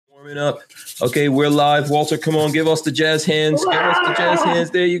warming up. Okay, we're live. Walter, come on, give us the jazz hands. Give us the jazz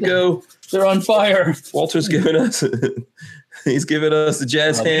hands. There you go. They're on fire. Walter's giving us. He's giving us the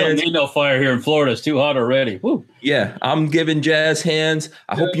jazz hands. We don't need no fire here in Florida. It's too hot already. Woo. Yeah, I'm giving jazz hands.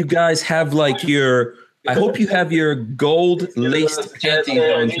 I hope you guys have like your. I hope you have your gold laced panties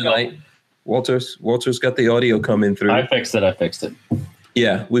on tonight. Walter's got the audio coming through. I fixed it.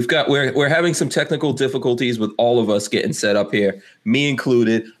 Yeah, we're having some technical difficulties with all of us getting set up here, me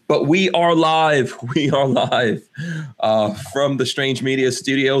included. But we are live. We are live from the Strange Media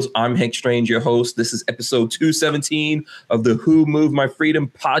Studios. I'm Hank Strange, your host. This is episode 217 of the Who Moved My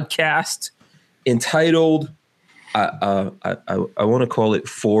Freedom podcast, entitled I want to call it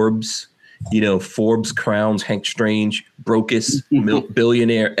Forbes. You know, Forbes crowns Hank Strange brokest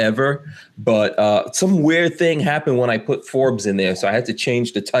billionaire ever. But some weird thing happened when I put Forbes in there. So I had to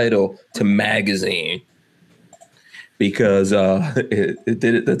change the title to magazine because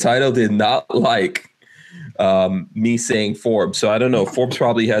the title did not like me saying Forbes. So I don't know. Forbes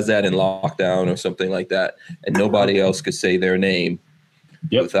probably has that in lockdown or something like that. And nobody else could say their name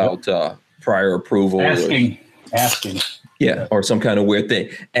without prior approval. Asking. Yeah, or some kind of weird thing.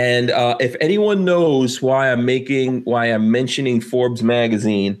 And if anyone knows why I'm mentioning Forbes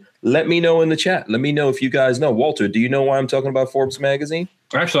magazine, let me know in the chat. Let me know if you guys know. Walter, do you know why I'm talking about Forbes magazine?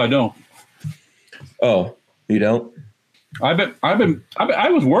 Actually, I don't. Oh, you don't? I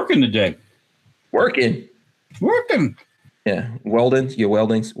was working today. Working. Yeah, welding. You're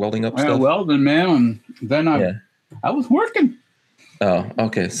welding up stuff. Welding, man. And then I was working. Oh,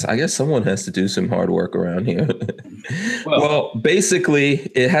 okay. So I guess someone has to do some hard work around here. Well, basically,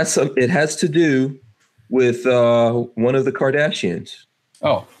 it has to do with one of the Kardashians.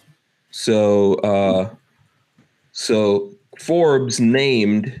 Oh, so Forbes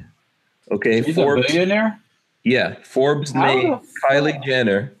named. Okay, she's Forbes, a billionaire. Yeah, Forbes named Kylie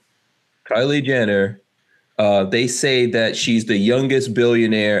Jenner. They say that she's the youngest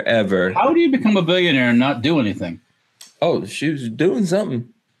billionaire ever. How do you become a billionaire and not do anything? Oh, she was doing something.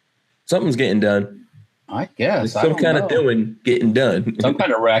 Something's getting done. I guess. Some kind of getting done. Some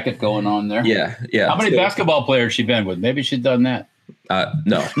kind of racket going on there. Yeah. How many basketball players she been with? Maybe she's done that.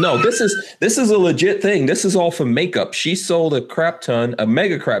 No. This is a legit thing. This is all for makeup. She sold a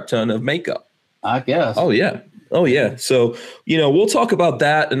mega crap ton of makeup. I guess. Oh yeah. So, we'll talk about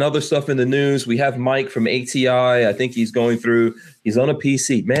that and other stuff in the news. We have Mike from ATI. I think he's on a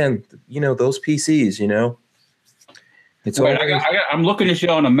PC. Man, those PCs, I'm looking at you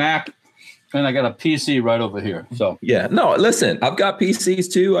on a Mac, and I got a PC right over here. So yeah, no, listen, I've got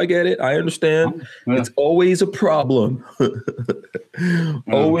PCs too. I get it. I understand. Yeah. It's always a problem.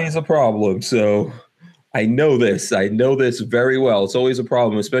 Always a problem. So I know this very well. It's always a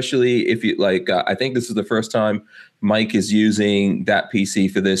problem, especially if you I think this is the first time Mike is using that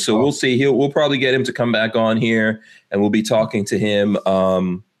PC for this. So we'll see. We'll probably get him to come back on here, and we'll be talking to him.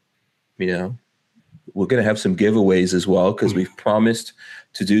 We're going to have some giveaways as well because we've promised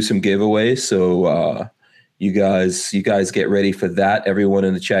to do some giveaways. So you guys get ready for that. Everyone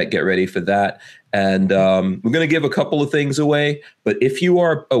in the chat, get ready for that. And we're going to give a couple of things away. But if you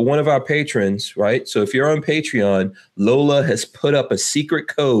are one of our patrons, right? So if you're on Patreon, Lola has put up a secret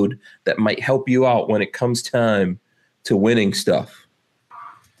code that might help you out when it comes time to winning stuff.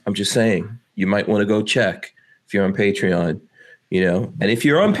 I'm just saying, you might want to go check if you're on Patreon. And if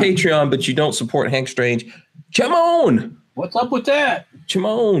you're on Patreon, but you don't support Hank Strange, come on. What's up with that? Come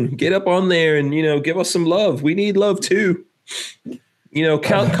on, get up on there and, give us some love. We need love too.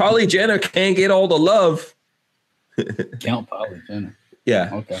 Kylie Jenner can't get all the love. Count Kylie Jenner.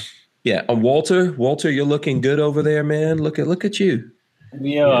 Yeah. Okay. Yeah. Walter, you're looking good over there, man. Look at you.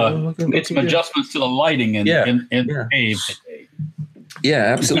 It's some adjustments to the lighting in the cave. Yeah,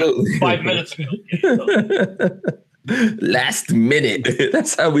 absolutely. 5 minutes ago. Last minute.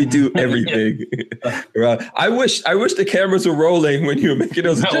 That's how we do everything. Right. I wish the cameras were rolling when you were making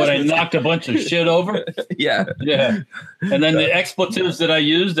those adjustments. When I knocked a bunch of shit over. Yeah. And then the expletives that I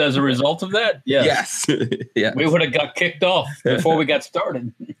used as a result of that. Yes. Yeah. We would have got kicked off before we got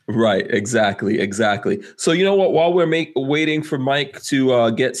started. Right. Exactly. So you know what? While we're waiting for Mike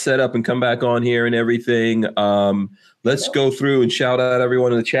to get set up and come back on here and everything, let's go through and shout out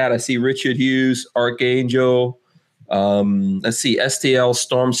everyone in the chat. I see Richard Hughes, Archangel. Let's see, STL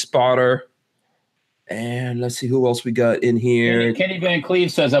Storm Spotter, and let's see who else we got in here. Kenny Van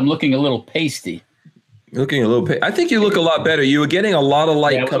Cleve says I'm looking a little pasty. Looking a little. I think you look a lot better. You were getting a lot of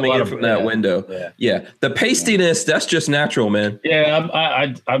light coming in from that window. Yeah. The pastiness, that's just natural, man. Yeah,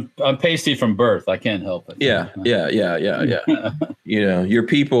 I'm pasty from birth. I can't help it. Yeah. You know, your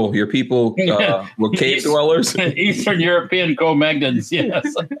people were cave dwellers. Eastern European Cro-Magnons.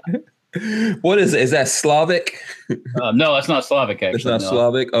 Yes. What is it? Is that Slavic? No, that's not Slavic. Actually, it's not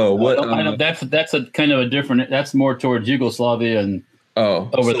Slavic. Oh, what? That's a kind of a different. That's more towards Yugoslavia and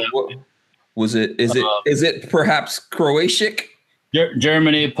over there. Was it? Is it perhaps Croatic?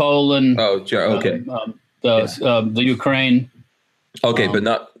 Germany, Poland. Oh, okay. The Ukraine. Okay, but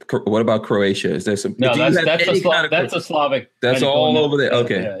not. What about Croatia? Is there some? No, that's a Slavic. That's all over there.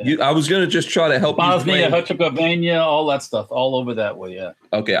 Okay, yeah. I was gonna just try to help Bosnia, Herzegovina, all that stuff, all over that way. Yeah.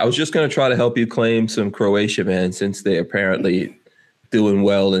 Okay, I was just gonna try to help you claim some Croatia, man, since they're apparently doing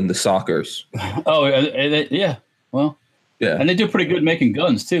well in the soccers. Oh, yeah. Well. Yeah, and they do pretty good making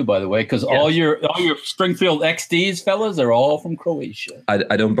guns too, by the way, because all your Springfield XDs, fellas, are all from Croatia.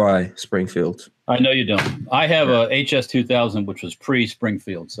 I don't buy Springfield. I know you don't. I have a HS 2000, which was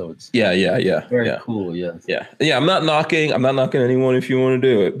pre-Springfield, so it's very cool. Yeah. I'm not knocking anyone if you want to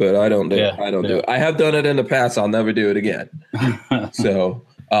do it, but I don't do it. I don't do it. I have done it in the past. I'll never do it again. So.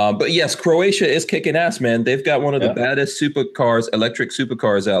 But yes, Croatia is kicking ass, man. They've got one of the baddest electric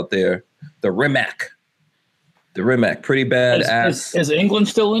supercars out there, the Rimac. The Rimac, pretty bad ass. Is England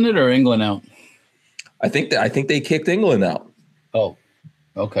still in it or England out? I think they kicked England out. Oh,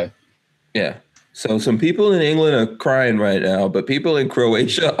 okay. Yeah. So some people in England are crying right now, but people in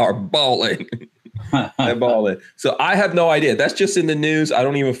Croatia are balling. They're balling. So I have no idea. That's just in the news. I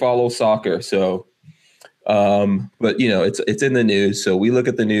don't even follow soccer. So, but you know, it's in the news. So we look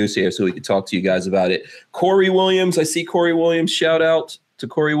at the news here so we can talk to you guys about it. Corey Williams. I see Corey Williams. Shout out to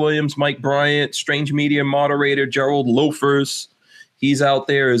Corey Williams, Mike Bryant, Strange Media moderator, Gerald Loafers. He's out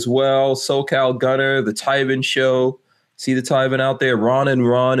there as well. SoCal Gunner, the Tyven Show. See the Tyven out there. Ron and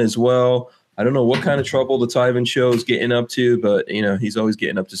Ron as well. I don't know what kind of trouble the Tyven Show is getting up to, but, you know, he's always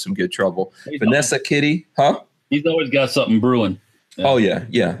getting up to some good trouble. Vanessa Kitty, huh? He's always got something brewing. Yeah. Oh, yeah.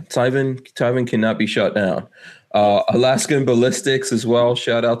 Tyven cannot be shut down. Alaskan Ballistics as well.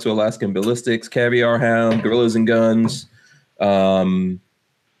 Shout out to Alaskan Ballistics. Caviar Hound, Gorillas and Guns.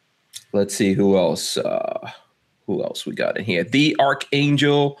 Let's see who else we got in here. The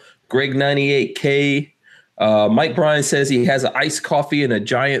Archangel, Greg 98K. Mike Bryan says he has an iced coffee and a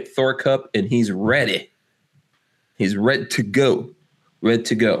giant Thor cup, and he's ready. He's ready to go.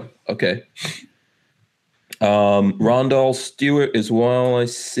 Okay. Rondell Stewart as well. I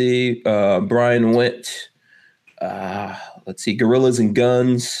see. Brian Witt. Let's see. Gorillas and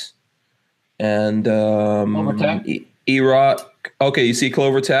Guns. And E-Rock. Okay, you see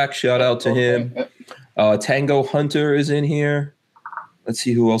Clover Tack. Shout out to him. Tango Hunter is in here. Let's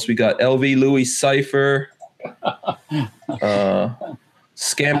see who else we got. LV Louis Cypher.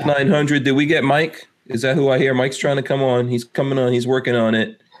 Scamp 900. Did we get Mike? Is that who I hear? Mike's trying to come on. He's coming on. He's working on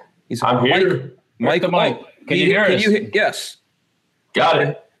it. I'm here. Mike. Can you hear us? Yes. Got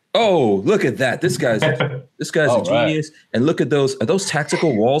it. Oh, look at that. This guy's a genius. Right. And look at those. Are those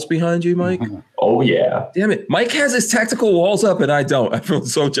tactical walls behind you, Mike? Oh, yeah. Damn it. Mike has his tactical walls up and I don't. I feel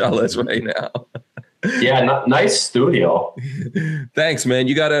so jealous right now. Yeah, nice studio. Thanks, man.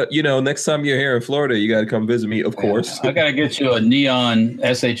 You got to, next time you're here in Florida, you got to come visit me, of course. I got to get you a neon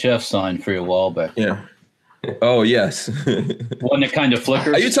SHF sign for your wall back there. Yeah. Oh, yes. One that kind of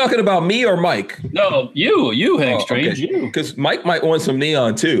flickers. Are you talking about me or Mike? No, you, Hank Strange, okay. you. Because Mike might want some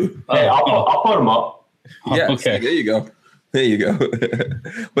neon, too. Hey, I'll put them up. Yeah, okay. There you go.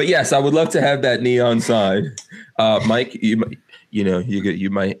 But, yes, I would love to have that neon sign. Mike, you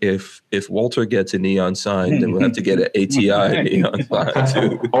might, if Walter gets a neon sign, then we'll have to get an ATI neon sign,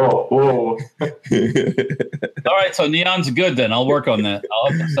 too. Whoa. All right, so neon's good then. I'll work on that.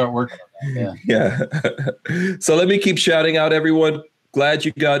 I'll have to start working on that. Yeah. So let me keep shouting out everyone. Glad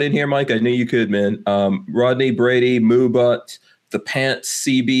you got in here, Mike. I knew you could, man. Rodney Brady, Moobutt, The Pants,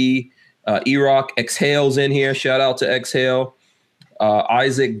 CB, E-Rock, Exhale's in here. Shout out to Exhale.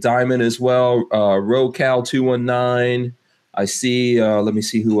 Isaac Diamond as well. RoCal 219. I see. Let me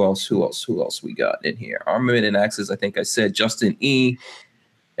see who else we got in here. Armament and Axes. I think I said Justin E.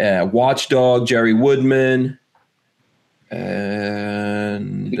 Watchdog, Jerry Woodman.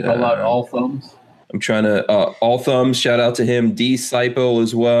 And you call out All Thumbs. I'm trying to All Thumbs. Shout out to him. D. Sipo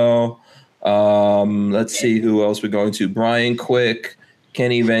as well. Let's see who else we're going to. Brian Quick,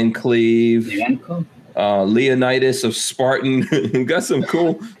 Kenny Van Cleve, Leonidas of Spartan. We've got some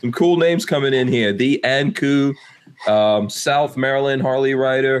cool names coming in here. The Anku, South Maryland Harley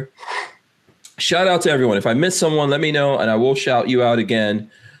Rider. Shout out to everyone. If I miss someone, let me know, and I will shout you out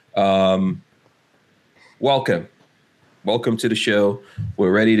again. welcome to the show.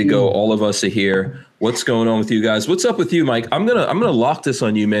 We're ready to go. All of us are here. What's going on with you guys? What's up with you, Mike? I'm gonna lock this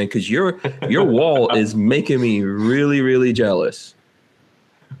on you, man, because your wall is making me really, really jealous.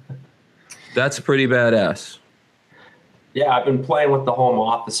 That's pretty badass. Yeah, I've been playing with the home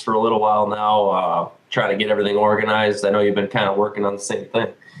office for a little while now, trying to get everything organized. I know you've been kind of working on the same thing.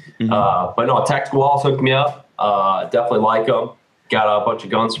 Mm-hmm. But no, Tactical Walls hooked me up. Definitely like them. Got a bunch of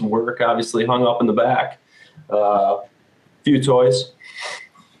guns from work, obviously hung up in the back. Few toys.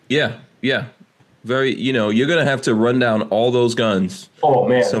 Yeah. Very, you're going to have to run down all those guns. Oh,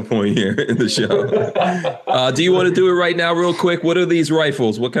 man. At some point here in the show. Do you want to do it right now real quick? What are these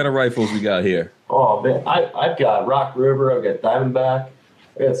rifles? What kind of rifles we got here? Oh, man. I've got Rock River. I've got Diamondback.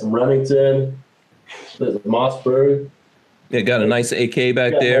 I got some Remington. There's a Mossberg. Yeah, got a nice AK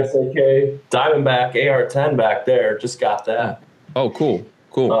back there. Nice AK. Diamondback AR-10 back there. Just got that. Oh, cool.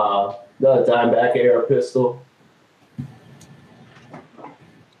 Another Diamondback AR pistol.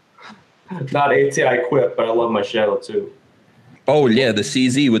 Not ATI equipped, but I love my Shadow too. Oh yeah, the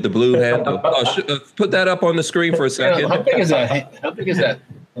CZ with the blue handle. Put that up on the screen for a second. How big is that?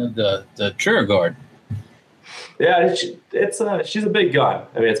 The trigger guard? Yeah, she's a big gun.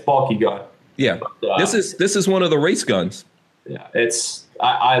 I mean, it's a bulky gun. Yeah, but, this is one of the race guns. Yeah,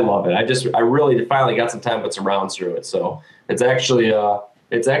 I love it. I really finally got some time to put some rounds through it. So it's actually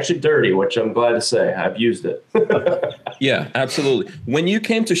dirty, which I'm glad to say. I've used it. Yeah, absolutely. When you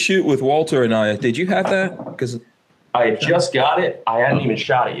came to shoot with Walter and I, did you have that? Because I just got it. I hadn't even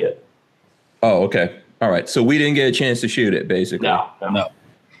shot it yet. Oh, okay. All right. So we didn't get a chance to shoot it, basically. No.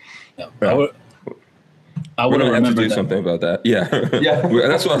 Right. I would have to do something about that. Yeah.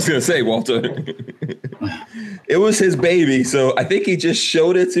 That's what I was going to say, Walter. It was his baby, so I think he just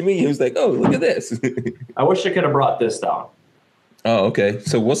showed it to me. He was like, "Oh, look at this." I wish I could have brought this down. Oh, okay.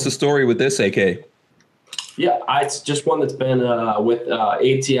 So what's the story with this AK? Yeah, it's just one that's been with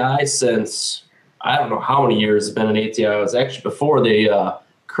ATI since I don't know how many years it's been in ATI. It was actually before the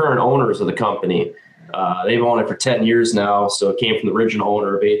current owners of the company. They've owned it for 10 years now, so it came from the original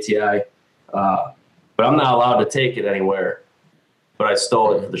owner of ATI. But I'm not allowed to take it anywhere. But I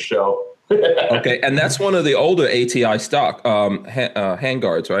stole it for the show. Okay, and that's one of the older ATI stock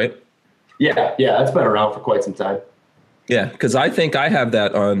handguards, right? Yeah, that's been around for quite some time. Yeah, because I think I have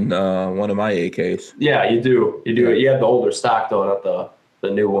that on one of my AKs. Yeah, you do. You have the older stock, though, not the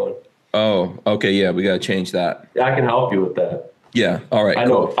new one. Oh, okay, yeah, we got to change that. Yeah, I can help you with that. Yeah, all right. I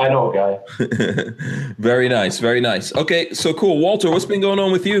know a guy. Very nice, very nice. Okay, so cool. Walter, what's been going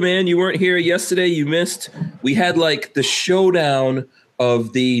on with you, man? You weren't here yesterday. You missed. We had like the showdown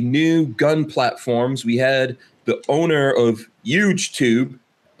of the new gun platforms. We had the owner of Huge Tube.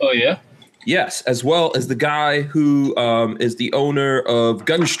 Oh, yeah? Yes, as well as the guy who is the owner of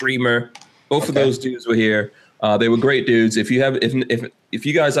Gunstreamer. Both of those dudes were here. They were great dudes. If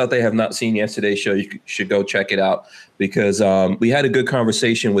you guys out there have not seen yesterday's show, you should go check it out because we had a good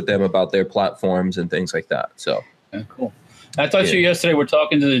conversation with them about their platforms and things like that. So cool. I thought you yesterday were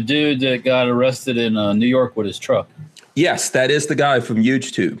talking to the dude that got arrested in New York with his truck. Yes, that is the guy from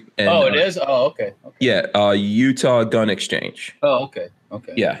YouTube. And, it is? Oh, okay. Yeah, Utah Gun Exchange. Oh, okay.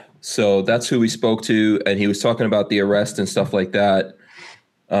 Yeah, so that's who we spoke to, and he was talking about the arrest and stuff like that.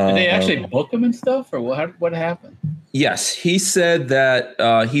 Did they actually book him and stuff, or what happened? Yes, he said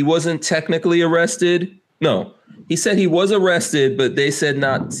that he wasn't technically arrested. No, he said he was arrested, but they said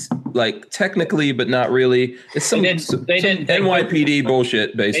not like technically, but not really. It's some NYPD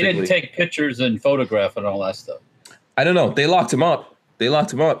bullshit, basically. They didn't take pictures and photograph and all that stuff. I don't know. They locked him up.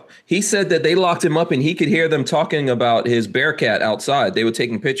 He said that they locked him up and he could hear them talking about his Bearcat outside. They were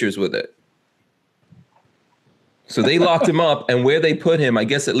taking pictures with it. So they locked him up, and where they put him, I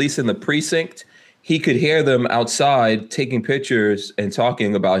guess at least in the precinct, he could hear them outside taking pictures and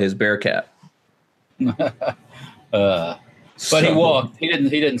talking about his Bearcat. But he walked. He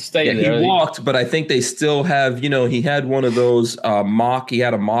didn't stay there. He walked, but I think they still have, he had one of those he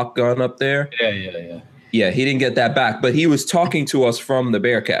had a mock gun up there. Yeah. Yeah, he didn't get that back, but he was talking to us from the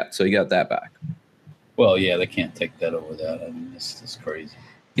Bearcat, so he got that back. Well, yeah, they can't take that over that. I mean, it's crazy.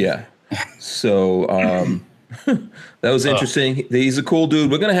 Yeah. So that was interesting. He's a cool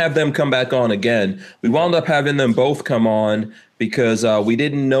dude. We're going to have them come back on again. We wound up having them both come on because we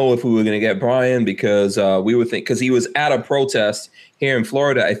didn't know if we were going to get Brian because we were because he was at a protest here in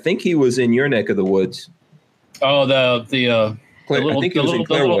Florida. I think he was in your neck of the woods. Oh, I think he was in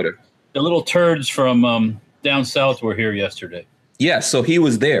Clearwater. The little turds from down south were here yesterday. Yeah, so he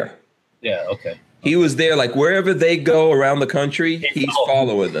was there. Yeah, okay. He was there, like wherever they go around the country, he's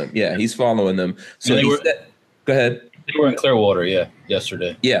following them. Yeah, he's following them. So go ahead. They were in Clearwater,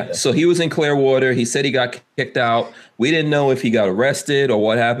 yesterday. Yeah, so he was in Clearwater. He said he got kicked out. We didn't know if he got arrested or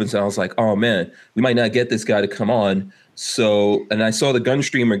what happened. So I was like, oh, man, we might not get this guy to come on. So, and I saw the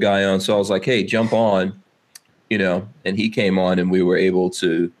Gunstreamer guy on. So I was like, hey, jump on, and he came on and we were able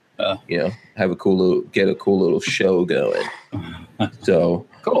to, have get a cool little show going. So,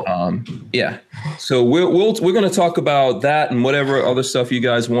 cool. Yeah. So we're going to talk about that and whatever other stuff you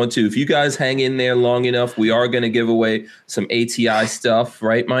guys want to. If you guys hang in there long enough, we are going to give away some ATI stuff,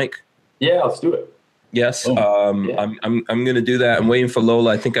 right, Mike? Yeah, let's do it. Yes. I'm going to do that. I'm waiting for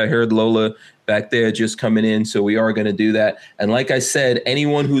Lola. I think I heard Lola back there just coming in. So we are going to do that. And like I said,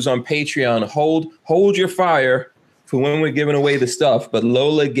 anyone who's on Patreon, hold your fire for when we're giving away the stuff. But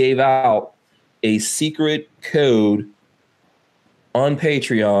Lola gave out a secret code on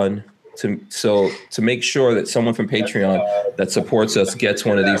Patreon to make sure that someone from Patreon that supports us gets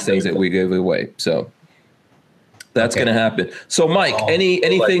one of these things that we give away. So that's going to happen. So Mike,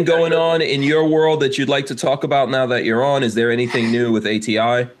 anything going on in your world that you'd like to talk about now that you're on? Is there anything new with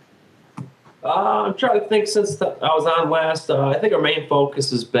ATI? I'm trying to think since I was on last. I think our main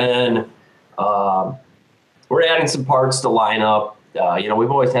focus has been we're adding some parts to line up.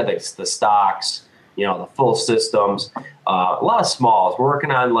 We've always had the stocks, the full systems, a lot of smalls. We're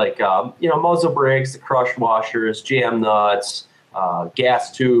working on muzzle brakes, the crush washers, jam nuts,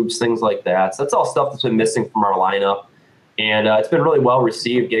 gas tubes, things like that. So that's all stuff that's been missing from our lineup. And it's been really well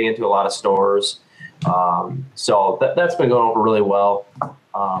received, getting into a lot of stores. So that's been going over really well.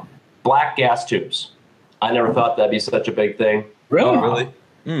 Black gas tubes. I never thought that'd be such a big thing. Really?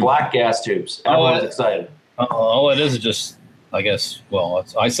 Black gas tubes. Everyone's excited. All it is just, I guess,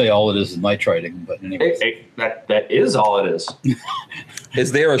 I say all it is nitriting, but anyway. That is all it is.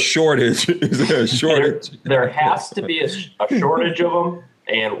 Is there a shortage? There has to be a shortage of them,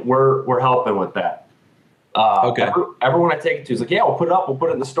 and we're helping with that. Okay. Everyone I take it to is like, yeah, we'll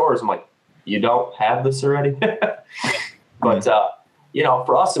put it in the stores. I'm like, you don't have this already? But,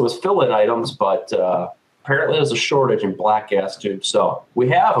 for us, it was fill-in items, but apparently there's a shortage in black gas tubes. So we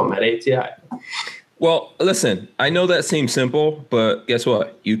have them at ATI. Well, listen, I know that seems simple, but guess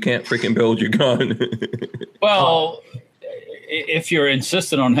what? You can't freaking build your gun. Well, if you're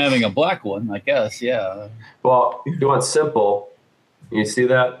insistent on having a black one, I guess, yeah. Well, if you want simple, you see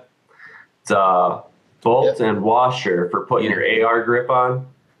that? It's a bolt and washer for putting your AR grip on.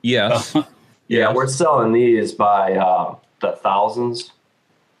 Yes. Yeah, we're selling these by the thousands.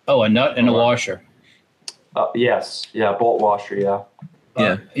 Oh, a nut and a washer. Yes. Yeah, bolt washer, yeah.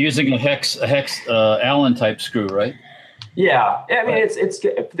 Using a hex Allen type screw, right? Yeah, I mean it's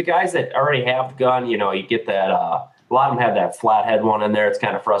for the guys that already have the gun. You get that. A lot of them have that flathead one in there. It's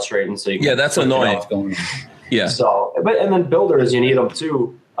kind of frustrating. So that's annoying. Yeah. So, and then builders, you need them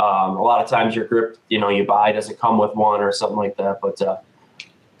too. A lot of times your grip, you buy doesn't come with one or something like that. But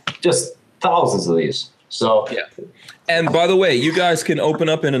just thousands of these. So yeah. And by the way, you guys can open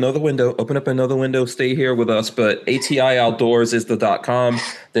up another window, stay here with us. But ATI Outdoors is the .com.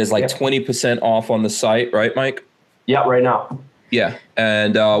 There's 20% off on the site, right, Mike? Yeah, right now. Yeah.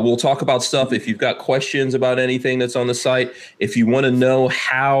 And we'll talk about stuff. If you've got questions about anything that's on the site, if you want to know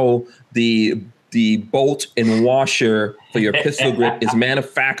how the bolt and washer for your pistol grip is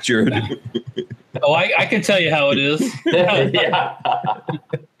manufactured. Oh, I can tell you how it is. Yeah.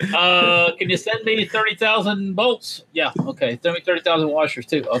 Can you send me 30,000 bolts? Yeah. Okay. Send me 30,000 washers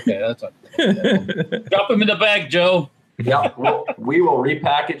too. Okay. That's fine. Drop them in the bag, Joe. Yeah. We will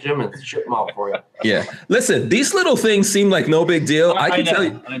repackage them and ship them out for you. Yeah. Listen, these little things seem like no big deal. I can tell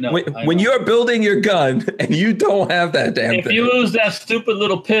you. I know. When you're building your gun and you don't have that damn thing. If you lose that stupid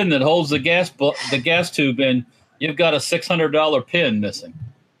little pin that holds the gas tube in, you've got a $600 pin missing.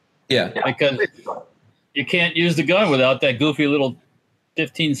 Yeah. Because you can't use the gun without that goofy little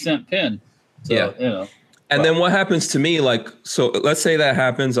 15-cent pin. So, And then what happens to me, so let's say that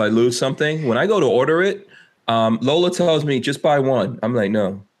happens, I lose something. When I go to order it, Lola tells me just buy one. I'm like,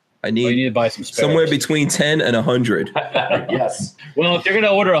 no, I need, you need to buy some spares. Somewhere between 10 and 100. Yes. Well, if you're going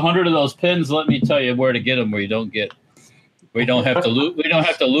to order 100 of those pins, let me tell you where to get them where you don't have to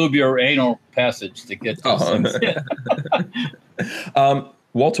lube your anal passage to get those things.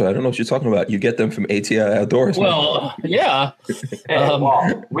 Walter, I don't know what you're talking about. You get them from ATI Outdoors. Well, yeah.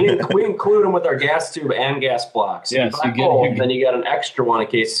 We include them with our gas tube and gas blocks. Yes, then you got an extra one in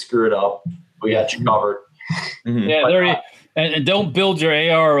case you screw it up. We got you covered. Mm-hmm. Yeah, and don't build your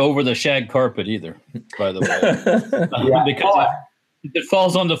AR over the shag carpet either, by the way. Because if it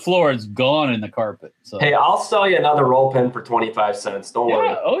falls on the floor, it's gone in the carpet. So. Hey, I'll sell you another roll pin for 25 cents. Don't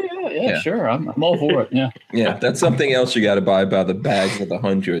worry. Oh, yeah, sure. I'm all for it. Yeah. Yeah, that's something else you got to buy by the bags of the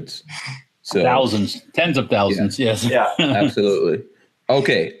hundreds. So thousands, tens of thousands. Yes. Yeah. absolutely.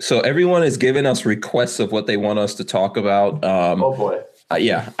 Okay, so everyone has given us requests of what they want us to talk about. Oh boy.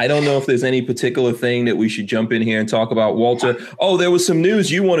 Yeah, I don't know if there's any particular thing that we should jump in here and talk about, Walter. Oh, there was some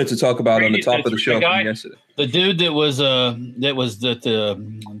news you wanted to talk about on the top of the show from yesterday. The dude that was the I don't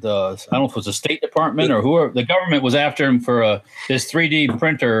know if it was the State Department or whoever, the government was after him for this 3D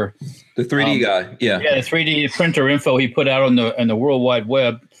printer. The 3D guy, yeah, the 3D printer info he put out on the World Wide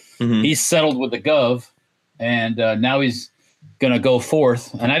Web. Mm-hmm. He's settled with the Gov, and now he's going to go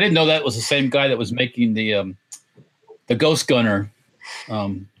forth. And I didn't know that was the same guy that was making the Ghost Gunner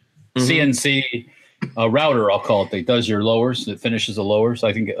CNC router, I'll call it. That does your lowers. It finishes the lowers.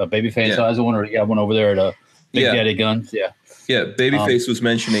 I think Babyface has one, or you got one over there at Big Daddy Guns. Yeah. Yeah. Babyface was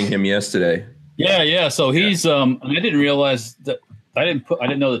mentioning him yesterday. Yeah. So he's, and I didn't realize that I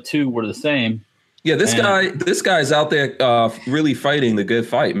didn't know the two were the same. Yeah. This guy's out there really fighting the good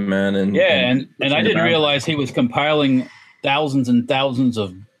fight, man. And I didn't realize he was compiling thousands and thousands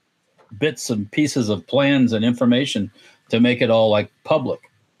of bits and pieces of plans and information to make it all like public.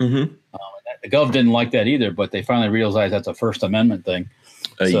 Mm-hmm. The Gov didn't like that either, but they finally realized that's a First Amendment thing.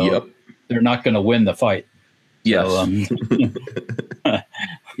 So they're not going to win the fight. Yes. So,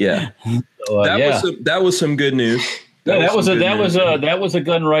 yeah. So, that was some good news. That was a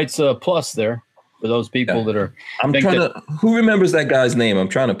gun rights plus there for those people that are. Who remembers that guy's name? I'm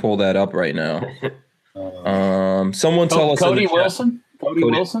trying to pull that up right now. Someone tell us. Cody Wilson.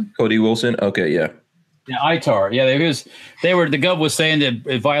 Cody Wilson. Okay. Yeah. Yeah, ITAR. Yeah, the Gov was saying that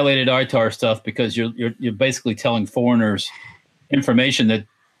it violated ITAR stuff because you're basically telling foreigners information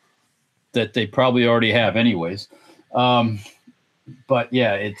that they probably already have anyways. But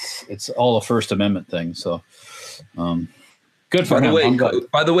yeah, it's all a First Amendment thing. So good for him.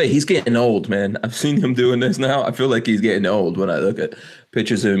 By the way, he's getting old, man. I've seen him doing this now. I feel like he's getting old when I look at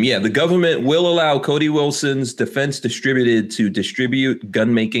pictures of him. Yeah, the government will allow Cody Wilson's Defense Distributed to distribute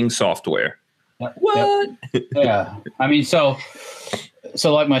gun-making software. What? Yeah. I mean, so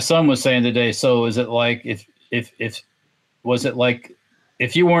like my son was saying today, so is it like if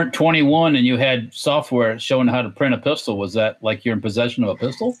you weren't 21 and you had software showing how to print a pistol, was that like you're in possession of a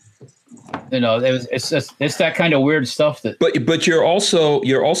pistol? You know, it's that kind of weird stuff that. But you're also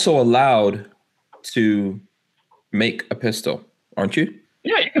allowed to make a pistol, aren't you?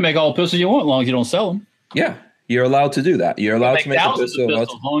 Yeah, you can make all the pistols you want as long as you don't sell them. Yeah. You're allowed to do that. You're allowed to make a pistol as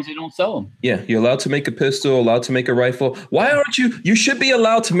long as you don't sell them. Yeah, you're allowed to make a pistol, allowed to make a rifle. Why aren't you? You should be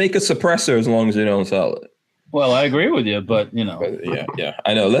allowed to make a suppressor as long as you don't sell it. Well, I agree with you, but you know. Yeah,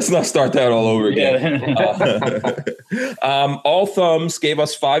 I know. Let's not start that all over again. All Thumbs gave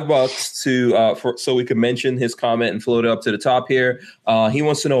us $5 so we could mention his comment and float it up to the top here. He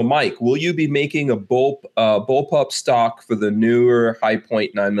wants to know, Mike, will you be making a bullpup stock for the newer High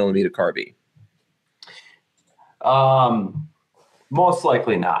Point 9mm carbine? Most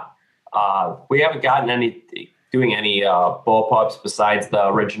likely not. We haven't gotten doing any bullpups besides the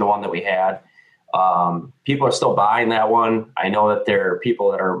original one that we had. People are still buying that one. I know that there are people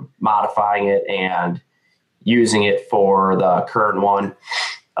that are modifying it and using it for the current one.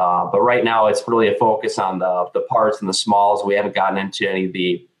 But right now it's really a focus on the parts and the smalls. We haven't gotten into any of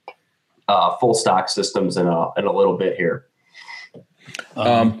the full stock systems in a little bit here.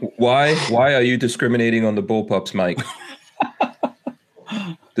 Why are you discriminating on the bullpups, Mike?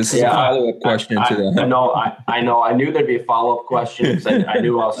 This is a follow-up question to that. I know. I knew there'd be a follow-up question because I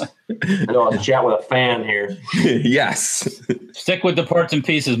knew I was chatting with a fan here. Yes. Stick with the parts and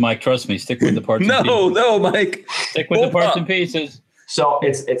pieces, Mike. Trust me. Stick with the parts and pieces. No, Mike. Stick with the parts and pieces. So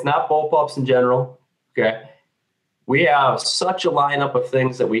it's not bullpups in general. Okay. We have such a lineup of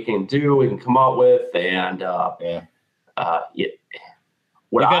things that we can do, we can come up with, and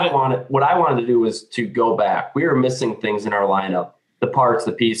what I wanted to do was to go back. We were missing things in our lineup, the parts,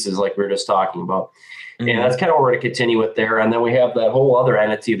 the pieces, like we were just talking about. Mm-hmm. And that's kind of what we're going to continue with there. And then we have that whole other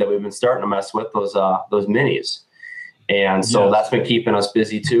entity that we've been starting to mess with, those minis. And so that's been keeping us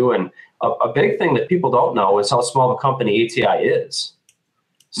busy too. And a big thing that people don't know is how small of a company ATI is.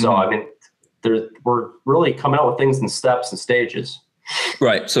 So, I mean, we're really coming out with things in steps and stages.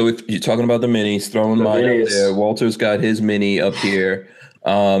 Right. So if you're talking about the minis, throwing mine up there. Walter's got his mini up here.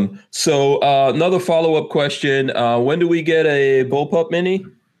 So another follow-up question. When do we get a bullpup mini?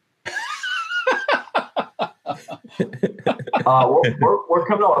 We're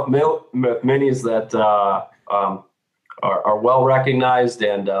coming out with minis that are well recognized,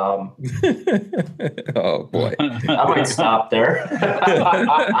 and oh boy, I might stop there.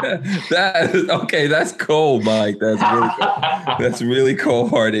 That's cold, Mike. That's really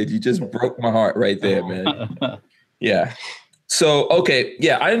cold-hearted. You just broke my heart right there, man. Yeah. So, okay,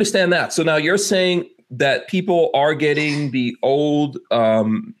 yeah, I understand that. So now you're saying that people are getting the old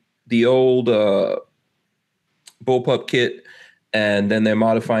bullpup kit, and then they're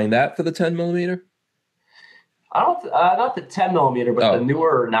modifying that for the 10 millimeter. I don't, not the 10 millimeter, but the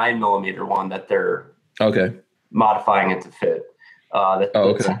newer 9 millimeter one that they're modifying it to fit.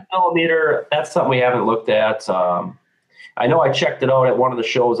 The 10 millimeter, that's something we haven't looked at. I know I checked it out at one of the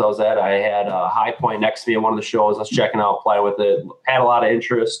shows I was at. I had High Point next to me at one of the shows. I was checking out, playing with it. Had a lot of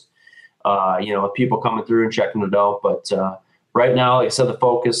interest, people coming through and checking it out. But right now, like I said, the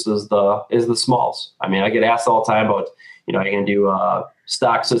focus is the smalls. I mean, I get asked all the time about, are you going to do a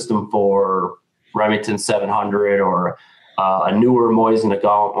stock system for Remington 700 or a newer Mosin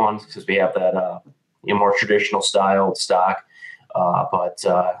Nagant one, because we have that more traditional style stock. But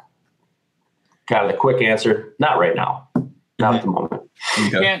kind of the quick answer, not right now. Not at the moment.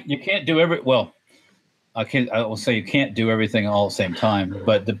 You can't do I will say you can't do everything all at the same time,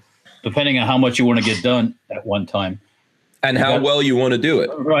 but depending on how much you want to get done at one time. And how well you want to do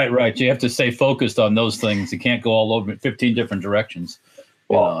it. Right. You have to stay focused on those things. You can't go all over 15 different directions.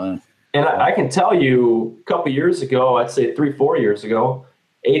 Well, and I can tell you a couple years ago, I'd say 3-4 years ago,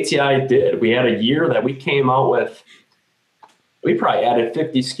 ATI did. We had a year that we came out with, we probably added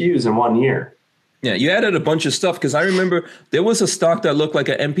 50 SKUs in 1 year. Yeah, you added a bunch of stuff, because I remember there was a stock that looked like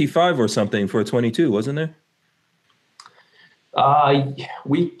an MP5 or something for a 22, wasn't there?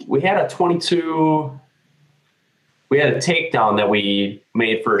 We had a 22. We had a takedown that we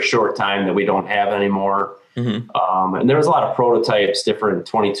made for a short time that we don't have anymore. Mm-hmm. And there was a lot of prototypes, different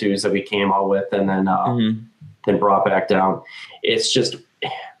 22s that we came out with, and then brought back down. It's just,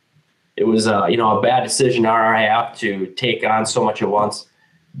 it was a bad decision on our half to take on so much at once,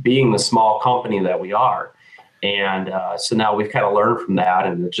 being the small company that we are. And so now we've kind of learned from that,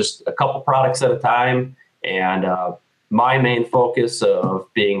 and just a couple products at a time. And my main focus of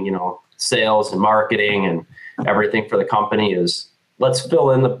being, sales and marketing and everything for the company is, let's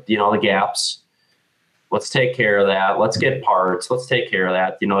fill in the gaps. Let's take care of that. Let's get parts. Let's take care of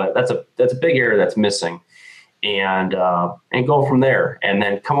that. That's a big area that's missing, and go from there. And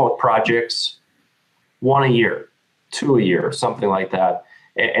then come up with projects, 1 a year, 2 a year, something like that.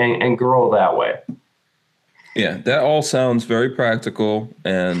 And grow that way. Yeah, that all sounds very practical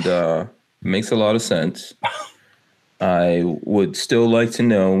and makes a lot of sense. I would still like to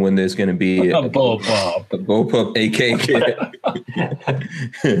know when there's going to be a bullpup AK kit.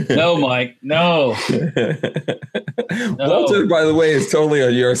 No, Mike, no. Walter, by the way, is totally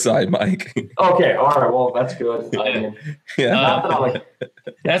on your side, Mike. Okay, all right. Well, that's good. I mean,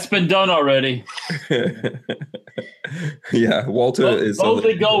 that's been done already. Yeah, Walter is.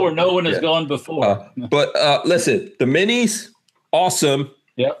 Boldly go where no one has gone before. But listen, the minis, awesome.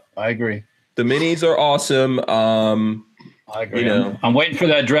 Yep, I agree. The minis are awesome. I agree. I'm waiting for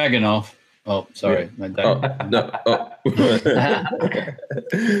that Dragunov. Oh, sorry. No.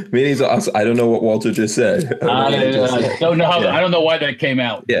 Minis are awesome. I don't know what Walter just said. I don't know. I don't know why that came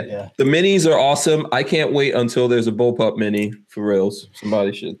out. Yeah. The minis are awesome. I can't wait until there's a bullpup mini for reals.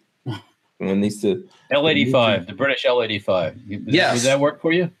 Somebody should. One needs to. L85, the British L85. Yes. Does that work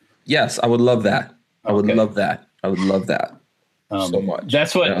for you? Yes, I would love that. I would love that. So much.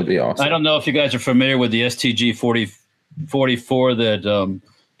 That's what. That would be awesome. I don't know if you guys are familiar with the STG 44 that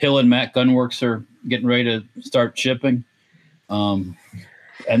Hill and Mac Gunworks are getting ready to start shipping. And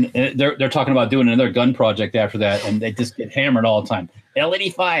they're talking about doing another gun project after that, and they just get hammered all the time.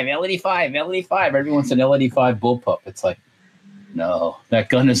 L85. Everyone's an L85 bullpup. It's like, no, that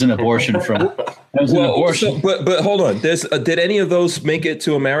gun is an abortion from. So, but hold on. There's did any of those make it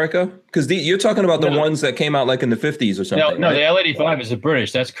to America? Because you're talking about the ones that came out like in the 50s or something. No, right? The L85 is a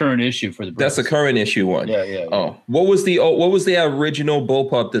British. That's current issue for the British. That's the current issue one. Yeah. Oh, what was the original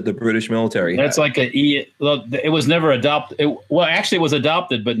bullpup that the British military had? That's like it was never adopted. Actually, it was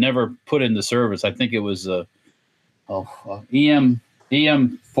adopted but never put into service. I think it was EM4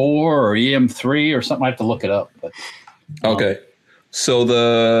 or EM3 or something. I have to look it up. But okay. So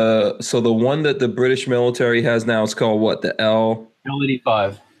the one that the British military has now is called what? The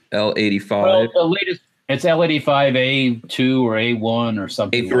L85. L85. Well, the latest, it's L85 A2 or A1 or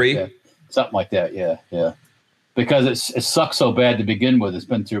something. A3. Like that. Something like that. Yeah. Because it sucks so bad to begin with. It's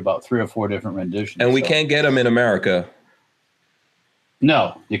been through about 3 or 4 different renditions. And we can't get them in America.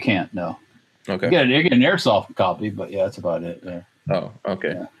 No, you can't. No. Okay. You get an airsoft copy, but yeah, that's about it. Yeah. Oh,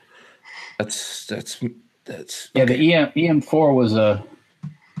 okay. Yeah. That's yeah. The EM4 was a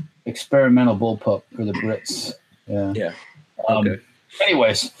experimental bullpup for the Brits. Yeah. Yeah. Okay.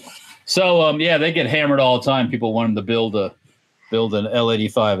 Anyways, so they get hammered all the time. People want them to build a build an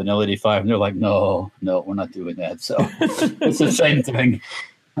L85 and L85, and they're like, no, we're not doing that. So it's the same thing.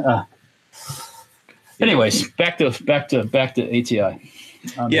 Anyways, back to ATI.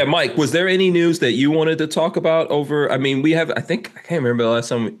 Yeah, Mike, was there any news that you wanted to talk about over? I mean, I can't remember the last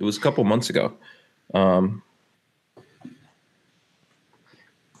time. It was a couple months ago.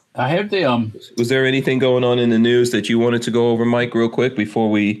 I have the Was there anything going on in the news that you wanted to go over, Mike, real quick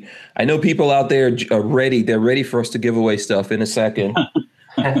before I know people out there are ready. They're ready for us to give away stuff in a second.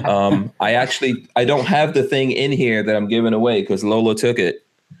 I don't have the thing in here that I'm giving away because Lola took it.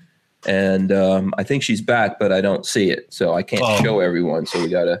 And I think she's back, but I don't see it. So I can't show everyone. So we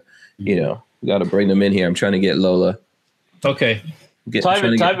gotta bring them in here. I'm trying to get Lola. Okay.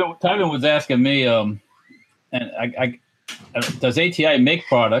 Tyvin was asking me, and I does ATI make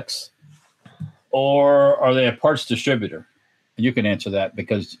products or are they a parts distributor? You can answer that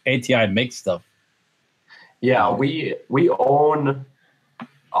because ATI makes stuff. Yeah, we own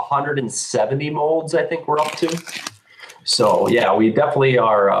 170 molds, I think we're up to. So yeah, we definitely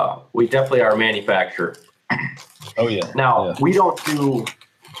are a manufacturer. Oh yeah. Now we don't do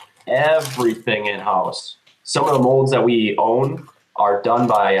everything in-house. Some of the molds that we own are done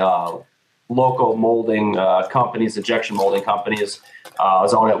by local molding companies, injection molding companies. I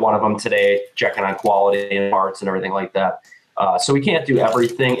was on at one of them today, checking on quality and parts and everything like that. So we can't do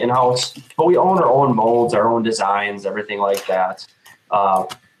everything in-house, but we own our own molds, our own designs, everything like that.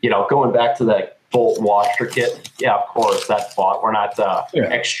 Going back to that bolt washer kit, yeah, of course, that's bought. We're not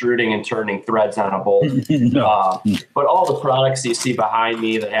extruding and turning threads on a bolt. No. But all the products you see behind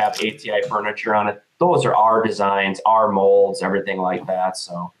me that have ATI furniture on it, those are our designs, our molds, everything like that.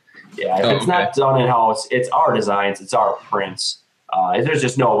 So yeah, if it's not done in-house, it's our designs, it's our prints. There's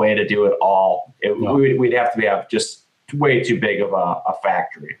just no way to do it all. We'd have to have just way too big of a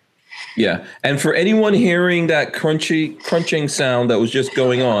factory. Yeah. And for anyone hearing that crunching sound that was just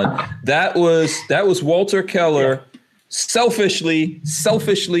going on, that was Walter Keller selfishly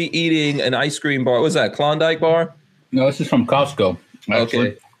eating an ice cream bar. What was that, Klondike bar? No, this is from Costco. Actually.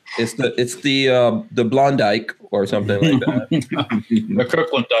 Okay. It's the Blondike or something like that. The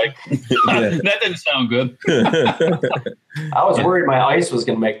Kirkland Dyke. That didn't sound good. I was worried my ice was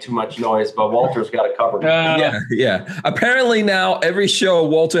going to make too much noise, but Walter's got it covered. Yeah. Apparently now every show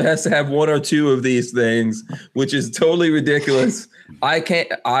Walter has to have one or two of these things, which is totally ridiculous. I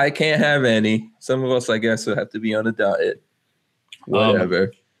can't have any. Some of us, I guess, will have to be on a diet.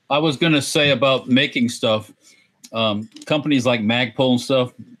 Whatever. I was going to say about making stuff. Companies like Magpul and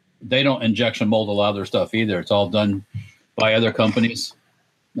stuff, they don't injection mold a lot of their stuff either. It's all done by other companies.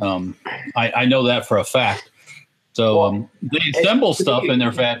 I know that for a fact. So they assemble stuff in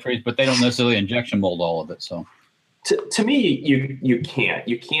their factories, but they don't necessarily injection mold all of it. So to me, you can't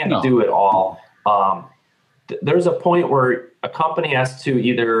do it all. There's a point where a company has to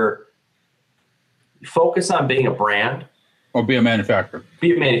either focus on being a brand or be a manufacturer.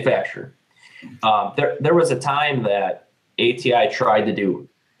 There was a time that ATI tried to do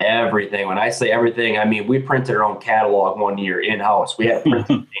everything. When I say everything, I mean we printed our own catalog one year in-house. We had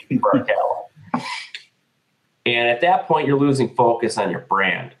printed for our catalog. And at that point, you're losing focus on your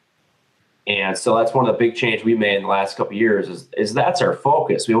brand. And so that's one of the big changes we made in the last couple of years is that's our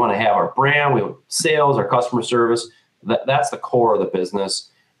focus. We want to have our brand, we want sales, our customer service. That's the core of the business.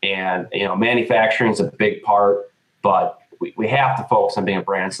 And, manufacturing is a big part, but we have to focus on being a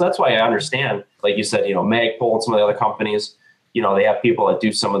brand. So that's why I understand, like you said, Magpul and some of the other companies, they have people that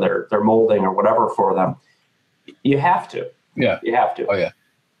do some of their molding or whatever for them. You have to. Yeah. You have to. Oh yeah.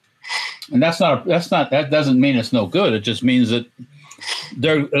 And that doesn't mean it's no good. It just means that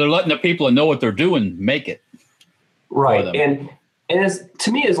they're letting the people that know what they're doing make it. Right. And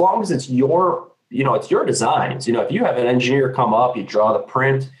to me, as long as it's your, it's your designs, if you have an engineer come up, you draw the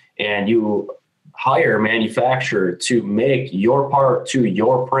print and you hire a manufacturer to make your part to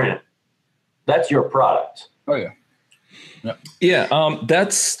your print, that's your product. Oh yeah. Yep. Yeah,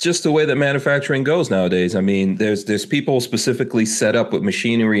 that's just the way that manufacturing goes nowadays. I mean, there's people specifically set up with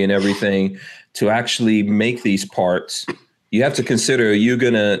machinery and everything to actually make these parts. You have to consider, are you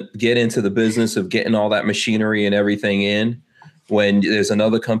going to get into the business of getting all that machinery and everything in when there's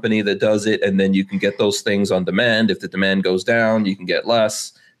another company that does it, and then you can get those things on demand. If the demand goes down, you can get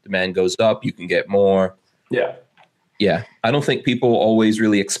less. Demand goes up, you can get more. Yeah. Yeah. I don't think people always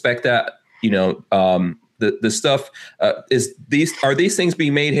really expect that, the stuff are these things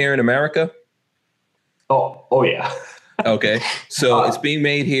being made here in America? Oh yeah. Okay. So it's being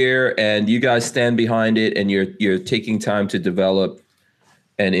made here and you guys stand behind it and you're taking time to develop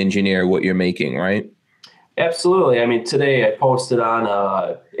and engineer what you're making, right? Absolutely. I mean, today I posted on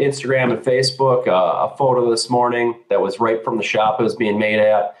Instagram and Facebook a photo this morning that was right from the shop it was being made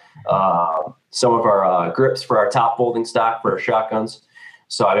at. Some of our grips for our top folding stock for our shotguns.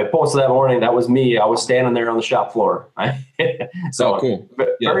 So I posted that morning. That was me. I was standing there on the shop floor. So cool.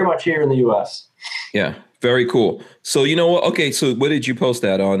 Very much here in the U.S. Yeah, very cool. So you know what? Okay, so what did you post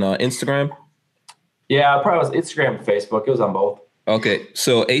that on Instagram? Yeah, probably was Instagram and Facebook. It was on both. Okay,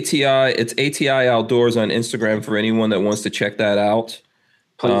 so ATI, it's ATI Outdoors on Instagram for anyone that wants to check that out.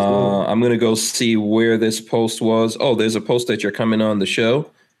 Please do. I'm going to go see where this post was. Oh, there's a post that you're coming on the show.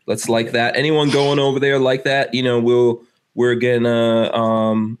 Let's like that. Anyone going over there like that, you know, we're gonna,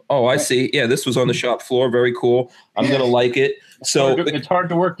 oh, I see. Yeah, this was on the shop floor. Very cool. I'm going to like it. So it's hard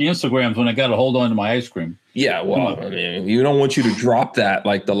to work the Instagrams when I got to hold on to my ice cream. yeah, well, I mean, you don't want you to drop that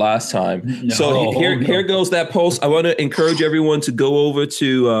like the last time. No, so here goes that post. I want to encourage everyone to go over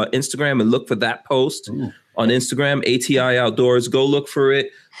to Instagram and look for that post on Instagram, ATI Outdoors. Go look for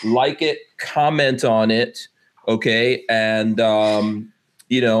it, like it, comment on it, okay, and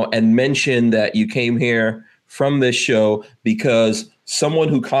you know, and mention that you came here from this show, because someone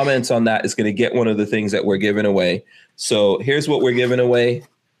who comments on that is going to get one of the things that we're giving away. So here's what we're giving away.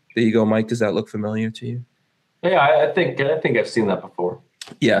 There you go, Mike. Does that look familiar to you? Yeah, I think I've seen that before.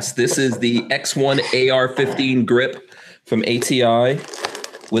 Yes, this is the X1 AR-15 grip from ATI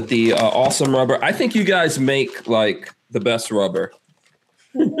with the awesome rubber. I think you guys make like the best rubber.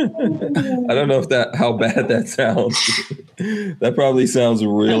 I don't know if how bad that sounds. That probably sounds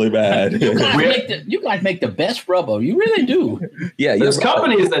really bad. You guys make the best rubber. You really do. Yeah, there's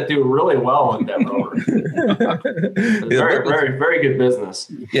companies that do really well with that rubber. Very, very, very good business.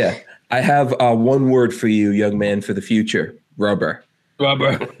 Yeah, I have one word for you, young man, for the future: rubber.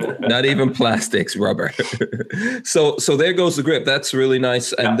 Rubber. Not even plastics, rubber. So there goes the grip. That's really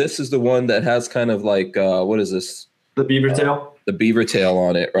nice. And this is the one that has kind of like what is this? The beaver tail. The beaver tail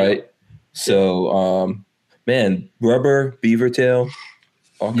on it, right? So, man, rubber, beaver tail,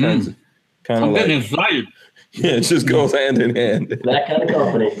 all kinds of I'm getting excited. Yeah, it just goes hand in hand. That kind of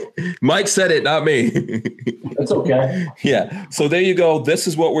company. Mike said it, not me. That's okay. Yeah. So there you go. This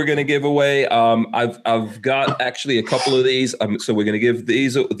is what we're going to give away. I've got actually a couple of these. So we're going to give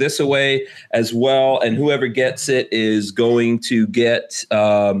this away as well. And whoever gets it is going to get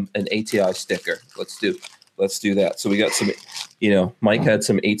an ATI sticker. Let's do that. So we got some, you know, Mike had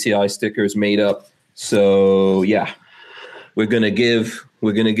some ATI stickers made up. So yeah, we're going to give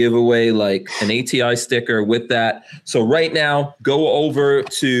away like an ATI sticker with that. So right now, go over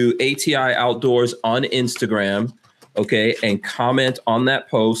to ATI Outdoors on Instagram, okay, and comment on that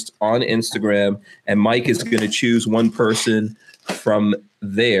post on Instagram. And Mike is going to choose one person from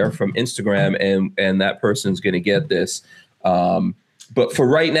there, from Instagram, and that person's going to get this. But for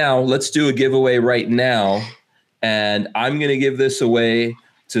right now, let's do a giveaway right now. And I'm going to give this away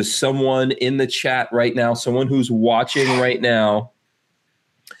to someone in the chat right now, someone who's watching right now.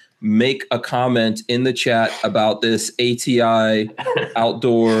 Make a comment in the chat about this ATI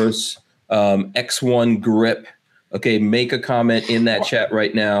Outdoors X1 grip. Okay, make a comment in that chat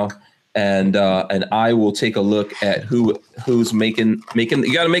right now. And I will take a look at who's making.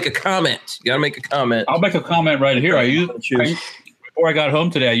 You got to make a comment. You got to make a comment. I'll make a comment right here. Before I got home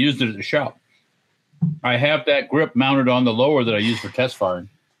today, I used it at the shop. I have that grip mounted on the lower that I use for test firing.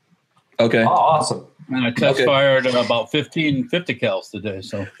 Okay. Oh, awesome. And I test fired about 50 cals today.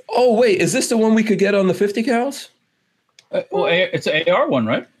 So. Oh wait, is this the one we could get on the 50 cals? Well, it's an AR one,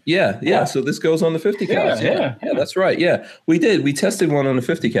 right? Yeah. So this goes on the 50 cals. Yeah, that's right. Yeah, we did. We tested one on the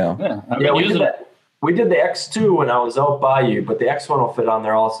 50 cal. Yeah, we did the X2 when I was out by you, but the X1 will fit on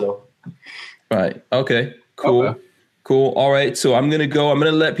there also. Right. Okay. Cool. Okay. Cool. All right. So I'm gonna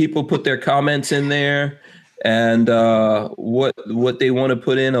let people put their comments in there, and what they want to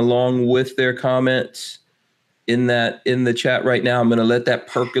put in along with their comments in the chat right now. I'm gonna let that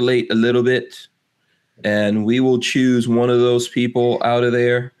percolate a little bit, and we will choose one of those people out of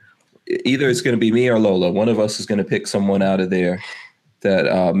there. Either it's gonna be me or Lola. One of us is gonna pick someone out of there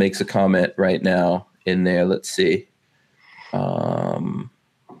that makes a comment right now in there. Let's see.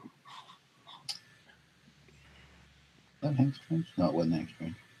 That hang screen? No, it wasn't hang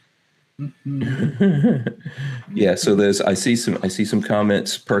screen. Yeah, so I see some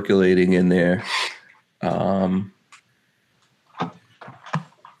comments percolating in there.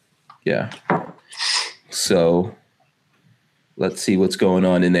 Yeah. So let's see what's going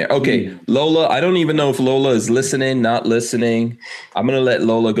on in there. Okay, Lola, I don't even know if Lola is listening, not listening. I'm going to let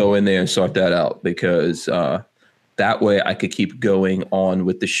Lola go in there and sort that out, because that way I could keep going on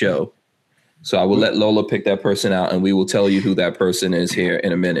with the show. So I will let Lola pick that person out, and we will tell you who that person is here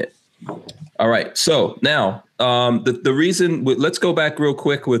in a minute. All right. So now, the reason, let's go back real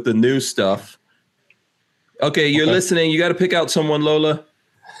quick with the news stuff. Okay, you're listening. You got to pick out someone, Lola.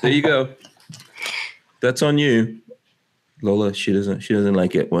 There you go. That's on you, Lola. She doesn't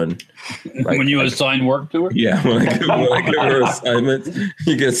like it when you assign work to her. Yeah, when I give her assignments,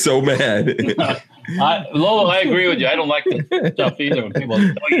 you get so mad. Lola, I agree with you. I don't like the stuff either when people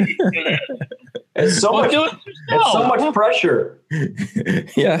tell you to do that. It's so much pressure.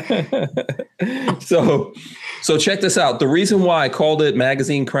 Yeah. So check this out. The reason why I called it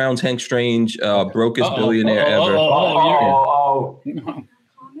Magazine Crowns Hank Strange brokest billionaire ever.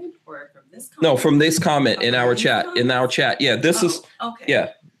 No, from this comment in our chat. Yeah, this is. Okay.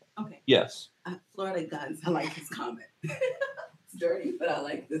 Yeah. Okay. Yes. Florida Guns. I like this comment. It's dirty, but I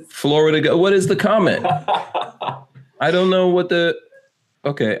like this. Florida. What is the comment? I don't know what the.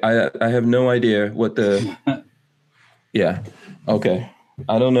 Okay, I have no idea what the. Yeah. Okay.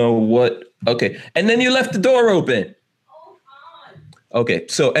 I don't know what. Okay, and then you left the door open. Okay.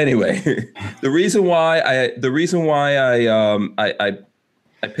 So anyway, the reason why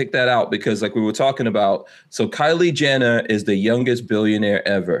I picked that out because like we were talking about. So Kylie Jenner is the youngest billionaire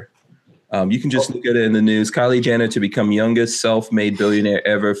ever. You can just look at it in the news. Kylie Jenner to become youngest self-made billionaire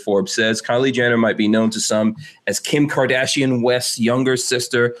ever, Forbes says. Kylie Jenner might be known to some as Kim Kardashian West's younger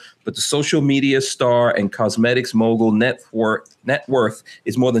sister, but the social media star and cosmetics mogul net worth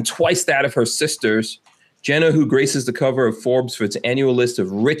is more than twice that of her sister's. Jenner, who graces the cover of Forbes for its annual list of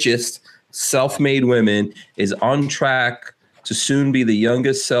richest self-made women, is on track to soon be the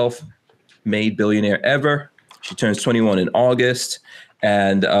youngest self-made billionaire ever. She turns 21 in August.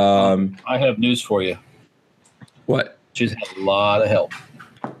 And I have news for you. What? She's had a lot of help.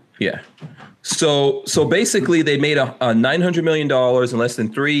 Yeah. So basically, they made a $900 million in less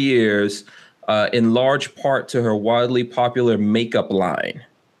than 3 years, in large part to her wildly popular makeup line.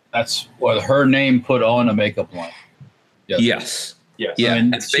 That's what her name put on a makeup line. Yes. Yes. Yeah. I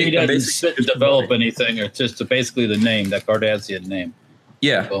mean, she doesn't develop anything. It's just basically the name, that Kardashian name.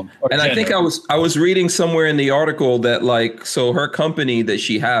 Yeah. And Jenner. I think I was reading somewhere in the article that like, so her company that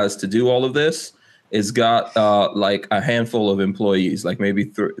she has to do all of this is got like a handful of employees, like maybe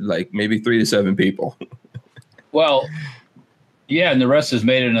 3 to 7 people. Well, yeah. And the rest is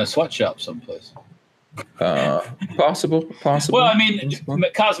made in a sweatshop someplace. Possible. Well, I mean,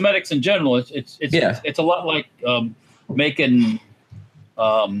 cosmetics in general, it's a lot like making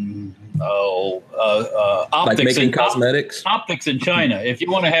optics, like making cosmetics. Optics in China. If you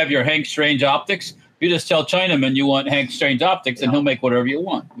want to have your Hank Strange optics, you just tell Chinaman you want Hank Strange optics, and he'll make whatever you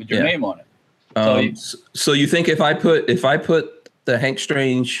want with your name on it. So you think if I put the Hank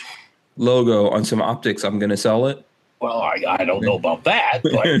Strange logo on some optics, I'm going to sell it? Well, I don't know about that,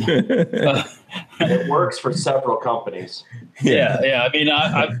 but it works for several companies. Yeah. I mean,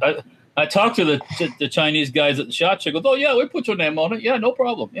 I talked to the Chinese guys at the SHOT Show. Goes, oh yeah, we put your name on it. Yeah, no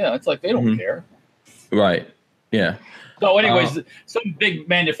problem. Yeah, it's like they don't care. Right. Yeah. So, anyways, some big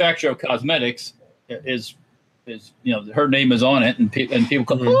manufacturer of cosmetics is her name is on it, and people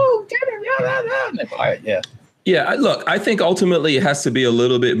come, oh, Jenner, and they buy it. Yeah. Yeah, look, I think ultimately it has to be a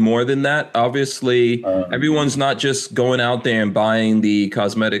little bit more than that. Obviously, everyone's not just going out there and buying the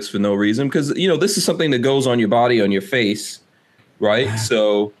cosmetics for no reason because, this is something that goes on your body, on your face, right?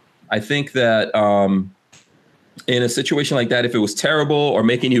 So I think that in a situation like that, if it was terrible or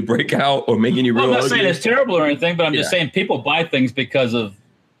making you break out or making you real I'm not ugly, saying it's terrible or anything, but I'm just saying people buy things because of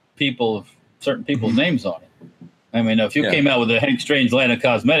certain people's names on it. I mean, if you came out with a Hank Strange line of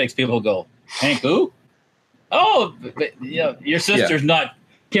cosmetics, people go, Hank who? Oh, your sister's not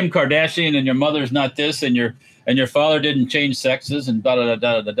Kim Kardashian, and your mother's not this, and your father didn't change sexes, and da da da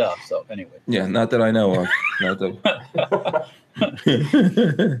da da da. So anyway, not that I know of.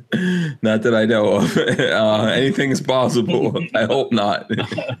 Not that I know of. Anything is possible. I hope not.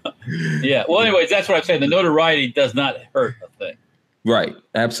 Yeah. Well, anyways, that's what I'm saying. The notoriety does not hurt a thing. Right.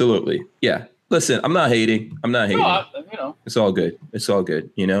 Absolutely. Yeah. Listen, I'm not hating. No, It's all good. It's all good.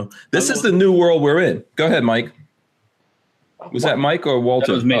 This is the new world we're in. Go ahead, Mike. Was that Mike or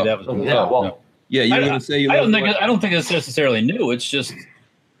Walter? That was me. That was me. Yeah, you were going to say I don't think it's necessarily new. It's just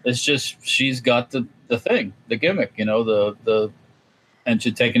she's got the thing, the gimmick, and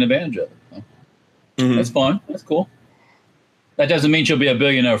she's taking advantage of it. So. That's fun. That's cool. That doesn't mean she'll be a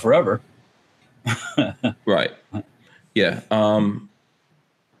billionaire forever. Right. Yeah.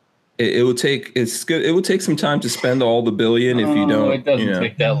 It would take. It's good. It would take some time to spend all the billion if you don't. It doesn't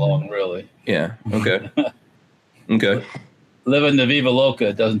take that long, really. Yeah. Okay. Okay. Living the Viva Loca,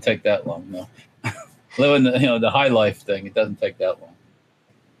 it doesn't take that long. No. Living the high life thing, it doesn't take that long.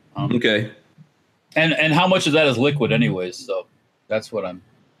 Okay. And how much of that is liquid, anyways? So that's what I'm.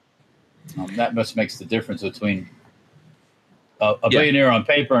 That must makes the difference between a billionaire on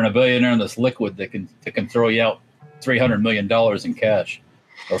paper and a billionaire that's liquid that can throw you out $300 million in cash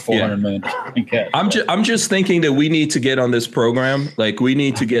or $400 million in cash. I'm just thinking that we need to get on this program. Like, we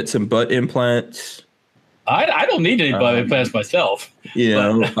need to get some butt implants. I don't need any butt implants myself. You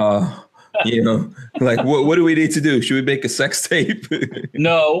know, like what do we need to do? Should we make a sex tape?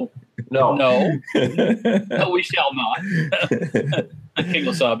 No, we shall not. King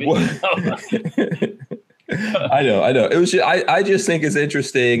Wasabi. I know. It was I just think it's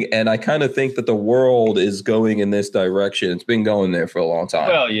interesting, and I kind of think that the world is going in this direction. It's been going there for a long time.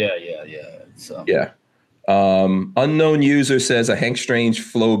 Well, yeah. Yeah. Unknown user says a Hank Strange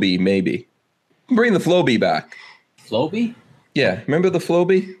Flowbee, maybe. Bring the Flowbee back. Flowbee? Yeah, remember the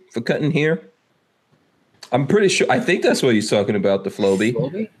Flowbee for cutting hair? I'm pretty sure. I think that's what he's talking about. The Flowbee.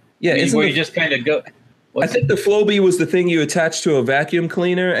 Flowbee? Yeah, where you just kind of go. I think the Flowbee was the thing you attach to a vacuum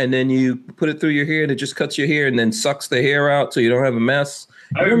cleaner, and then you put it through your hair, and it just cuts your hair, and then sucks the hair out, so you don't have a mess.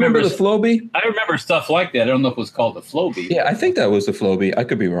 I remember the Flowbee. I remember stuff like that. I don't know if it was called the Flowbee. Yeah, I think that was the Flowbee. I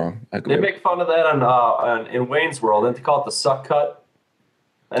could be wrong. They make fun of that on in Wayne's World. Didn't they call it the suck cut?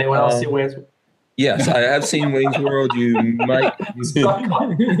 Anyone else see Wayne's World? Yes, I have seen Wayne's World. You might.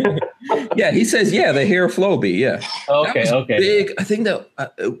 Yeah, he says, the hair Flowbee. Yeah. Okay. Big. I think that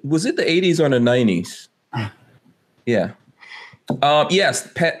was it the 80s or the 90s? Yeah. Yes.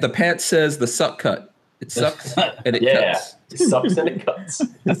 The pant says the suck cut. It sucks and it cuts. It sucks and it cuts.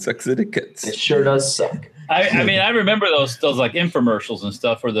 It sucks and it cuts. It sure does suck. I mean, I remember those like infomercials and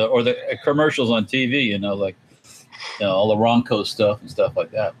stuff, or the commercials on TV. Like all the Ronco stuff and stuff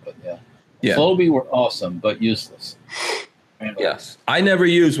like that. But yeah. Flowbee were awesome, but useless. Yes. I never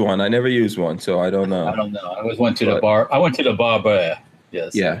used one, so I don't know. I always went to the bar. I went to the bar, but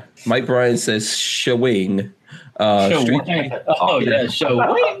yes. Yeah. Mike Bryan says showing. Showing.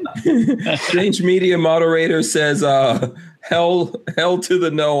 Showing. Strange Media moderator says hell to the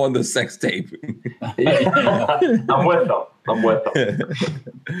no on the sex tape. I'm with them.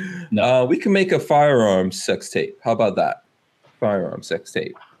 No. We can make a firearms sex tape. How about that? Firearm sex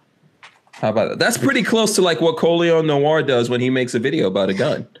tape. How about that? That's pretty close to like what Coleon Noir does when he makes a video about a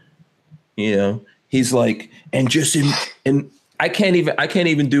gun. He's like, and I can't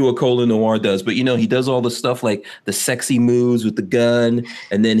even do what Coleon Noir does, but he does all the stuff like the sexy moves with the gun,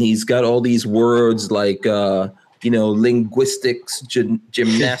 and then he's got all these words like linguistics,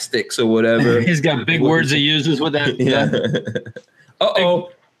 gymnastics, or whatever. He's got big words he uses with that. Yeah.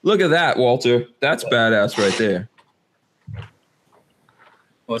 Look at that, Walter. That's badass right there.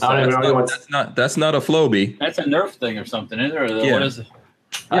 That's not a Flowbee. That's a Nerf thing or something, isn't it? What is it?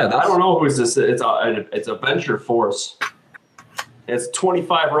 Yeah, I don't know who's this. It's a Venture Force. It's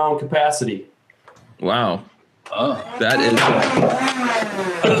 25 round capacity. Wow. Oh, that is.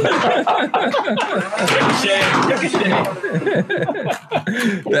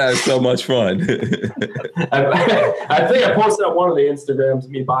 That is so much fun. I think I posted on one of the Instagrams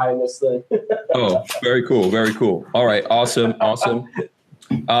me buying this thing. Oh, very cool. Very cool. All right. Awesome.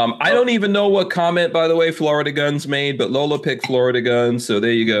 I don't even know what comment, by the way, Florida Guns made, but Lola picked Florida Guns. So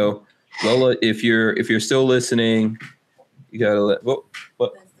there you go. Lola, if you're still listening, you gotta let what?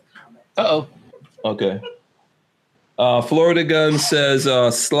 Uh-oh. Okay. Florida Gun says,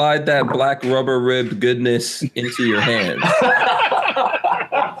 slide that black rubber ribbed goodness into your hand.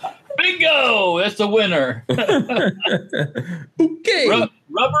 Bingo! That's the winner. Okay.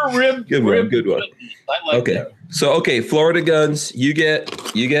 Rubber ribbed. Good one. I like that. So, Florida Guns, you get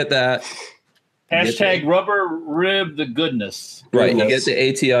that. Hashtag rubber rib the goodness. Right. You get the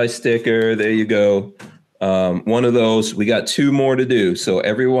ATI sticker. There you go. One of those. We got 2 more to do. So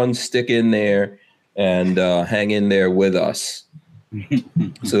everyone stick in there and hang in there with us.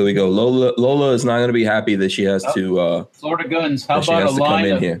 So there we go. Lola is not going to be happy that she has to. Florida Guns. How about a line come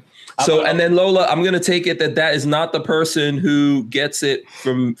in here? So, and then Lola, I'm going to take it that is not the person who gets it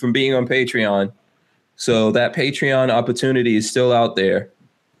from being on Patreon. So that Patreon opportunity is still out there.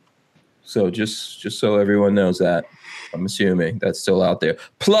 So just so everyone knows that, I'm assuming that's still out there.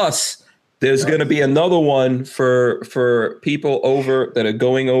 Plus, there's going to be another one for people over that are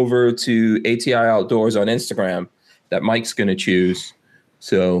going over to ATI Outdoors on Instagram that Mike's going to choose.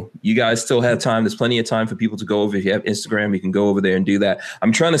 So you guys still have time. There's plenty of time for people to go over. If you have Instagram, you can go over there and do that.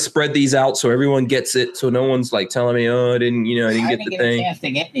 I'm trying to spread these out so everyone gets it. So no one's like telling me, I didn't get the thing. A chance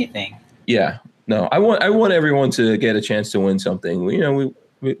to get anything. Yeah, no, I want everyone to get a chance to win something.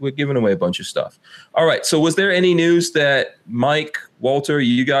 We're giving away a bunch of stuff. All right. So was there any news that Mike, Walter,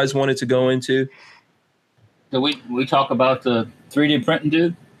 you guys wanted to go into? Did we talk about the 3D printing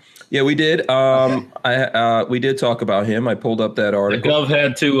dude? Yeah, we did. We did talk about him. I pulled up that The article. Gov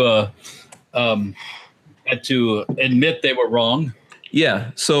had to admit they were wrong.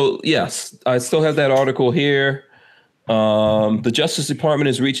 Yeah. So yes, I still have that article here. The Justice Department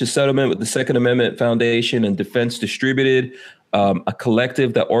has reached a settlement with the Second Amendment Foundation and Defense Distributed, a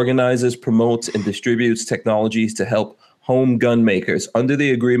collective that organizes, promotes, and distributes technologies to help home gun makers. Under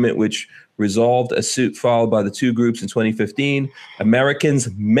the agreement, which resolved a suit filed by the two groups in 2015, Americans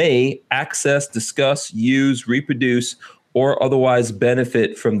may access, discuss, use, reproduce, or otherwise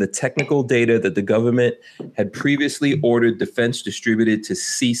benefit from the technical data that the government had previously ordered Defense Distributed to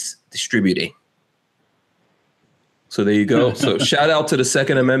cease distributing. So there you go. So shout out to the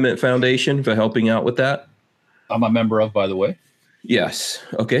Second Amendment Foundation for helping out with that. I'm a member of, by the way. Yes.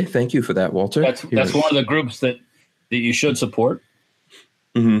 Okay. Thank you for that, Walter. That's one of the groups that you should support.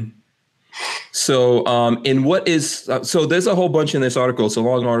 Mm-hmm. So so there's a whole bunch in this article. It's a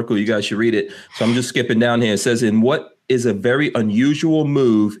long article. You guys should read it. So I'm just skipping down here. It says, in what is a very unusual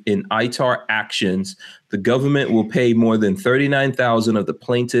move in ITAR actions, the government will pay more than $39,000 of the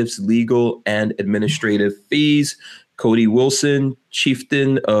plaintiff's legal and administrative fees. Cody Wilson,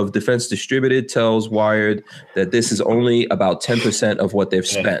 chieftain of Defense Distributed, tells Wired that this is only about 10% of what they've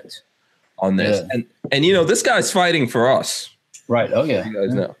spent on this. Yeah. And you know, this guy's fighting for us. Right. Oh, yeah. You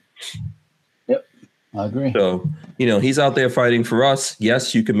guys know. Yep. I agree. So, you know, he's out there fighting for us.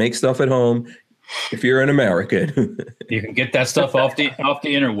 Yes, you can make stuff at home if you're an American. You can get that stuff off the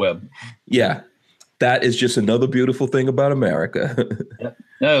interweb. Yeah. That is just another beautiful thing about America. Yeah.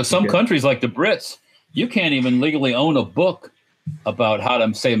 No, some countries like the Brits, you can't even legally own a book about how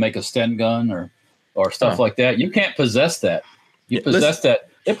to, say, make a Sten gun or stuff like that. You can't possess that. You possess that,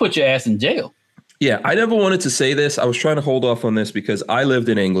 it puts your ass in jail. Yeah, I never wanted to say this. I was trying to hold off on this because I lived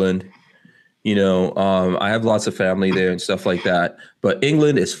in England. You know, I have lots of family there and stuff like that. But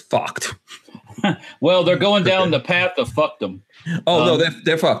England is fucked. Well, they're going down the path of fuckdom. Oh, no,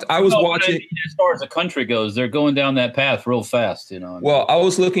 they're fucked. I was watching. As far as the country goes, they're going down that path real fast, you know. Well, I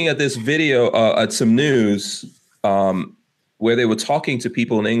was looking at this video at some news where they were talking to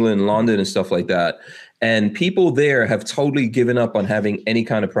people in England, London and stuff like that. And people there have totally given up on having any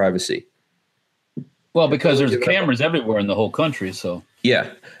kind of privacy. Well, because there's cameras everywhere in the whole country. So,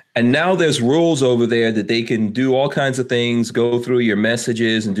 yeah. And now there's rules over there that they can do all kinds of things, go through your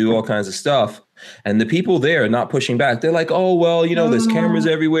messages and do all kinds of stuff. And the people there are not pushing back. They're like, oh, well, you know, there's cameras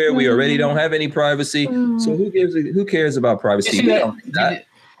everywhere. We already don't have any privacy. So who cares about privacy?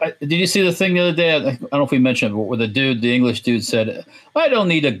 Did you see the thing the other day? I don't know if we mentioned it, but where the English dude said, I don't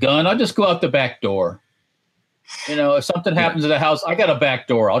need a gun. I'll just go out the back door. You know, if something happens in the house, I got a back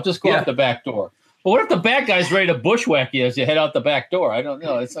door. I'll just go out the back door. But what if the bad guy's ready to bushwhack you as you head out the back door? I don't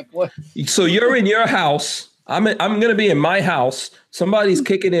know. It's like, what? So you're in your house. I'm going to be in my house. Somebody's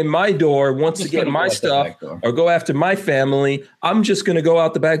kicking in my door, wants to get my stuff or go after my family. I'm just going to go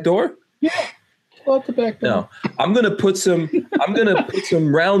out the back door? Yeah. Go out the back door. No. I'm going to put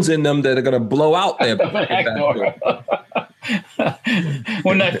some rounds in them that are going to blow out their back door.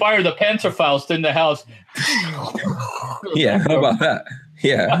 When I fire the Panzerfaust in the house. Yeah, how about that?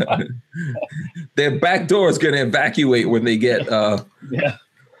 Yeah. Their back door is going to evacuate when they get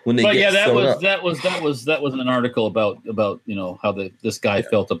when they get that was an article about you know how this guy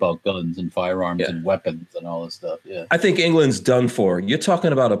felt about guns and firearms and weapons and all this stuff. Yeah. I think England's done for. You're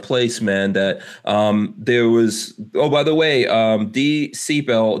talking about a place, man, that there was by the way, D.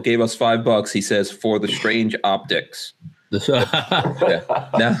 Seatbelt gave us $5. He says for the strange optics.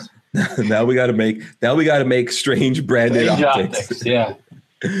 Now we got to make strange branded optics. Yeah.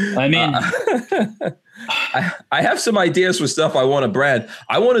 I mean, I have some ideas for stuff I want to brand.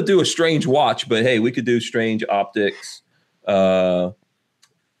 I want to do a strange watch, but hey, we could do strange optics. You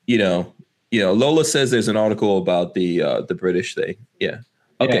know, Lola says there's an article about the British thing. Yeah.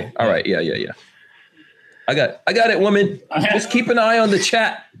 Okay. All right. Yeah. I got it, woman. Just keep an eye on the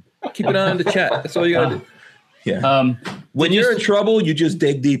chat. Keep an eye on the chat. That's all you gotta do. Yeah. When you're in trouble, you just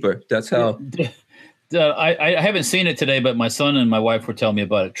dig deeper. That's how. I haven't seen it today, but my son and my wife were telling me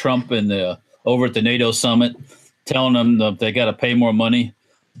about it. Trump and over at the NATO summit, telling them that they got to pay more money,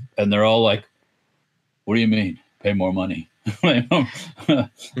 and they're all like, "What do you mean, pay more money?"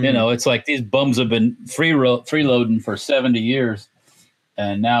 You know, it's like these bums have been freeloading for 70 years,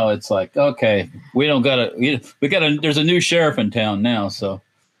 and now it's like, okay, we don't gotta. We gotta. There's a new sheriff in town now, so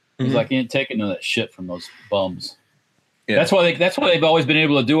he's like, "You ain't taking none of that shit from those bums." Yeah. That's why they've always been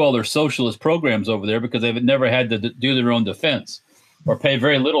able to do all their socialist programs over there, because they've never had to do their own defense or pay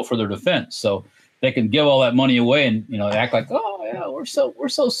very little for their defense. So they can give all that money away and, you know, act like, oh yeah, we're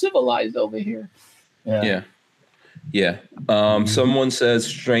so civilized over here. Yeah. Yeah. Someone says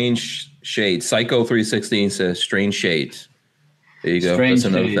strange shades. Psycho 316 says strange shades. There you go. Strange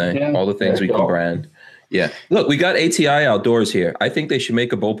That's another shades, thing. yeah. All the things There we you can go. brand. Yeah. Look, we got ATI outdoors here. I think they should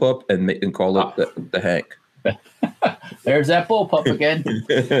make a bullpup and call it the Hank. There's that bullpup again.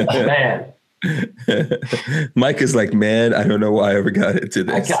 Man, Mike is like, man, I don't know why I ever got into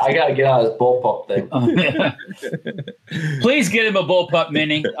I this. got to get out of this bullpup thing. Please get him a bullpup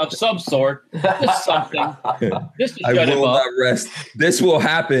mini of some sort. Just something. Just to I shut him will up. not rest. This will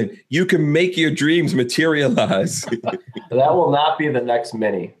happen. You can make your dreams materialize. That will not be the next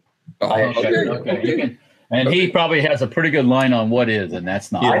mini. Okay. You can, and he probably has a pretty good line on what is, and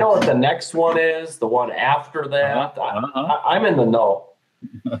that's not. I know what the next one is. The one after that. I'm in the know.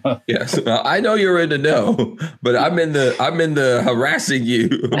 Yes, I know you're in the know, but I'm in the harassing you.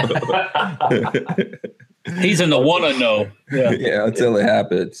 He's in the wanna know. Yeah. Yeah, until it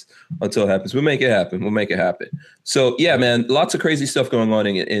happens. We'll make it happen. So yeah, man, lots of crazy stuff going on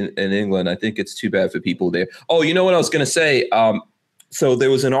in England. I think it's too bad for people there. Oh, you know what I was gonna say? So there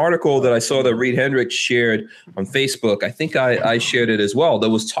was an article that I saw that Reed Hendricks shared on Facebook. I think I shared it as well.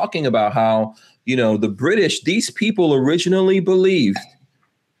 That was talking about how, the British, these people originally believed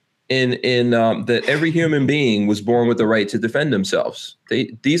in that every human being was born with the right to defend themselves.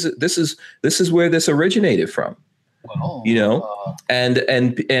 This is where this originated from. Well, and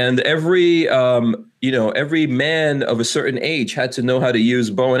every every man of a certain age had to know how to use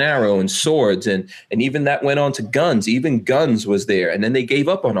bow and arrow and swords, and even that went on to guns. Even guns was there, and then they gave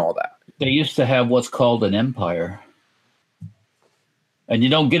up on all that. they used to have what's called an empire, and you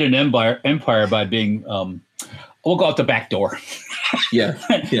don't get an empire by being. We'll go out the back door. Yeah.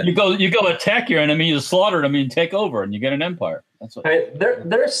 You go attack your enemy, you slaughter them, and take over, and you get an empire. That's what. Hey,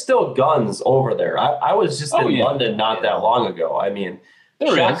 there's still guns over there. I was just in yeah. London not that long ago. I mean,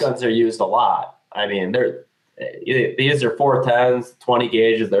 There shotguns are used a lot. I mean, these are 410s, 20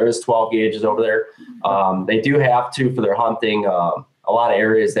 gauges. There is 12 gauges over there. They do have to, for their hunting, a lot of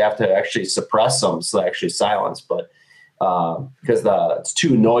areas they have to actually suppress them, so they actually silence. But because it's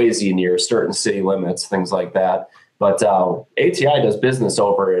too noisy near certain city limits, things like that. But ATI does business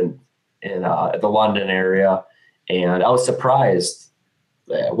over in the London area, and I was surprised.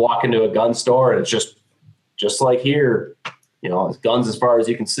 Walk into a gun store, and it's just like here, it's guns as far as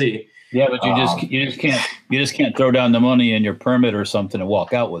you can see. Yeah, but you just can't throw down the money in your permit or something and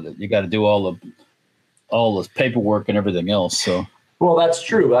walk out with it. You got to do all the paperwork and everything else. So. Well, that's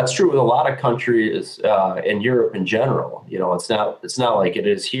true. That's true with a lot of countries in Europe in general. It's not like it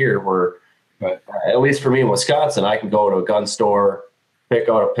is here where, right. At least for me in Wisconsin, I can go to a gun store, pick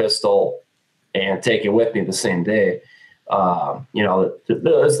out a pistol, and take it with me the same day.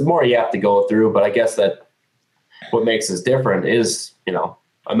 There's more you have to go through, but I guess that what makes us different is,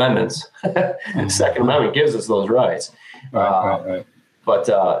 amendments. Second Amendment gives us those rights. Right. But,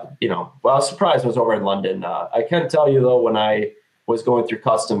 I was surprised when I was over in London. I can tell you, though, when I was going through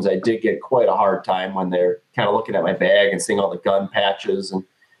customs, I did get quite a hard time when they're kind of looking at my bag and seeing all the gun patches. And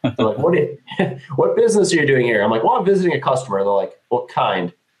they're like, what business are you doing here? I'm like, well, I'm visiting a customer. They're like, what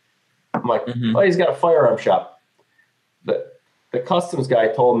kind? I'm like, oh, he's got a firearm shop. The customs guy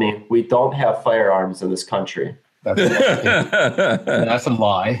told me we don't have firearms in this country. That's a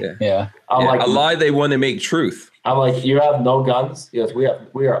lie. Yeah. I'm like, a lie they want to make truth. I'm like, you have no guns? Yes, we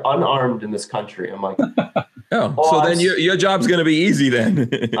are unarmed in this country. I'm like, so then your job's going to be easy then.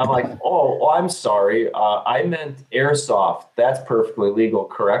 I'm like, I'm sorry. I meant airsoft. That's perfectly legal,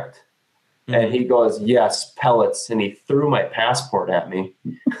 correct? Mm-hmm. And he goes, yes, pellets. And he threw my passport at me.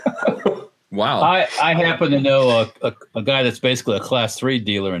 Wow. I happen to know a guy that's basically a class 3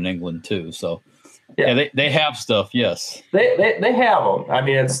 dealer in England too. So yeah, they have stuff. Yes, they have them. I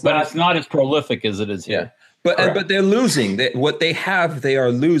mean, it's not as prolific as it is here. Yeah. But they're losing. What they have, they are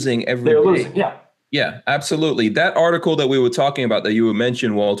losing every day. They're losing, yeah. Yeah, absolutely. That article that we were talking about that you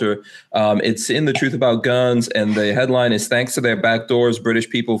mentioned, Walter, it's in The Truth About Guns, and the headline is, thanks to their back doors, British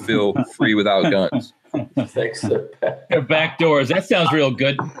people feel free without guns. Thanks to their back doors. That sounds real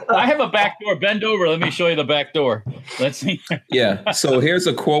good. I have a back door. Bend over. Let me show you the back door. Let's see. Yeah. So here's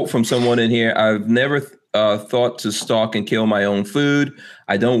a quote from someone in here. I've never thought to stalk and kill my own food.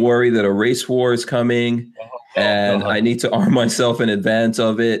 I don't worry that a race war is coming. And I need to arm myself in advance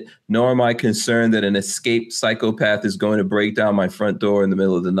of it, nor am I concerned that an escaped psychopath is going to break down my front door in the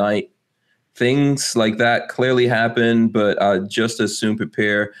middle of the night. Things like that clearly happen, but I just as soon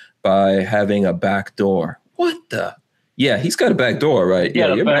prepare by having a back door. What the? Yeah, he's got a back door, right?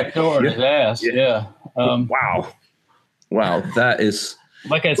 Yeah, a back door in his ass. Yeah. Wow. That is...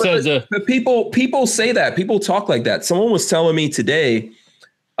 Like I said, but people say that. People talk like that. Someone was telling me today,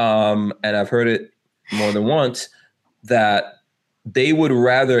 and I've heard it more than once, that they would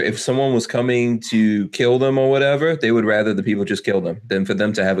rather, if someone was coming to kill them or whatever, they would rather the people just kill them than for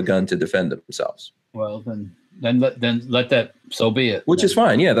them to have a gun to defend themselves. Well, then let that. So be it. Which is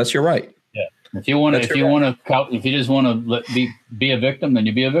fine. Yeah, that's your right. Yeah. If you want to, if you just want to be a victim, then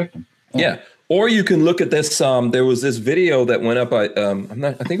you be a victim. Yeah. Or you can look at this. There was this video that went up. I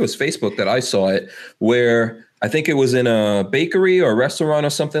think it was Facebook that I saw it, where I think it was in a bakery or a restaurant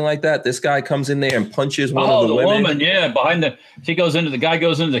or something like that. This guy comes in there and punches one of the women. Woman, yeah, the guy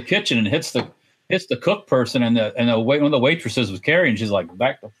goes into the kitchen and hits the cook person, and one of the waitresses was carrying. She's like,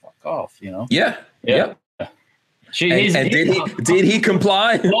 back the fuck off, you know? Yeah. Yeah. Did he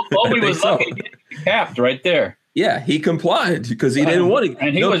comply? Nobody was lucky. He capped right there. Yeah, he complied because he didn't want to.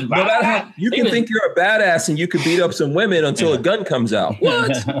 And he was. No matter how, you can think you're a badass and you could beat up some women until a gun comes out.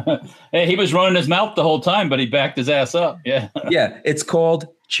 What? Hey, he was running his mouth the whole time, but he backed his ass up. Yeah. Yeah, it's called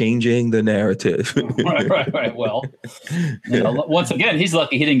changing the narrative. Right. Well, once again, he's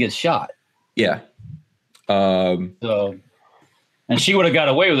lucky he didn't get shot. Yeah. So, and she would have got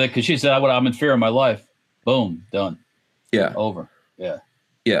away with it because she said, "I'm in fear of my life." Boom, done. Yeah. Over. Yeah.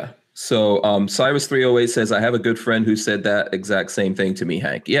 Yeah. So Cyrus 308 says, I have a good friend who said that exact same thing to me,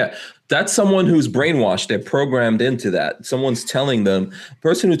 Hank. Yeah, that's someone who's brainwashed. They're programmed into that. Someone's telling them. The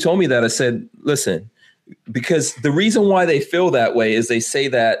person who told me that, I said, listen, because the reason why they feel that way is they say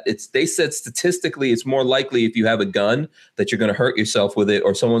that they said statistically it's more likely if you have a gun that you're going to hurt yourself with it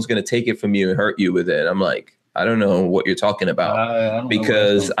or someone's going to take it from you and hurt you with it. I'm like, I don't know what you're talking about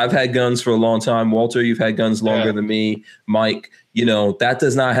because I've had guns for a long time. Walter, you've had guns longer than me. Mike, that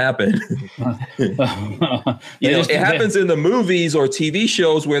does not happen. It happens in the movies or TV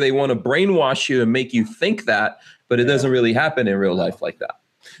shows where they want to brainwash you and make you think that, but it doesn't really happen in real life like that.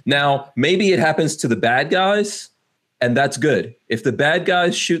 Now, maybe it happens to the bad guys, and that's good. If the bad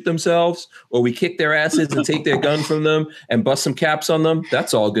guys shoot themselves or we kick their asses and take their gun from them and bust some caps on them,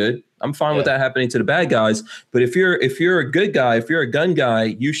 that's all good. I'm fine with that happening to the bad guys. But if you're a good guy, if you're a gun guy,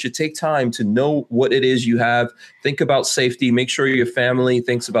 you should take time to know what it is you have. Think about safety. Make sure your family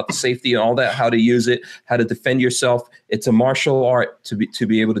thinks about the safety and all that, how to use it, how to defend yourself. It's a martial art to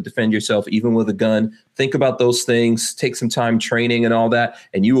be able to defend yourself, even with a gun. Think about those things. Take some time training and all that,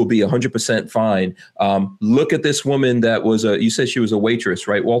 and you will be 100% fine. Look at this woman that was you said she was a waitress,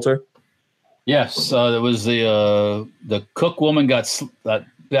 right, Walter? Yes, it was the cook woman got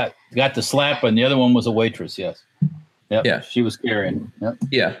the slap, and the other one was a waitress. Yes. Yep. Yeah. She was carrying. Yep.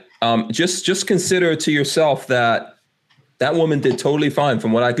 Yeah. Just consider to yourself that woman did totally fine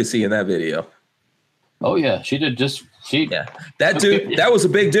from what I could see in that video. Oh yeah, she did. Yeah. That dude, that was a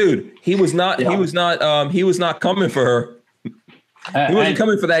big dude. He was not coming for her. He wasn't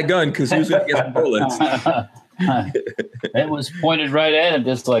coming for that gun because he was going to get some bullets. It was pointed right at him,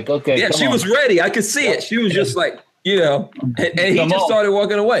 just like, okay. Yeah, she was ready. I could see it. She was just like, and he just started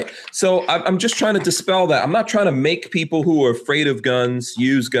walking away. So I'm just trying to dispel that. I'm not trying to make people who are afraid of guns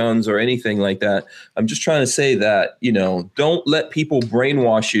use guns or anything like that. I'm just trying to say that, don't let people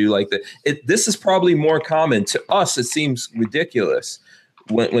brainwash you like that. This is probably more common to us. It seems ridiculous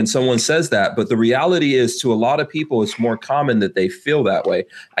when someone says that, but the reality is to a lot of people, it's more common that they feel that way.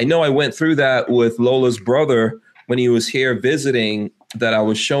 I know I went through that with Lola's brother when he was here visiting, that I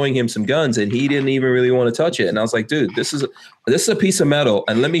was showing him some guns and he didn't even really want to touch it. And I was like, dude, this is a piece of metal.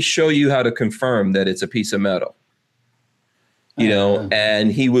 And let me show you how to confirm that it's a piece of metal,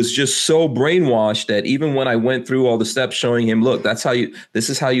 and he was just so brainwashed that even when I went through all the steps showing him, look, this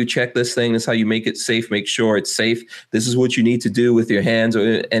is how you check this thing. This is how you make it safe. Make sure it's safe. This is what you need to do with your hands.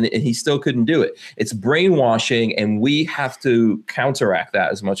 And he still couldn't do it. It's brainwashing. And we have to counteract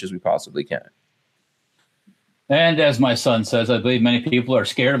that as much as we possibly can. And as my son says, I believe many people are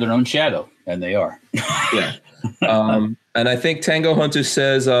scared of their own shadow, and they are. Yeah. And I think Tango Hunter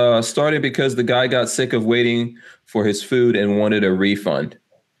says, started because the guy got sick of waiting for his food and wanted a refund.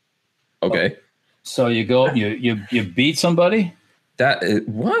 Okay. So you go, you beat somebody?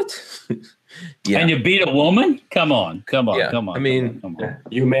 What? Yeah. And you beat a woman? Come on. Yeah. Come on. I mean, come on.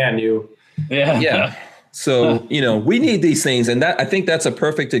 You. Yeah. Yeah. So, we need these things. And I think that's a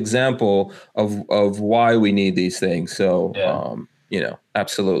perfect example of why we need these things. So,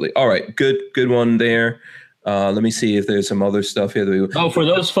 absolutely. All right. Good one there. Let me see if there's some other stuff here. For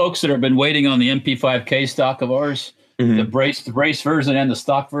those folks that have been waiting on the MP5K stock of ours, the brace version and the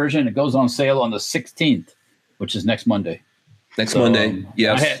stock version, it goes on sale on the 16th, which is next Monday. Monday.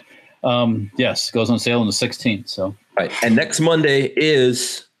 Yes. Yes. It goes on sale on the 16th. So, right. And next Monday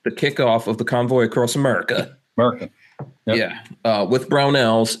is the kickoff of the Convoy Across America. Yep. Yeah. With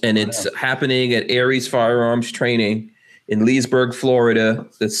Brownells. And it's happening at Aries Firearms Training in Leesburg, Florida,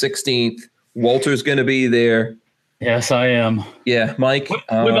 the 16th. Walter's going to be there. Yes, I am. Yeah, Mike. With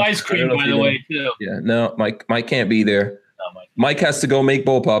I ice don't cream, know if by you the know. way, too. Yeah, no, Mike can't be there. Oh, my Mike has to go make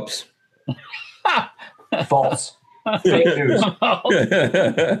bullpups. False. Fake news.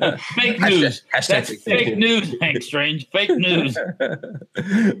 Fake news. Hashtag That's fake fake news, Hank Strange. Fake news.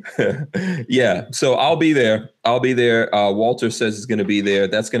 Yeah, so I'll be there. Walter says he's going to be there.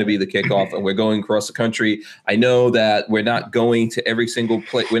 That's going to be the kickoff, and we're going across the country. I know that we're not going to every single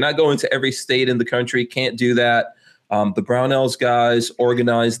place. We're not going to every state in the country. Can't do that. The Brownells guys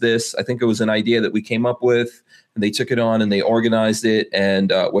organized this. I think it was an idea that we came up with, and they took it on and they organized it.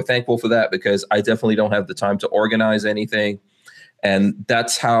 And we're thankful for that because I definitely don't have the time to organize anything. And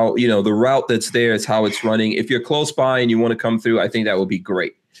that's how, the route that's there is how it's running. If you're close by and you want to come through, I think that would be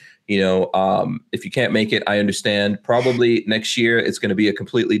great. If you can't make it, I understand. Probably next year, it's going to be a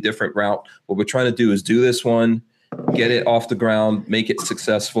completely different route. What we're trying to do is do this one, get it off the ground, make it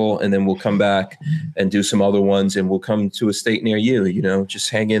successful, and then we'll come back and do some other ones, and we'll come to a state near you, just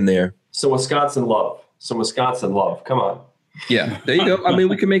hang in there. So Wisconsin love. Come on. Yeah, there you go. I mean,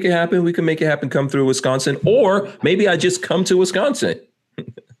 we can make it happen. Come through Wisconsin, or maybe I just come to Wisconsin.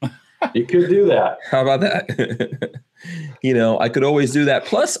 You could do that. How about that? I could always do that.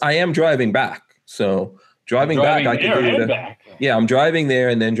 Plus, I am driving back. So driving back, I could do that. Back. Yeah, I'm driving there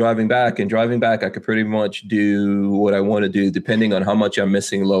and then driving back. And driving back, I could pretty much do what I want to do, depending on how much I'm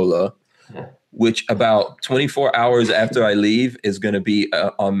missing Lola, which about 24 hours after I leave is going to be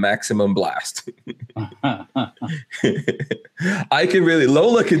on maximum blast.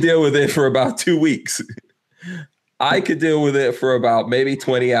 Lola could deal with it for about 2 weeks. I could deal with it for about maybe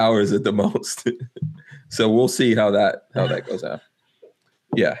 20 hours at the most. So we'll see how that goes out.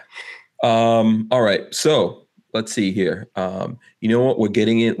 Yeah. All right. So let's see here. You know what?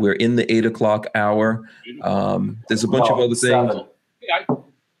 We're in the 8 o'clock hour. There's a bunch of other things.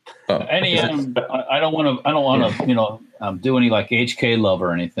 I don't want to, do any like HK love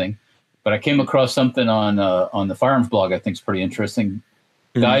or anything, but I came across something on the Firearms blog I think is pretty interesting.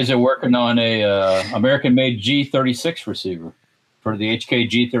 Mm-hmm. Guys are working on a American-made G36 receiver for the HK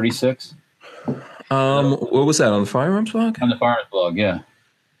G36. What was that on the Firearms blog? On the Firearms blog, yeah.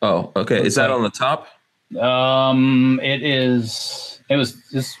 Oh, okay. Is that on the top? It is. It was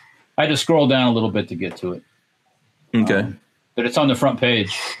just. I had to scroll down a little bit to get to it. Okay. But it's on the front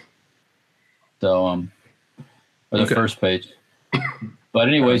page. So, or the first page. But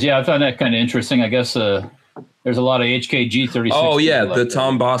anyways, yeah, I found that kind of interesting. I guess there's a lot of HK G36. Oh yeah, the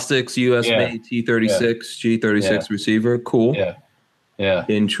Tom Bostic's US made T36 G36 receiver. Cool. Yeah.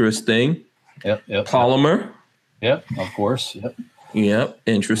 Interesting. Yep. Polymer. Yep. Of course. Yep.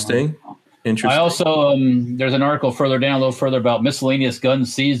 Interesting. I also there's an article a little further about miscellaneous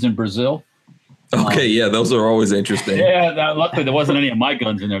guns seized in Brazil. Okay, yeah, those are always interesting. Yeah, luckily there wasn't any of my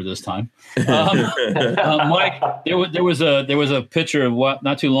guns in there this time. Mike, there was a picture of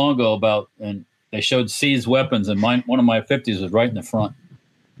not too long ago about, and they showed seized weapons, and one of my 50s was right in the front.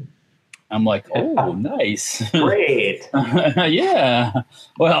 I'm like, oh, nice, great, yeah.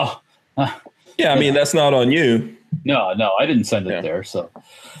 Well, yeah, I mean that's not on you. No, I didn't send it there, so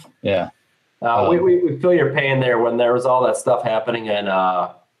yeah. We feel your pain there when there was all that stuff happening in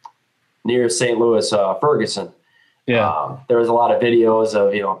near St. Louis, Ferguson. Yeah. There was a lot of videos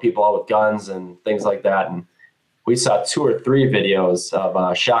of, people out with guns and things like that. And we saw 2 or 3 videos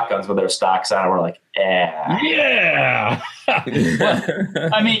of shotguns with their stocks on. And we're like, yeah. Well,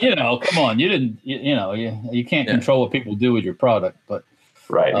 I mean, come on. You didn't, you can't control what people do with your product, but.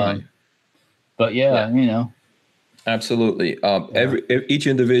 Right. But yeah. Absolutely. Each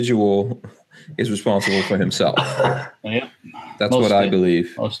individual is responsible for himself. Yep. That's what I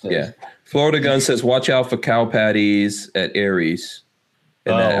believe. Yeah. Florida Gun says, watch out for cow patties at Aries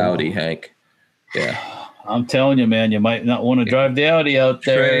in that Audi, Hank. Yeah. I'm telling you, man, you might not want to drive the Audi out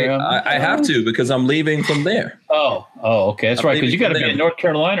there. I have to because I'm leaving from there. Oh, okay. That's right. Because you got to be in North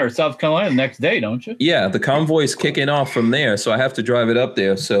Carolina or South Carolina the next day, don't you? Yeah. The convoy's kicking off from there. So I have to drive it up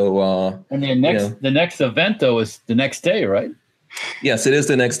there. So, and the next event, though, is the next day, right? Yes, it is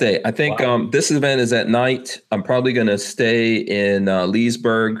the next day. I think this event is at night. I'm probably going to stay in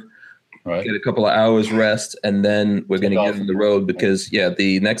Leesburg, get a couple of hours rest, and then we're going to get on the road because,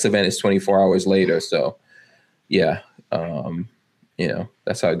 the next event is 24 hours later. So,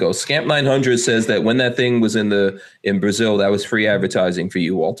 that's how it goes. Scamp 900 says that when that thing was in Brazil, that was free advertising for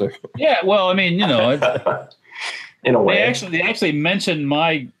you, Walter. Yeah, well, I mean, in a way, they actually mentioned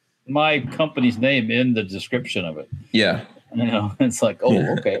my company's name in the description of it. Yeah. It's like,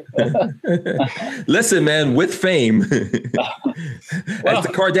 okay. Listen, man, with fame, as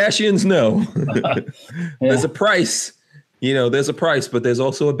the Kardashians know, there's a price you know, there's a price, but there's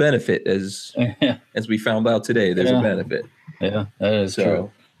also a benefit, as we found out today. There's a benefit. Yeah, that is true.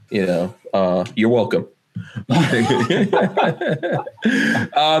 You know, you're welcome.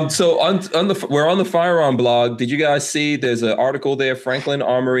 So we're on the Firearm blog. Did you guys see? There's an article there. Franklin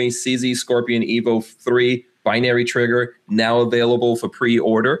Armory CZ Scorpion Evo 3 binary trigger now available for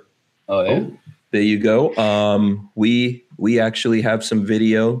pre-order. Oh yeah. There you go. We actually have some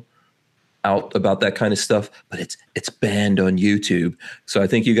video out about that kind of stuff, but it's banned on YouTube. So I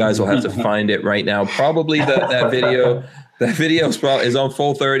think you guys will have to find it right now. Probably that video is on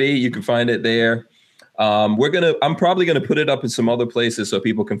Full30. You can find it there. I'm probably gonna put it up in some other places so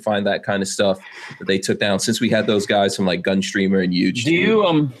people can find that kind of stuff that they took down, since we had those guys from like Gunstreamer and Huge. Do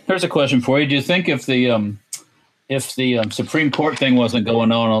you here's a question for you. Do you think if the Supreme Court thing wasn't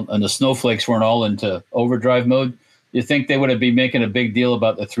going on and the snowflakes weren't all into overdrive mode, do you think they would have been making a big deal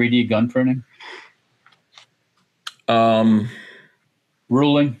about the 3D gun printing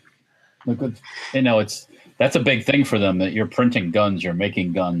ruling? You know, that's a big thing for them, that you're printing guns, you're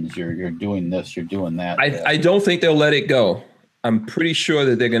making guns, you're doing this, you're doing that. I don't think they'll let it go. I'm pretty sure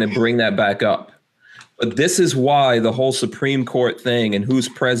that they're going to bring that back up. But this is why the whole Supreme Court thing and who's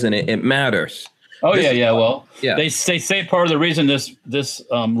president, it matters. Oh, yeah. Well, yeah. They say part of the reason this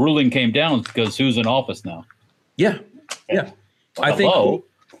ruling came down is because who's in office now. Yeah.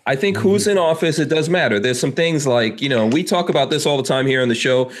 I think who's in office, it does matter. There's some things like, you know, we talk about this all the time here on the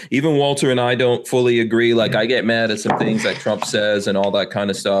show. Even Walter and I don't fully agree. Like, I get mad at some things that Trump says and all that kind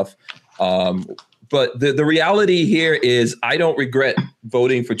of stuff. But the reality here is I don't regret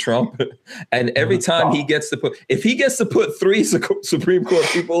voting for Trump. And every time he gets to put 3 Supreme Court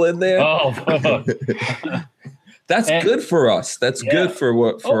people in there, that's good for us. That's good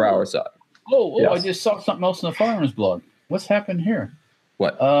for our side. I just saw something else in the Firearms blog. What's happened here?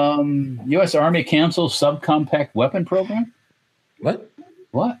 What? U.S. Army cancels subcompact weapon program. What?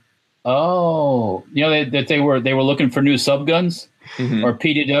 Oh, you know that they were looking for new subguns or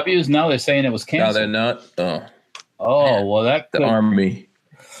PDWs. Now they're saying it was canceled. No, they're not. Well, the Army.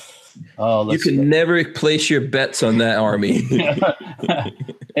 You can never place your bets on that Army. Yeah,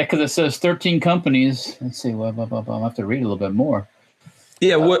 because it says 13 companies. Let's see. I'll have to read a little bit more.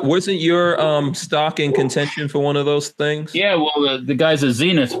 Yeah, wasn't your stock in contention for one of those things? Yeah, well, the guys at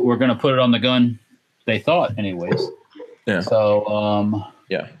Zenith were going to put it on the gun. They thought, anyways. Yeah. So,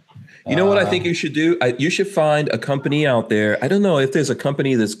 yeah. You know what I think you should do? You should find a company out there. I don't know if there's a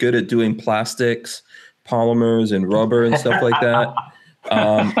company that's good at doing plastics, polymers, and rubber and stuff like that.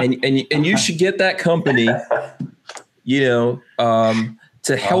 And you should get that company, you know,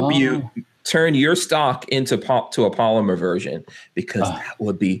 to help you turn your stock into to a polymer version, because that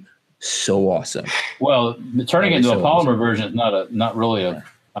would be so awesome. Well, turning it into a polymer version is not really a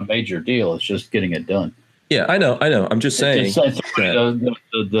major deal. It's just getting it done. Yeah, I know. I'm just saying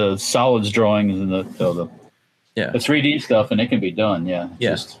the solids drawings and the 3D stuff, and it can be done. Yeah.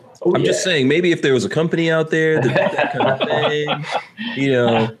 Yes. Yeah. I'm just saying, maybe if there was a company out there that did that kind of thing, you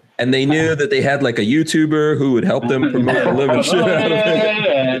know, and they knew that they had like a YouTuber who would help them promote the living shit out of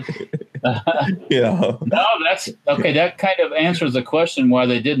it. Yeah. No, that's okay. That kind of answers the question why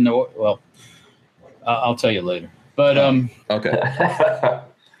they didn't know. Well, I'll tell you later. But okay.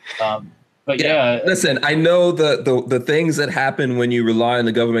 But yeah, listen, I know the things that happen when you rely on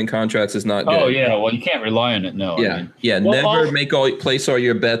the government contracts is not good. Oh yeah, well you can't rely on it. No. Yeah, never place all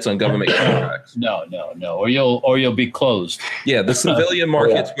your bets on government contracts. No, or you'll be closed. Yeah, the civilian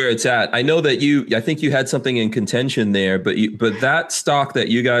market's where it's at. I know that I think you had something in contention there, but that stock that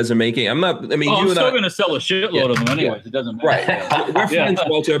you guys are making, I'm still going to sell a shitload of them anyways. It doesn't matter. Right, we're friends,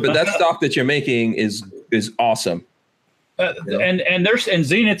 Walter, but that stock that you're making is awesome. And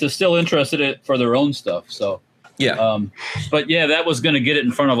Zenith is still interested for their own stuff. So but yeah, that was going to get it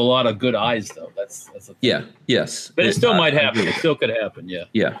in front of a lot of good eyes, though. That's yes. But it still might happen. It still could happen.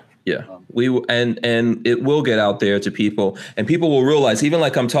 Yeah. And it will get out there to people, and people will realize. Even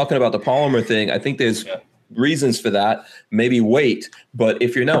like I'm talking about the polymer thing, I think there's reasons for that. Maybe weight, but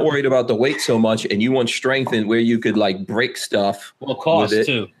if you're not worried about the weight so much, and you want strength in where you could like break stuff, cost with it,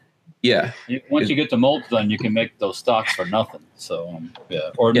 too. Yeah. Once you get the molds done, you can make those stocks for nothing. So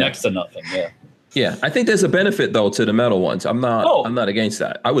or next to nothing. Yeah. Yeah, I think there's a benefit though to the metal ones. I'm not against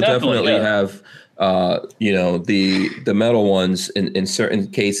that. I would definitely have the metal ones in certain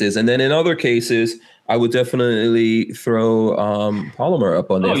cases, and then in other cases, I would definitely throw polymer up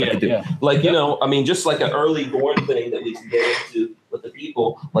on there. Just like an early board thing that we can get into with the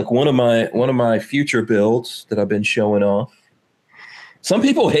people. Like one of my future builds that I've been showing off. Some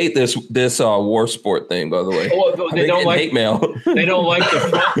people hate this war sport thing, by the way. Well, they don't like hate mail. They don't like the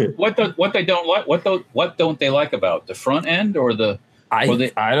front. What they don't like. What don't they like about the front end or the? I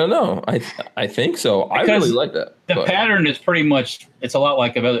don't know. I think so. I really like that. The pattern is pretty much. It's a lot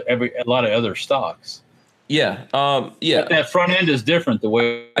like a lot of other stocks. Yeah. Yeah. But that front end is different. The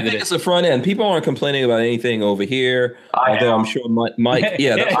way I think it's the front end. People aren't complaining about anything over here. Although I'm sure Mike.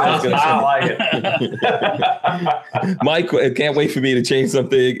 Yeah, that's what I was going to say. I like it. Mike can't wait for me to change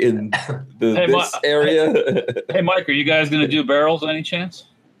something in this area. Hey, Mike, are you guys going to do barrels any chance?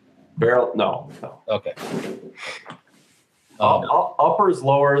 Barrel? No. Okay. Uppers,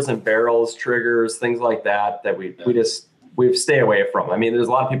 lowers, and barrels, triggers, things like that we stay away from. I mean, there's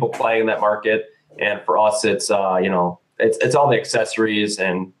a lot of people playing in that market. And for us, it's it's all the accessories,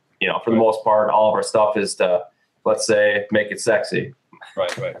 and for the most part, all of our stuff is to, let's say, make it sexy.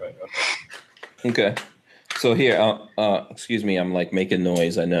 Right. Okay. So here, excuse me, I'm like making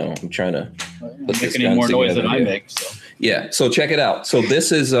noise. I know. I'm trying to make any more noise than I make. So. Yeah. So check it out. So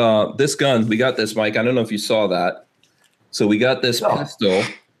this is this gun. We got this, Mike. I don't know if you saw that. So we got this pistol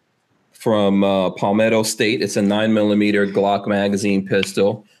from Palmetto State. It's a 9mm Glock magazine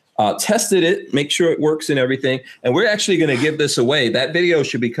pistol. Tested it, make sure it works and everything. And we're actually going to give this away. That video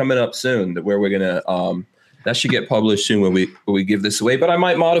should be coming up soon, where we're going to, that should get published soon when we give this away. But I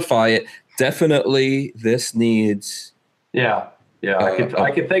might modify it. Definitely, this needs. Yeah.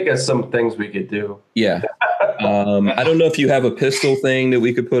 I could think of some things we could do. Yeah. I don't know if you have a pistol thing that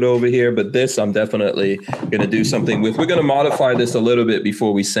we could put over here, but this I'm definitely going to do something with. We're going to modify this a little bit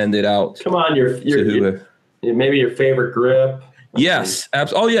before we send it out. Come on, maybe your favorite grip. Yes.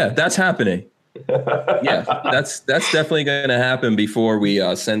 Oh, yeah. That's happening. Yeah, that's definitely going to happen before we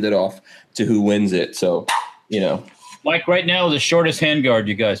send it off to who wins it. So, Mike, right now, the shortest handguard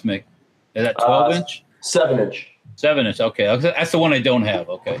you guys make, is that 12-inch? 7-inch. 7-inch. Okay. That's the one I don't have.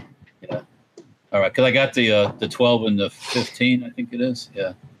 Okay. Yeah. All right. Because I got the 12 and the 15, I think it is.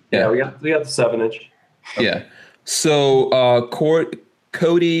 Yeah. Yeah, we got the 7-inch. Okay. Yeah. So,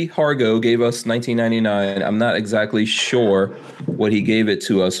 Cody Hargo gave us $19.99. I'm not exactly sure what he gave it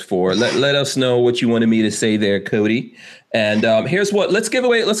to us for. Let us know what you wanted me to say there, Cody. And here's what. Let's give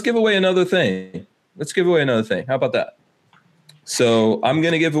away another thing. How about that? So I'm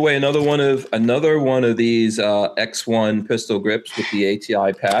going to give away another one of these X1 pistol grips with the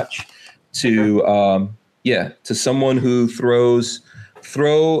ATI patch to someone who throw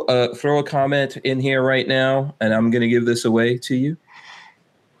a comment in here right now, and I'm going to give this away to you.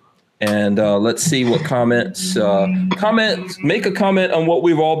 And let's see what comments. Make a comment on what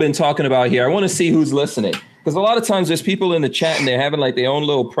we've all been talking about here. I want to see who's listening, because a lot of times there's people in the chat and they're having like their own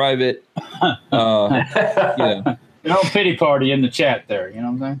little private, their own pity party in the chat there. You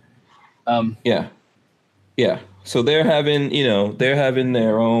know what I'm saying? Yeah. So they're having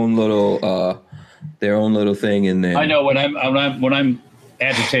their own little thing in there. I know when I'm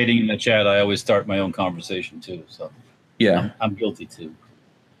agitating in the chat, I always start my own conversation too. So yeah, I'm guilty too.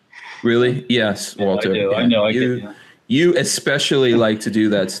 Really? Yes, Walter. I do. Yeah. I know. You especially like to do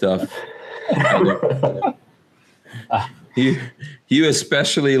that stuff. You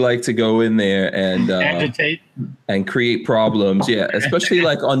especially like to go in there and agitate and create problems. Yeah, especially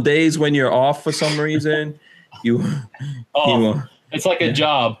like on days when you're off for some reason. It's like a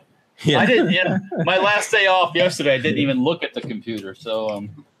job. Yeah. I didn't. Yeah, my last day off yesterday, I didn't even look at the computer. So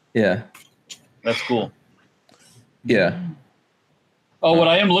yeah, that's cool. Yeah. Oh, what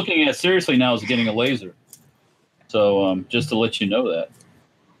I am looking at seriously now is getting a laser. So just to let you know that.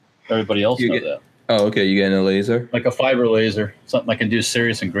 Everybody else know that. Oh, okay. You getting a laser? Like a fiber laser, something I can do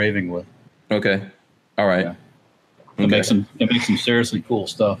serious engraving with. Okay. All right. Yeah. It makes some seriously cool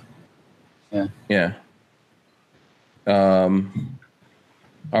stuff. Yeah. Yeah. All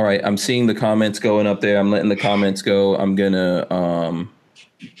right. I'm seeing the comments going up there. I'm letting the comments go. I'm gonna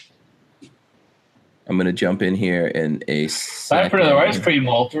jump in here in a second. Time for another ice cream,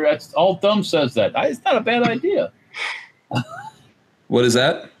 Walter. That's all Thumb says that. It's not a bad idea. What is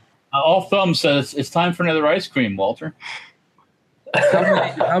that? All Thumb says it's time for another ice cream, Walter.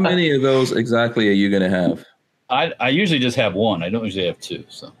 How many of those exactly are you going to have? I usually just have one. I don't usually have two.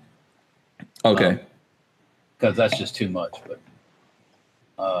 So okay, because that's just too much. But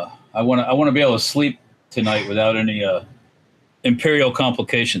I want to be able to sleep tonight without any imperial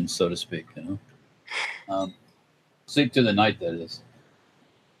complications, so to speak. Sleep through the night. That is.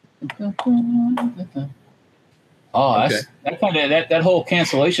 Oh, okay. that whole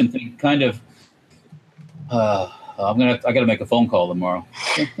cancellation thing kind of. I got to make a phone call tomorrow.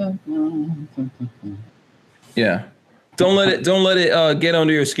 Yeah, don't let it get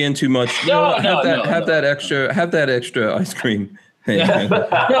under your skin too much. Have that extra ice cream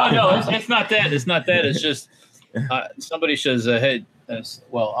No, it's not that. It's not that. It's just somebody says, "Hey,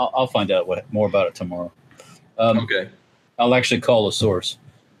 well, I'll find out more about it tomorrow." Okay. I'll actually call the source,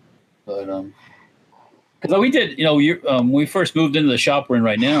 but because we did, when we first moved into the shop we're in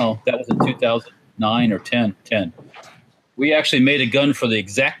right now, that was in 2009 or 10. We actually made a gun for the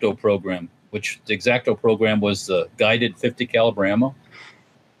X-Acto program, which the X-Acto program was the guided 50 caliber ammo,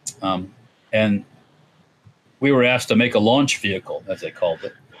 and we were asked to make a launch vehicle, as they called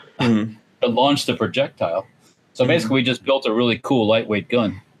it, to launch the projectile. So basically, we just built a really cool lightweight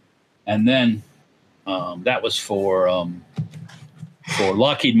gun, and then that was for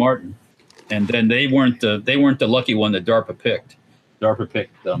Lockheed Martin, and then they weren't the lucky one that DARPA picked. DARPA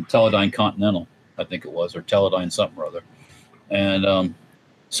picked Teledyne Continental, I think it was, or Teledyne something or other. And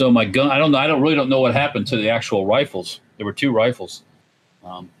so my gun, I don't know what happened to the actual rifles. There were 2 rifles,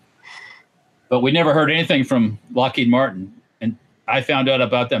 but we never heard anything from Lockheed Martin. And I found out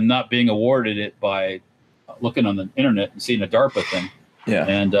about them not being awarded it by looking on the internet and seeing a DARPA thing. Yeah,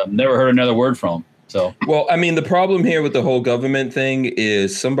 and never heard another word from them. So, well, I mean, the problem here with the whole government thing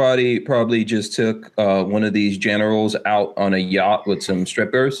is somebody probably just took one of these generals out on a yacht with some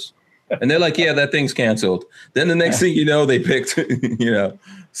strippers, and they're like, "Yeah, that thing's canceled." Then the next thing you know, they picked,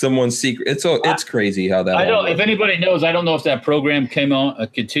 someone's secret. It's crazy how that. I don't. If anybody knows, I don't know if that program came on,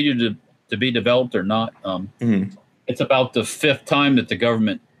 continued to be developed or not. It's about the 5th time that the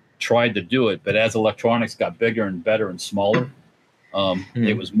government tried to do it, but as electronics got bigger and better and smaller,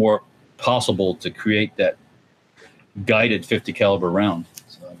 it was more possible to create that guided 50 caliber round.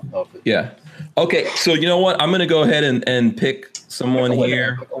 So, yeah. Okay. So you know what? I'm going to go ahead and pick someone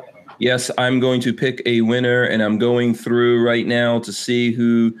here. Yes, I'm going to pick a winner, and I'm going through right now to see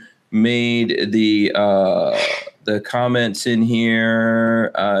who made the comments in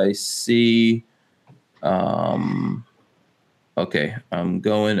here. I see. Okay. I'm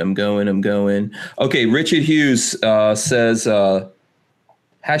going. Okay. Richard Hughes says,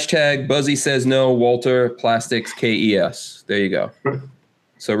 #Buzzy says no, Walter Plastics KES. There you go.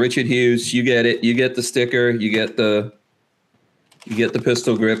 So Richard Hughes, you get it. You get the sticker. You get the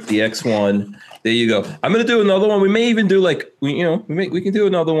pistol grip, the X1. There you go. I'm gonna do another one. We may even do we can do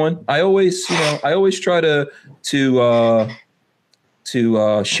another one. I always try to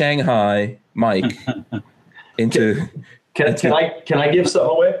Shanghai Mike into. Can I give something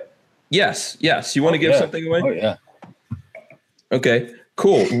away? Yes. You want to give something away? Oh yeah. Okay.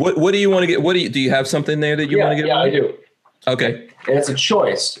 Cool. What do you want to get? Do you have something there that you want to get? Yeah, I do. Okay. And it's a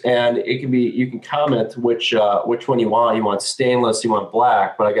choice, and it can be. You can comment which one you want. You want stainless, you want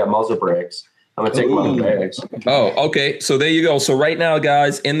black, but I got muzzle brakes. I'm gonna take them out of the bags. Oh, okay. So there you go. So right now,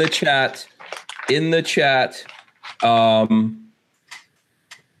 guys, in the chat,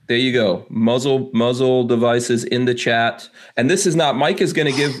 there you go. Muzzle devices in the chat, and this is not. Mike is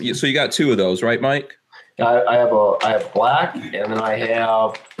going to give you. So you got 2 of those, right, Mike? I have black, and then I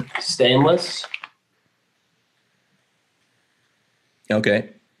have stainless. Okay.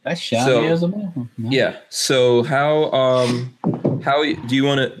 That's shabby as a man. Yeah. So how do you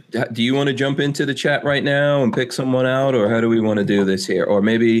want to jump into the chat right now and pick someone out, or how do we want to do this here? Or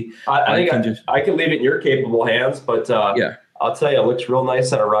maybe I can leave it in your capable hands, but yeah, I'll tell you, it looks real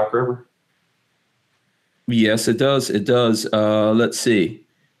nice out of Rock River. Yes, it does. It does. Let's see.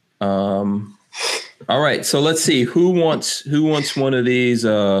 All right. So let's see who wants one of these.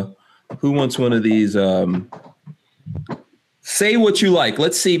 Say what you like.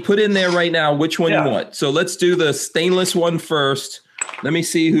 Let's see. Put in there right now which one you want. So let's do the stainless one first. Let me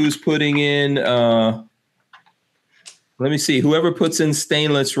see who's putting in. Let me see. Whoever puts in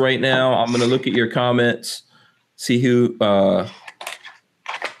stainless right now, I'm going to look at your comments. See who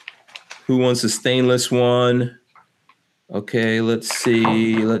wants a stainless one. Okay, let's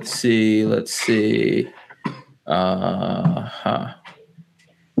see.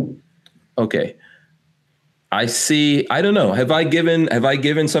 Okay. I see. I don't know. Have I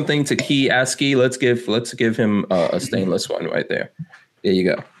given something to Key ASCII? Let's give him a stainless one right there. There you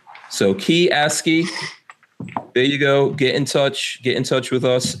go. So Key ASCII, there you go. Get in touch with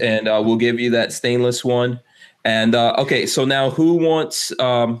us, and we'll give you that stainless one. And okay, so now who wants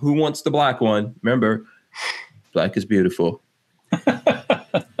the black one? Remember, black is beautiful.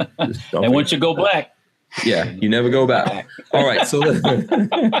 And once you go black, yeah, you never go back. All right, so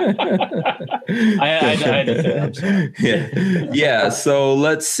yeah. So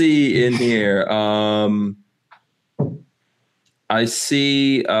let's see in here. I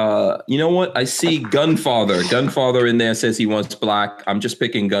see. You know what? I see Gunfather. Gunfather in there says he wants black. I'm just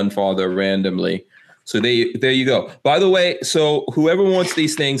picking Gunfather randomly. So there you go. By the way, so whoever wants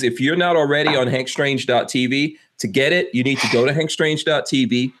these things, if you're not already on HankStrange.tv, To get it, you need to go to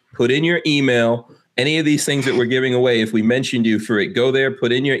hankstrange.tv, put in your email. Any of these things that we're giving away, if we mentioned you for it, go there,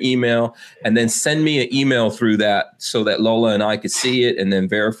 put in your email, and then send me an email through that so that Lola and I could see it, and then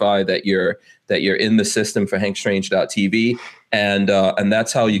verify that you're in the system for hankstrange.tv. And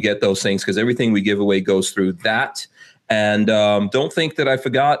that's how you get those things, because everything we give away goes through that. And don't think that I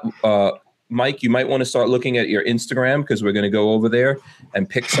forgot. Mike, you might want to start looking at your Instagram, because we're going to go over there and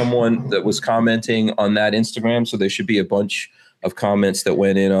pick someone that was commenting on that Instagram. So there should be a bunch of comments that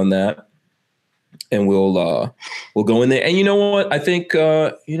went in on that, and we'll go in there. And you know what? I think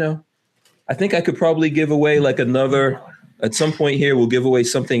I think I could probably give away like another at some point here. We'll give away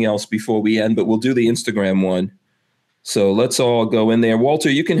something else before we end, but we'll do the Instagram one. So let's all go in there. Walter,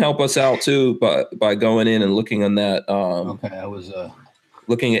 you can help us out too by going in and looking on that. Okay, I was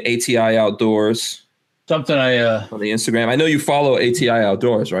looking at ATI Outdoors. Something on the Instagram. I know you follow ATI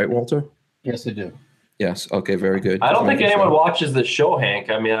Outdoors, right, Walter? Yes, I do. Yes. Okay. Very good. I don't think anyone watches the show, Hank.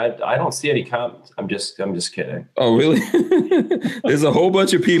 I mean, I don't see any comments. I'm just kidding. Oh, really? There's a whole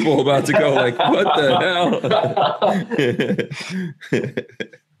bunch of people about to go like, what the hell?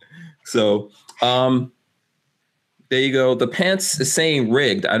 So, there you go. The pants is saying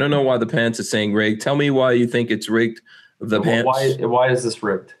rigged. I don't know why the pants is saying rigged. Tell me why you think it's rigged. The pants. Why is this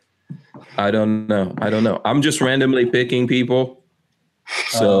rigged? I don't know. I'm just randomly picking people.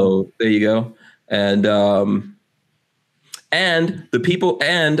 So there you go. And the people,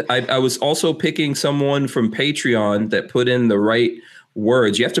 and I was also picking someone from Patreon that put in the right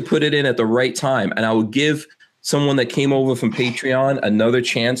words. You have to put it in at the right time. And I would give someone that came over from Patreon another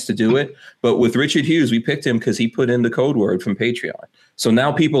chance to do it. But with Richard Hughes, we picked him because he put in the code word from Patreon. So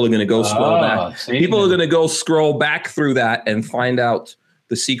now people are going to go scroll back. People are going to go scroll back through that and find out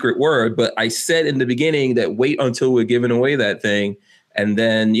the secret word. But I said in the beginning that wait until we're giving away that thing. And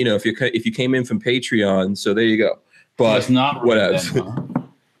then, if you came in from Patreon, so there you go. But it's not what else? Then,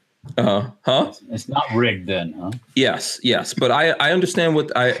 huh? It's not rigged then, huh? Yes. But I understand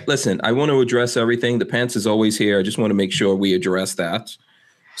listen, I want to address everything. The pants is always here. I just want to make sure we address that.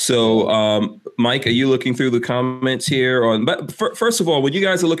 So, Mike, are you looking through the comments here? But first of all, when you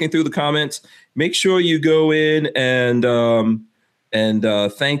guys are looking through the comments, make sure you go in and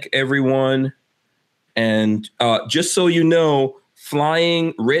thank everyone. And just so you know,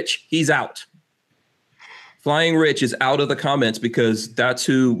 Flying Rich, he's out. Flying Rich is out of the comments because that's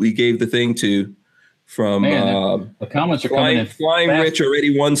who we gave the thing to from. The comments are coming in. Flying Rich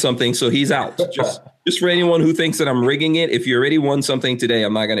already won something, so he's out. Just for anyone who thinks that I'm rigging it, if you already won something today,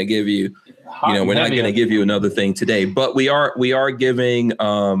 I'm not going to give you. We're not going to give you another thing today. But we are giving.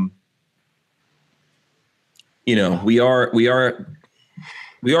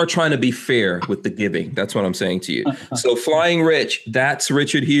 We are trying to be fair with the giving. That's what I'm saying to you. So Flying Rich, that's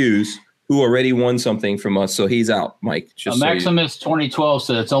Richard Hughes, who already won something from us. So he's out, Mike. Maximus 2012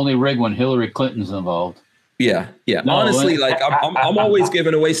 said it's only rigged when Hillary Clinton's involved. Yeah. No, honestly, I'm always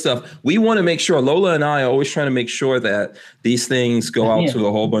giving away stuff. We want to make sure, Lola and I are always trying to make sure that these things go out to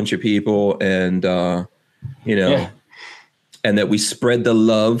a whole bunch of people and, and that we spread the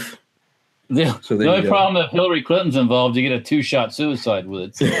love. The only problem if Hillary Clinton's involved, you get a 2-shot suicide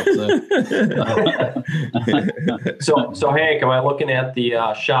with it. So Hank, am I looking at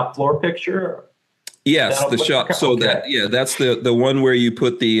the shop floor picture? Yes, the shop. So okay. That's the one where you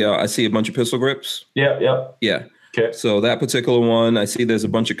put the. I see a bunch of pistol grips. Yeah. Okay. So that particular one, I see there's a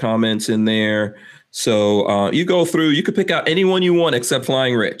bunch of comments in there. So you go through. You could pick out anyone you want except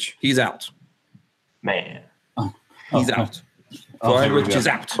Flying Rich. He's out. Man, he's out. Flying Rich is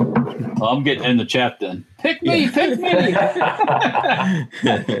out. Well, I'm getting in the chat then. Pick me.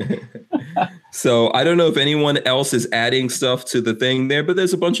 So I don't know if anyone else is adding stuff to the thing there, but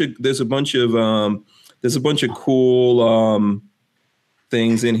there's a bunch of cool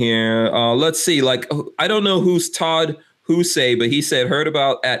things in here. Let's see. Like, I don't know who's Todd Husey, but he said heard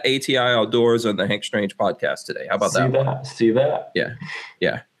about at ATI Outdoors on the Hank Strange podcast today. How about that? See that? Yeah.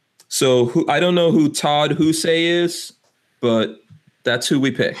 So I don't know who Todd Husey is, but that's who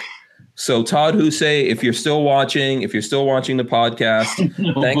we pick. So Todd Husey, if you're still watching the podcast,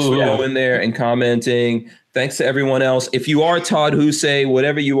 thanks for going there and commenting. Thanks to everyone else. If you are Todd Husey,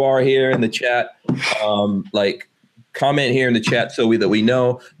 whatever you are here in the chat, comment here in the chat so that we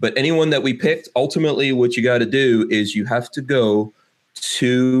know. But anyone that we picked, ultimately what you got to do is you have to go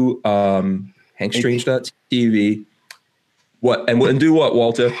to hankstrange.tv. What and do what,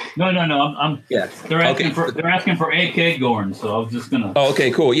 Walter? No. I'm They're asking for AK Gorn, so I was just gonna. Oh, okay,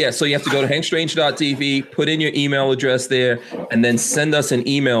 cool. Yeah, so you have to go to hankstrange.tv, put in your email address there, and then send us an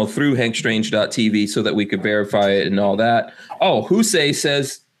email through hankstrange.tv so that we could verify it and all that. Oh, Husey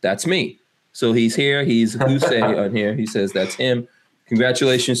says that's me. So he's here. He's Hussein on here. He says that's him.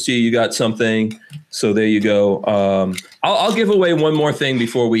 Congratulations to you. You got something. So there you go. I'll give away one more thing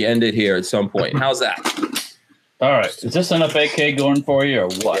before we end it here at some point. How's that? All right. Is this enough AK going for you or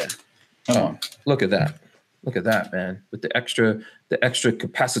what? Yeah. Come on. Look at that. Look at that, man. With the extra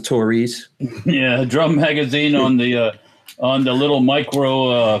capacitories. Yeah, drum magazine on the little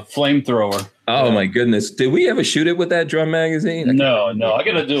micro flamethrower. Oh my goodness. Did we ever shoot it with that drum magazine? No. I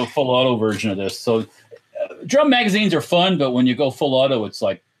got to do a full auto version of this. So drum magazines are fun, but when you go full auto, it's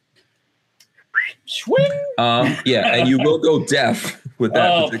like swing. Yeah, and you will go deaf with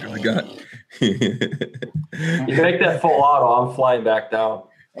that particular gun. You make that full auto, I'm flying back down.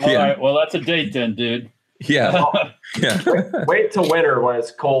 All right, well, that's a date then, dude. Yeah. Yeah. Wait till winter when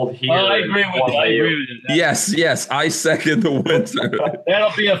it's cold here. I agree with you. Yes, I second the winter.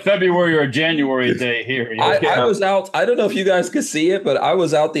 That'll be a February or January day here. I was out. I don't know if you guys could see it, but I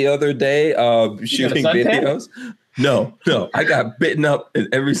was out the other day shooting videos. No, I got bitten up in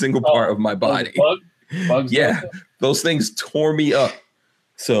every single part of my body. Bugs yeah, those things tore me up.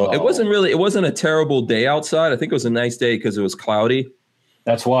 So it wasn't a terrible day outside. I think it was a nice day because it was cloudy.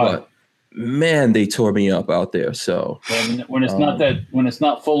 That's why. But, man, they tore me up out there. So when it's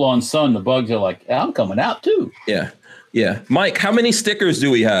not full on sun, the bugs are like, I'm coming out too. Yeah. Mike, how many stickers do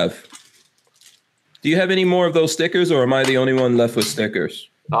we have? Do you have any more of those stickers, or am I the only one left with stickers?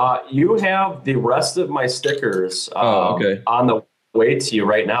 You have the rest of my stickers okay. on the way to you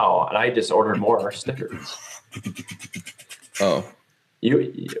right now, and I just ordered more stickers. Oh.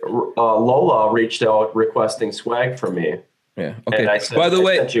 Lola reached out requesting swag from me. Yeah. Okay. And I said, by the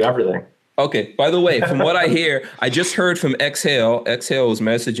way, I sent you everything. Okay. By the way, from what I hear, I just heard from Exhale. Exhale was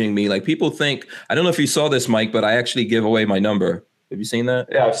messaging me. Like, people think, I don't know if you saw this, Mike, but I actually give away my number. Have you seen that?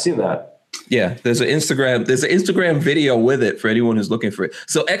 Yeah, I've seen that. Yeah, there's an Instagram video with it for anyone who's looking for it.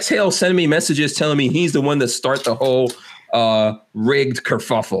 So Exhale sent me messages telling me he's the one that start the whole rigged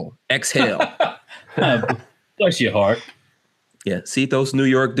kerfuffle. Exhale. Bless your heart. Yeah, see those New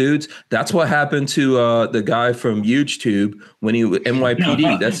York dudes? That's what happened to the guy from YouTube when he was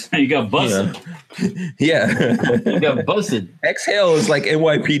NYPD. That's you got busted. Yeah. You got busted. Exhale is like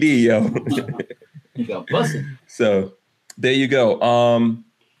NYPD, yo. You got busted. So there you go.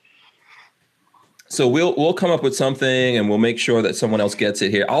 So we'll come up with something and we'll make sure that someone else gets it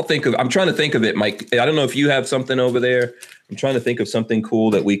here. I'm trying to think of it, Mike. I don't know if you have something over there. I'm trying to think of something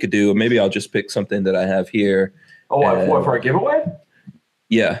cool that we could do. Maybe I'll just pick something that I have here. Oh, what, for a giveaway?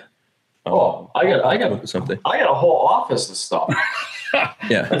 Yeah. I got something. I got a whole office of stuff.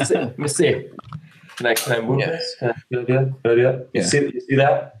 Yeah. Let me see. Can I move this? Can I do it? You see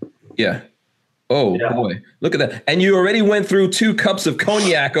that? Yeah. Oh, yeah. Boy. Look at that. And you already went through 2 cups of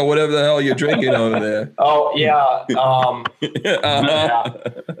cognac or whatever the hell you're drinking over there. Oh, yeah. Yeah.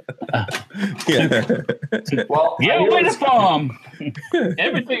 Well, yeah, wait a bomb.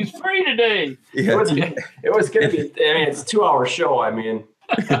 Everything's free today. Yeah. It was going to be, I mean, it's a 2-hour show. I mean,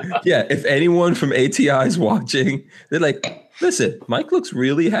 yeah. If anyone from ATI is watching, they're like, listen, Mike looks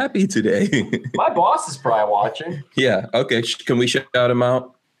really happy today. My boss is probably watching. Yeah. Okay. Can we shout him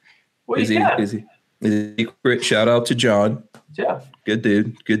out? Is he secret? Shout out to John. Yeah. Good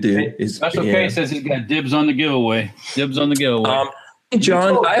dude. Special K says he's got dibs on the giveaway. John,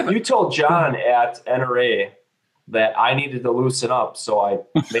 you told John at NRA that I needed to loosen up, so I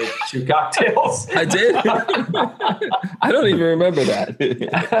made 2 cocktails. I did. I don't even remember that.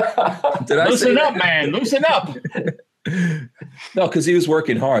 Did I loosen up, man? Loosen up. No, because he was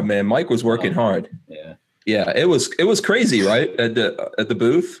working hard, man. Mike was working hard. Yeah. It was crazy, right? At the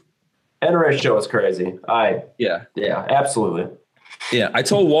booth. NRA show is crazy. Yeah, absolutely. Yeah, I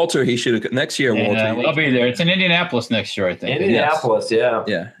told Walter he should have next year. Walter, I'll be there. It's in Indianapolis next year, I think. Indianapolis, yeah.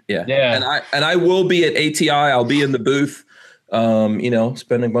 And I will be at ATI. I'll be in the booth.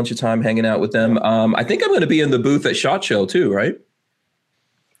 Spending a bunch of time hanging out with them. I think I'm going to be in the booth at SHOT Show too, right?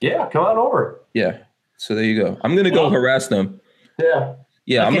 Yeah, come on over. Yeah. So there you go. I'm going to go harass them. Yeah.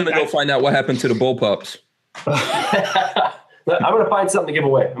 Yeah, I'm going to go find out what happened to the bullpups. I'm going to find something to give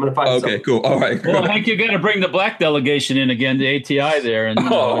away. Okay, cool. All right. Well, Hank, you got to bring the black delegation in again to ATI there. And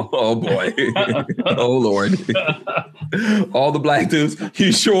oh boy. Oh Lord. All the black dudes.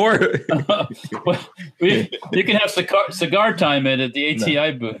 You sure? You can have cigar time at the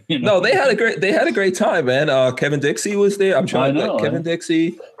ATI booth. No, they had a great time, man. Kevin Dixie was there. I'm trying to Kevin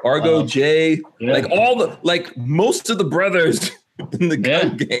Dixie, Argo J, most of the brothers in the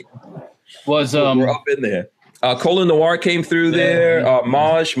gun game were up in there. Colin Noir came through there.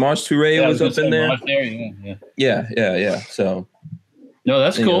 Maj Touré was up in there. Yeah. So no,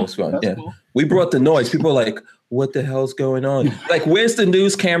 that's cool. It was fun. That's cool. We brought the noise. People are like, what the hell's going on? Like, where's the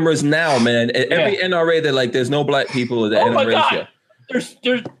news cameras now, man? At every NRA, they're like, there's no black people at the NRA my God. show.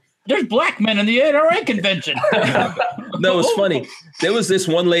 There's black men in the NRA convention. No, it's funny. There was this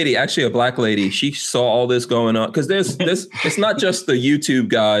one lady, actually a black lady. She saw all this going on because there's this. It's not just the YouTube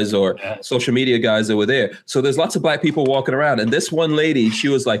guys or social media guys that were there. So there's lots of black people walking around. And this one lady, she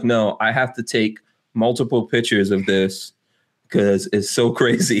was like, "No, I have to take multiple pictures of this because it's so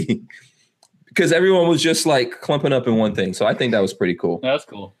crazy." Because everyone was just like clumping up in one thing. So I think that was pretty cool. That's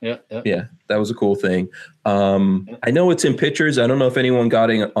cool. Yeah. That was a cool thing. I know it's in pictures. I don't know if anyone got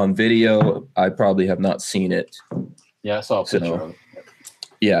it on video. I probably have not seen it. Yeah, I saw a picture of it.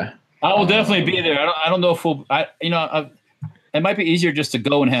 Yeah. I will definitely be there. I don't know if it might be easier just to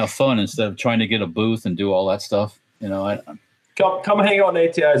go and have fun instead of trying to get a booth and do all that stuff. Come hang out in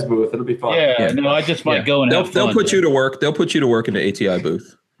ATI's booth. It'll be fun. I just might go and have fun. They'll put you to work. They'll put you to work in the ATI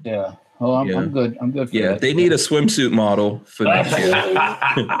booth. Yeah. Oh, I'm good. I'm good for that. They need a swimsuit model for next year.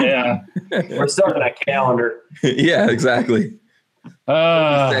 Yeah. We're starting that calendar. Yeah, exactly.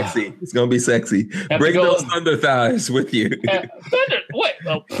 Sexy. It's gonna be sexy. Bring those thunder thighs with you. Thunder. What?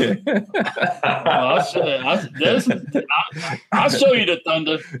 Oh. I'll show you the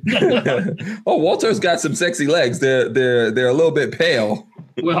thunder. Oh, Walter's got some sexy legs. They're a little bit pale.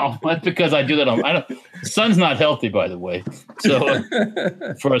 Well, that's because I do that. Sun's not healthy, by the way. So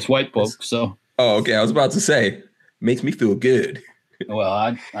for us white folks. So. Oh, okay. I was about to say, makes me feel good. Well,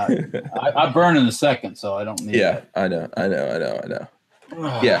 I burn in a second, so I don't need. Yeah, I know.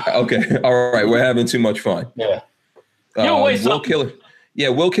 Yeah. Okay. All right. We're having too much fun. Yeah. Will Killer. Yeah,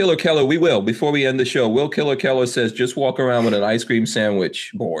 Will Killer Keller. We will before we end the show. Will Killer Keller says just walk around with an ice cream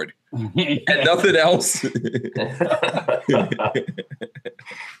sandwich board and nothing else.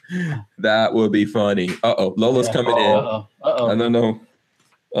 That would be funny. Lola's coming in. I don't know.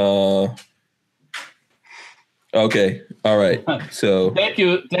 Okay. All right. So thank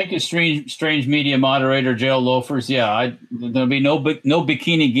you, strange media moderator, Jail Loafers. Yeah, there'll be no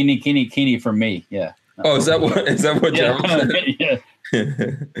bikini guinea for me. Yeah. Oh, is that what Gerald said? Yeah.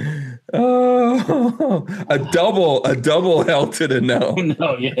 Oh, a double hell to the no.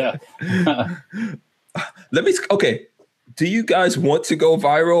 No, yeah. Okay. Do you guys want to go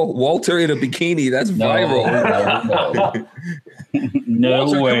viral? Walter in a bikini, that's viral. No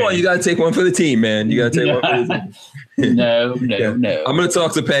Walter, way. Come on, you got to take one for the team, man. You got to take one for the team. No. I'm going to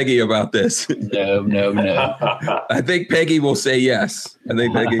talk to Peggy about this. No. I think Peggy will say yes.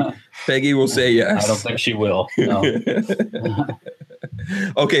 Peggy will say yes. I don't think she will. No.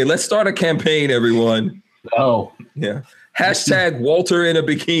 Okay, let's start a campaign, everyone. Oh. Yeah. Hashtag Walter in a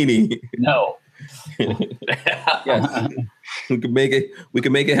bikini. No. Yes. We can make it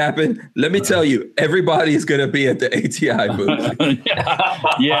happen. Let me tell you, everybody is going to be at the ATI booth.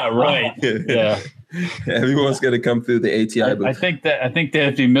 Yeah, right. Yeah. Everyone's going to come through the ATI booth. I think they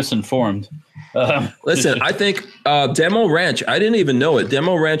have to be misinformed. Listen, I think Demo Ranch, I didn't even know it.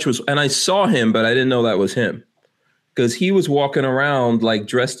 Demo Ranch was, and I saw him, but I didn't know that was him because he was walking around like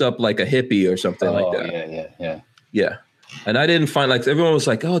dressed up like a hippie or something like that. Yeah. And I didn't find, like, everyone was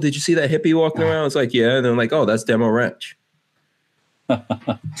like, oh, did you see that hippie walking around? It's like, yeah. And then like, oh, that's Demo Ranch.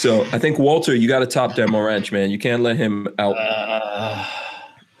 So I think, Walter, you got to top Demo Ranch, man. You can't let him out.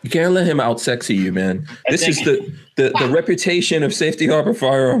 You can't let him out sexy you, man. This is the reputation of Safety Harbor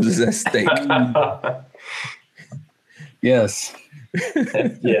Firearms is at stake. Yes.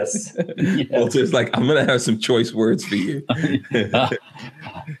 Yes. Walter's like, I'm going to have some choice words for you.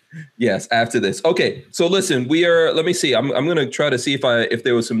 Yes, after this. Okay, so listen, let me see. I'm going to try to see if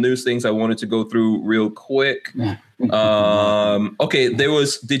there was some news things I wanted to go through real quick. Okay,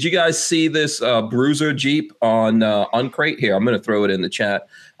 did you guys see this Bruiser Jeep on Uncrate? Here, I'm going to throw it in the chat.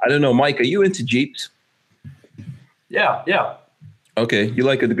 I don't know, Mike, are you into Jeeps? Yeah. Okay, you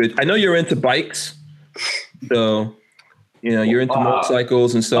like it good. I know you're into bikes. So, you're into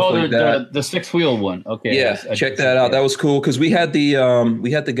motorcycles and stuff like that. The 6-wheel one. Okay. Yeah, check that out. That was cool because we had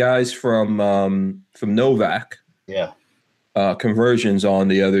the guys from Novak. Yeah. Conversions on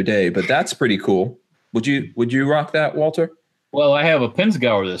the other day, but that's pretty cool. Would you rock that, Walter? Well, I have a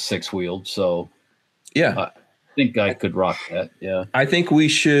Pinsgauer that's 6-wheeled, so yeah, I think I could rock that. Yeah. I think we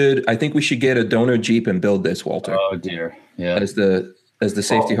should get a donor Jeep and build this, Walter. Oh dear. Yeah. As the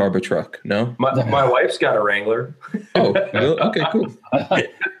Safety Harbor truck. No? My wife's got a Wrangler. Oh, okay, cool.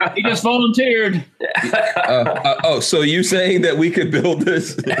 He just volunteered. So you saying that we could build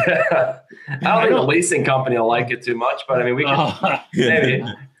this? I don't think the leasing company will like it too much, but I mean, we can maybe.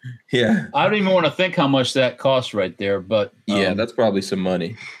 Yeah. I don't even want to think how much that costs right there, but yeah, that's probably some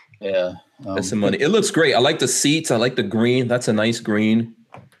money. Yeah. That's some money. It looks great. I like the seats. I like the green. That's a nice green.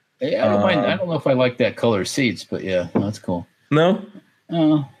 Yeah, I don't know if I like that color seats, but yeah, that's cool. No?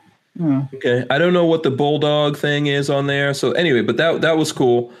 Oh, Okay. I don't know what the bulldog thing is on there. So anyway, but that was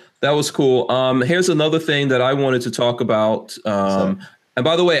cool. That was cool. Here's another thing that I wanted to talk about. And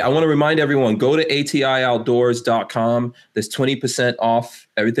by the way, I want to remind everyone, go to atioutdoors.com. There's 20% off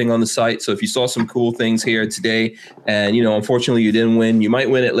everything on the site. So if you saw some cool things here today and, unfortunately you didn't win, you might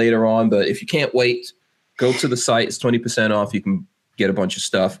win it later on. But if you can't wait, go to the site. It's 20% off. You can get a bunch of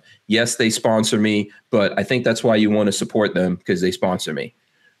stuff. Yes, they sponsor me, but I think that's why you want to support them, because they sponsor me.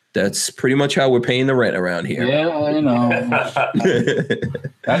 That's pretty much how we're paying the rent around here. Yeah, I know.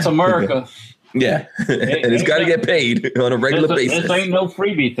 That's America. Yeah, and it's got to get paid on a regular basis. This ain't no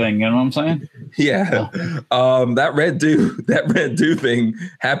freebie thing, you know what I'm saying? Yeah. That red dew thing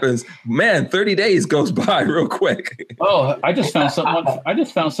happens. Man, 30 days goes by real quick. Oh, I just found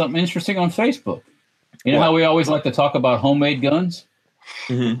something interesting on Facebook. You know how we always like to talk about homemade guns?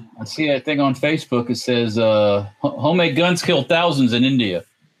 Mm-hmm. I see a thing on Facebook. It says homemade guns kill thousands in India,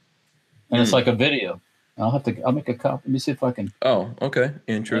 and it's like a video. I'll make a copy. Let me see if I can. Oh, okay.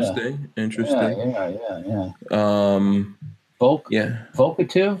 Interesting. Yeah.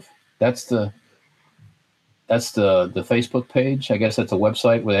 Vocative. That's the Facebook page. I guess that's a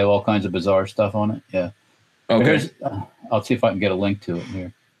website where they have all kinds of bizarre stuff on it. Yeah. Okay. I'll see if I can get a link to it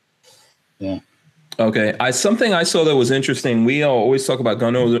here. Yeah. Okay. Something I saw that was interesting. We always talk about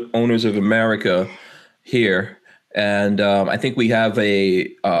Gun Owners of America here. And I think we have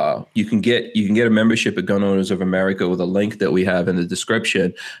you can get a membership at Gun Owners of America with a link that we have in the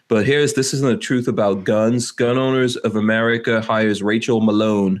description. But this isn't the truth about guns. Gun Owners of America hires Rachel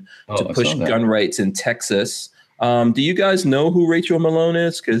Malone to push gun rights in Texas. Do you guys know who Rachel Malone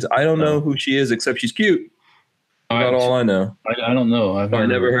is? Because I don't know who she is, except she's cute. That's all I know. I don't know. I've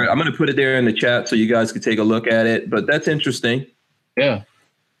never heard. I'm going to put it there in the chat so you guys can take a look at it. But that's interesting. Yeah.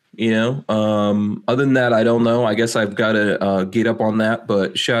 Other than that, I don't know. I guess I've got to get up on that.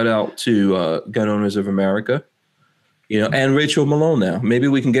 But shout out to Gun Owners of America, and Rachel Malone now. Maybe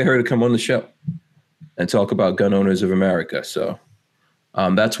we can get her to come on the show and talk about Gun Owners of America. So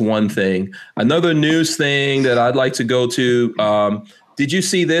that's one thing. Another news thing that I'd like to go to. Did you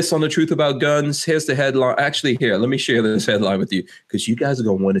see this on The Truth About Guns? Here's the headline. Actually, here, let me share this headline with you because you guys are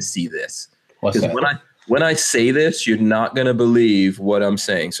going to want to see this. What's that? When I say this, you're not going to believe what I'm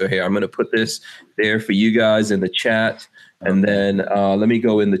saying. So here, I'm going to put this there for you guys in the chat. And then let me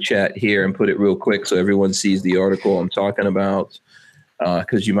go in the chat here and put it real quick so everyone sees the article I'm talking about,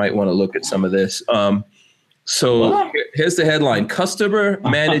 because you might want to look at some of this. So here's the headline. Customer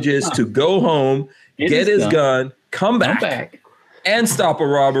manages to go home, get his gun, come back, and stop a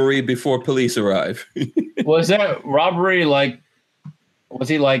robbery before police arrive. Was that robbery was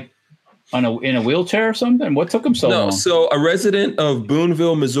he in a wheelchair or something? What took him so long? So a resident of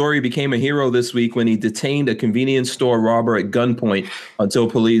Boonville, Missouri became a hero this week when he detained a convenience store robber at gunpoint until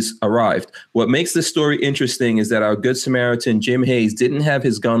police arrived. What makes this story interesting is that our Good Samaritan, Jim Hayes, didn't have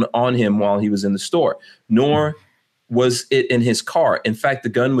his gun on him while he was in the store, nor was it in his car. In fact, the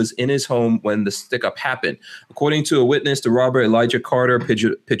gun was in his home when the stick-up happened. According to a witness, the robber, Elijah Carter,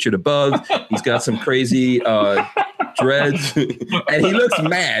 pictured above, he's got some crazy dreads, and he looks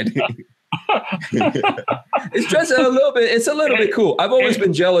mad. It's dressed a little bit. It's a little bit cool. I've always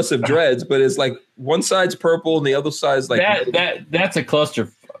been jealous of dreads, but it's like one side's purple and the other side's like that's a cluster.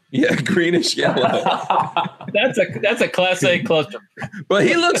 Yeah, greenish yellow. that's a class A cluster. But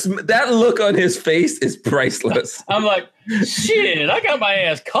that look on his face is priceless. I'm like, shit, I got my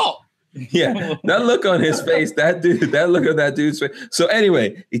ass caught. Yeah, that look on his face, that look on that dude's face. So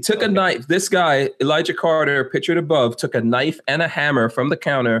anyway, he took a knife. This guy, Elijah Carter, pictured above, took a knife and a hammer from the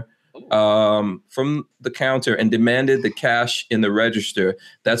counter and demanded the cash in the register.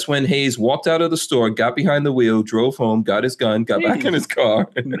 That's when Hayes walked out of the store, got behind the wheel, drove home, got his gun, got back in his car,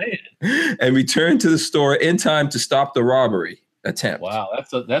 and returned to the store in time to stop the robbery attempt. Wow,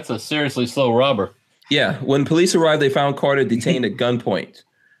 that's a seriously slow robber. Yeah, when police arrived, they found Carter detained at gunpoint.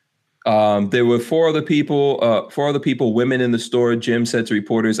 There were four other people, women in the store. Jim said to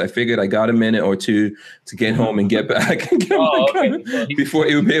reporters, "I figured I got a minute or two to get home and get back before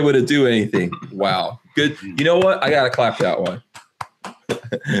he would be able to do anything." Wow. Good. You know what? I got to clap that one.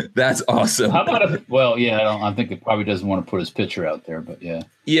 That's awesome. How about I think it probably doesn't want to put his picture out there, but yeah.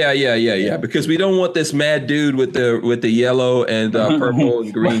 Yeah. Because we don't want this mad dude with the yellow and purple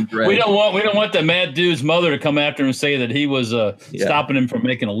and green dress. We don't want the mad dude's mother to come after him and say that he was stopping him from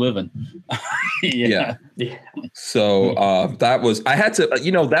making a living. Yeah. So I had to,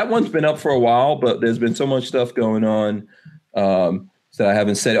 that one's been up for a while, but there's been so much stuff going on. So that I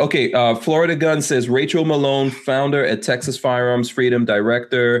haven't said. Okay, Florida Gun says Rachel Malone, founder at Texas Firearms Freedom,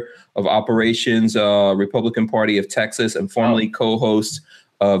 director of operations, Republican Party of Texas, and formerly co-host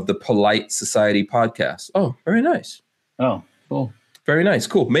of the Polite Society podcast. Oh, very nice. Oh, cool. Very nice.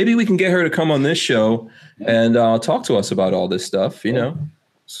 Cool. Maybe we can get her to come on this show and talk to us about all this stuff. You know,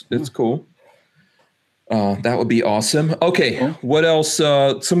 it's cool. That would be awesome. Okay, what else?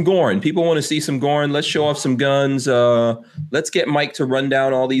 Some Gorn. People want to see some Gorn. Let's show off some guns. Let's get Mike to run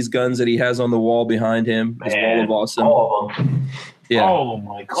down all these guns that he has on the wall behind him. His wall of awesome. All of them. Yeah. Oh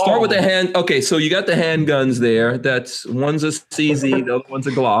my God. Start with the hand. Okay, so you got the handguns there. That's one's a CZ, the other one's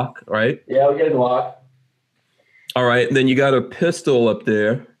a Glock, right? Yeah, we get a Glock. All right. Then you got a pistol up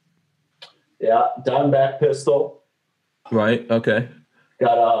there. Yeah, Diamondback pistol. Right. Okay. I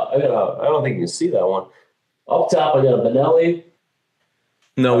don't think you can see that one. Up top, I got a Benelli.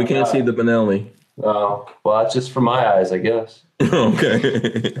 No, we can't see the Benelli. Well, that's just for my eyes, I guess. Okay.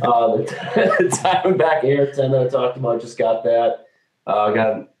 The Diamondback Air 10 that I talked about, just got that. I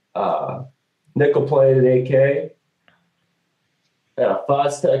got nickel-plated AK. Got a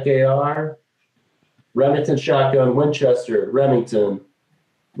Fostech AR. Remington shotgun, Winchester, Remington,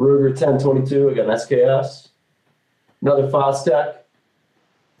 Ruger 1022. I got an SKS. Another Fostech.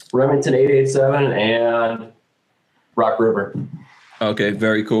 Remington 887 and Rock River. Okay,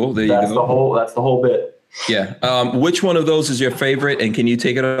 very cool. There you go. That's the whole bit. Yeah. Which one of those is your favorite? And can you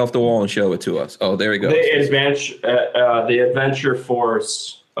take it off the wall and show it to us? Oh, there we go. The Adventure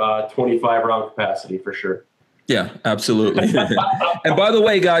Force 25 round capacity for sure. Yeah, absolutely. And by the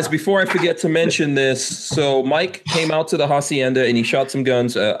way, guys, before I forget to mention this, so Mike came out to the Hacienda and he shot some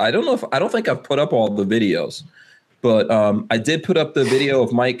guns. I don't think I've put up all the videos. But I did put up the video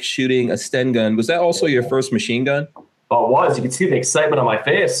of Mike shooting a Sten gun. Was that also your first machine gun? Oh, it was. You can see the excitement on my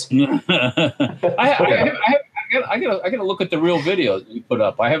face. I gotta look at the real video that you put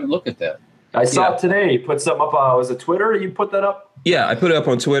up. I haven't looked at that. I saw it today. You put something up. Was it Twitter? You put that up? Yeah, I put it up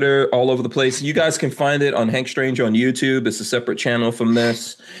on Twitter, all over the place. You guys can find it on Hank Strange on YouTube. It's a separate channel from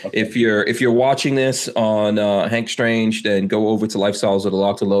this. Okay. If you're watching this on Hank Strange, then go over to Lifestyles of the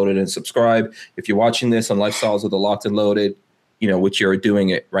Locked and Loaded and subscribe. If you're watching this on Lifestyles of the Locked and Loaded, which you're doing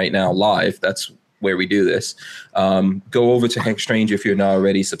it right now live, that's where we do this. Go over to Hank Strange if you're not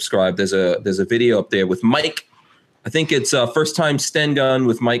already subscribed. There's a video up there with Mike. I think it's First Time Sten Gun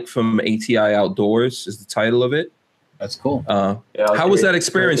with Mike from ATI Outdoors is the title of it. That's cool. How was that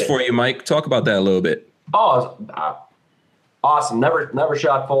experience for you, Mike? Talk about that a little bit. Oh, awesome. Never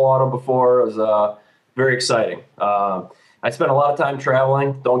shot full auto before. It was very exciting. I spent a lot of time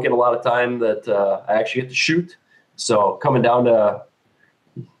traveling. Don't get a lot of time that I actually get to shoot. So coming down to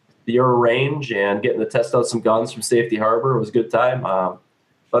your range and getting to test out some guns from Safety Harbor was a good time.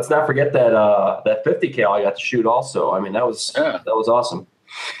 Let's not forget that 50 cal I got to shoot also. I mean, that was awesome.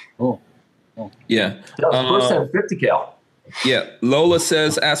 Cool. Yeah. That was the first time 50 cal. Yeah. Lola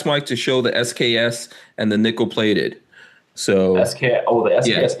says, ask Mike to show the SKS and the nickel plated. So the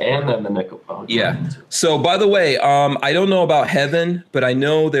SKS and then the nickel. Oh, yeah. So by the way, I don't know about Heaven, but I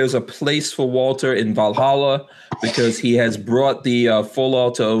know there's a place for Walter in Valhalla because he has brought the full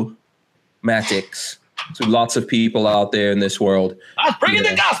auto Matics to lots of people out there in this world. I'm bringing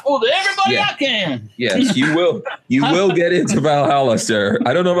the gospel to everybody I can. Yes, you will. You will get into Valhalla, sir.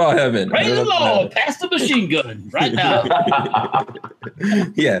 I don't know about Heaven. Praise the Lord. Pass the machine gun right now.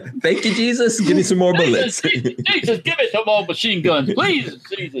 Yeah. Thank you, Jesus. Give me some more bullets. Jesus, give me some more machine guns. Please,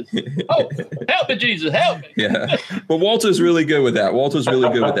 Jesus. Oh, help me, Jesus. Help me. Yeah. But Walter's really good with that.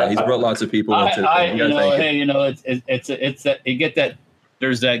 He's brought lots of people into it. You get that.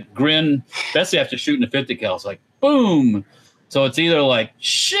 There's that grin, especially after shooting a 50 cal. It's like, boom. So it's either like,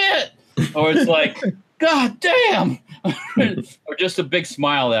 shit, or it's like, God damn, or just a big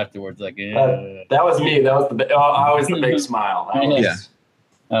smile afterwards. Like, that was me. That was always the big smile.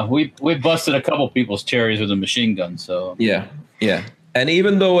 We busted a couple people's cherries with a machine gun. So yeah. And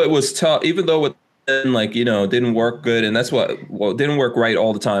even though it was tough, even though it didn't work good, and that's what didn't work right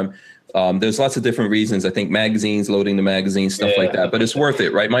all the time. There's lots of different reasons. I think magazines, loading the magazines, stuff like that. But it's worth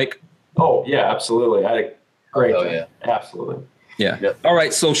it, right, Mike? Oh yeah, absolutely. I had a great time. Yeah, absolutely. Yeah. Yep. All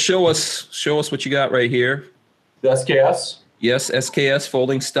right. So show us what you got right here. The SKS. Yes, SKS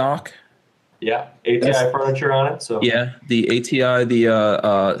folding stock. Yeah, ATI furniture on it. So yeah, the ATI,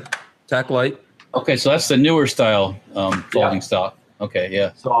 the tack light. Okay, so that's the newer style folding stock. Okay,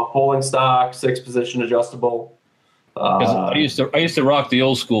 yeah. So folding stock, 6-position adjustable. I used to rock the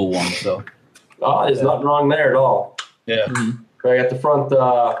old school one, so. There's nothing wrong there at all. Yeah. Mm-hmm. I got the front,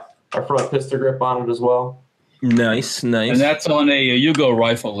 our front pistol grip on it as well. Nice. And that's on a Yugo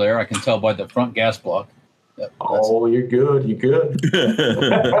rifle there. I can tell by the front gas block. Yep, Oh, you're good. You're good.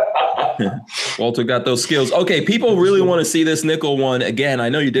 Walter got those skills. Okay, people really want to see this nickel one again. I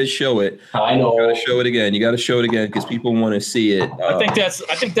know you did show it. I You know. got to show it again. You got to show it again because people want to see it. I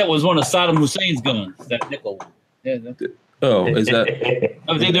think that was one of Saddam Hussein's guns. That nickel one. Yeah. Oh, is that?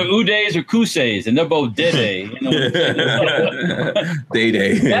 I was either Udays or Kusays, and they're both Day. You know what I'm saying?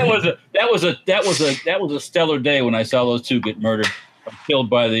 Day. That was a stellar day when I saw those two get murdered, killed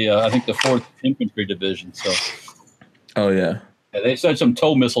by the I think the 4th Infantry Division. So. Oh yeah. They sent some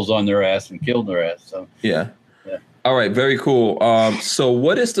tow missiles on their ass and killed their ass. So yeah. All right, very cool. So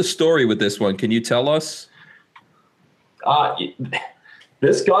what is the story with this one? Can you tell us?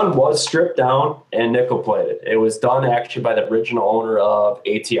 This gun was stripped down and nickel plated. It was done actually by the original owner of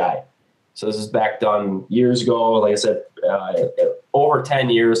ATI. So this is back done years ago. Like I said, over 10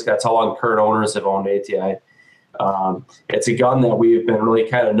 years. That's how long current owners have owned ATI. It's a gun that we've been really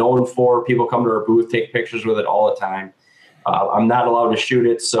kind of known for. People come to our booth, take pictures with it all the time. I'm not allowed to shoot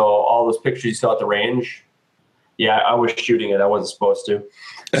it, so all those pictures you saw at the range, yeah, I was shooting it. I wasn't supposed to.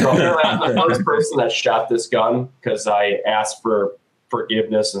 So I'm the first person that shot this gun because I asked for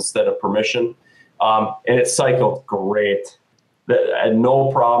forgiveness instead of permission. And it cycled great. I had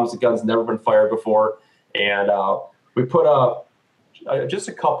no problems. The gun's never been fired before. And we put just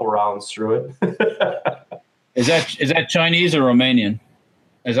a couple rounds through it. Is that Chinese or Romanian?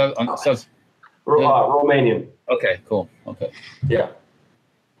 Is that Romanian? Okay, cool. Okay, yeah,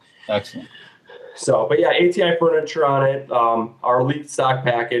 excellent. So, but yeah, ATI furniture on it. Our elite stock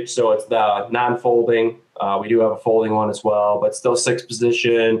package, so it's the non-folding. We do have a folding one as well, but still 6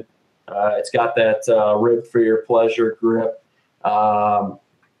 position. It's got that rib for your pleasure grip, and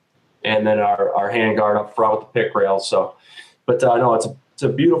then our handguard up front with the pick rail. So, but no, it's a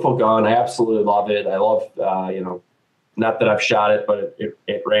beautiful gun. I absolutely love it. I love not that I've shot it, but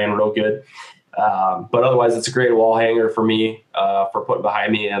it ran real good. But otherwise, it's a great wall hanger for me for putting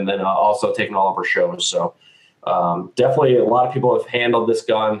behind me, and then also taking all of our shows. So definitely, a lot of people have handled this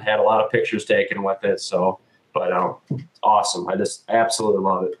gun, had a lot of pictures taken with it. So, but awesome! I just absolutely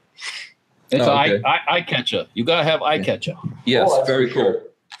love it. It's eye catcher. You gotta have eye catcher. Yes, very cool. Sure.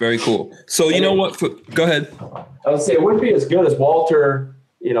 Very cool. So you know what? Go ahead. I would say it wouldn't be as good as Walter,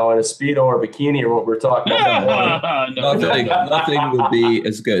 in a Speedo or bikini or what we're talking about. Nothing would be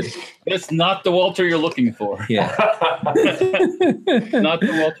as good. It's not the Walter you're looking for. Yeah. Not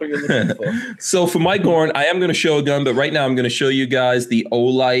the Walter you're looking for. So for my Gorn, I am going to show a gun, but right now I'm going to show you guys the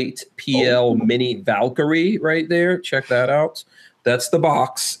Olight PL Mini Valkyrie right there. Check that out. That's the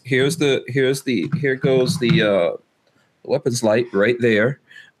box. Here goes the weapons light right there.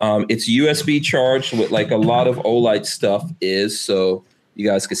 It's USB charged with like a lot of Olight stuff is, so you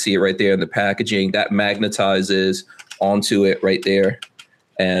guys can see it right there in the packaging. That magnetizes onto it right there.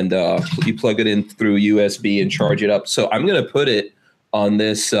 And you plug it in through USB and charge it up. So I'm going to put it on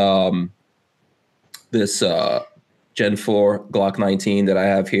this Gen 4 Glock 19 that I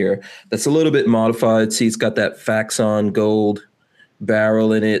have here. That's a little bit modified. See, it's got that Faxon gold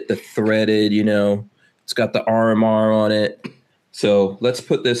barrel in it, the threaded, it's got the RMR on it. So let's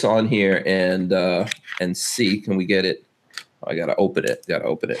put this on here and see, can we get it? I gotta open it. Gotta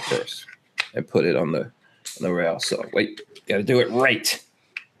open it first and put it on the rail. So wait, gotta do it right.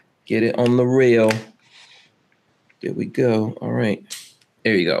 Get it on the rail. There we go. All right,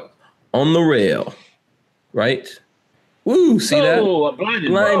 there you go. On the rail, right? Woo! See that?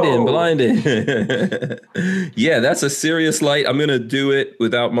 Blinding. Yeah, that's a serious light. I'm gonna do it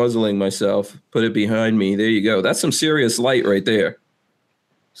without muzzling myself. Put it behind me. There you go. That's some serious light right there.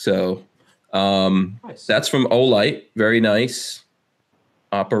 So. Nice. That's from Olight. Very nice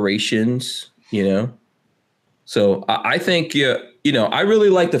operations, So I think, I really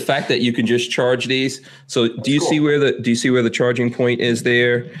like the fact that you can just charge these. So do you see where the charging point is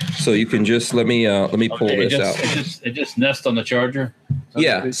there? So you can just let me pull this out. It just nests on the charger.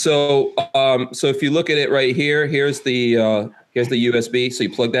 Yeah. So if you look at it right here, here's the USB. So you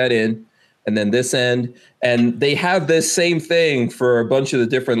plug that in. And then this end, and they have this same thing for a bunch of the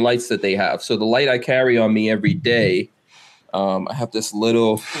different lights that they have. So the light I carry on me every day, I have this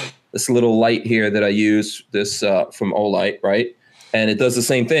little light here that I use, this from Olight, right? And it does the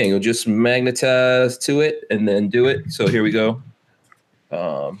same thing. It'll just magnetize to it and then do it. So here we go.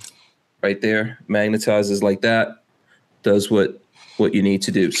 Right there, magnetizes like that. Does what you need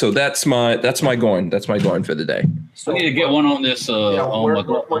to do. So that's my Gorn. That's my Gorn for the day. So I need to get one on this.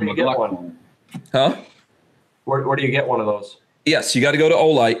 Where do you get one? Huh? Where do you get one of those? Yes, you got to go to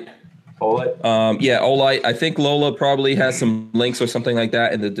Olight. Olight? Olight. I think Lola probably has some links or something like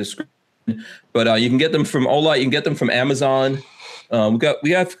that in the description. But you can get them from Olight. You can get them from Amazon.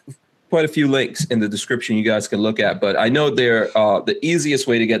 We have quite a few links in the description you guys can look at. But I know they're the easiest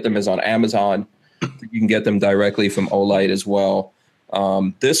way to get them is on Amazon. You can get them directly from Olight as well.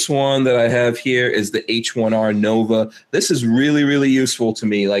 This one that I have here is the H1R Nova. This is really, really useful to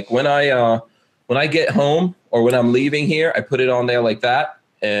me. Like when I get home or when I'm leaving here, I put it on there like that,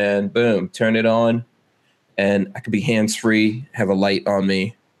 and boom, turn it on, and I could be hands-free, have a light on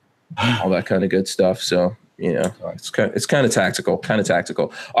me, all that kind of good stuff. So, you know, it's kind of tactical.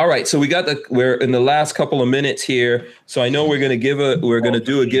 All right, so we're in the last couple of minutes here. So I know we're going to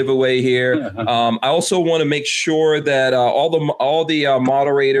do a giveaway here. I also want to make sure that all the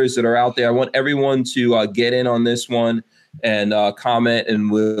moderators that are out there, I want everyone to get in on this one and comment,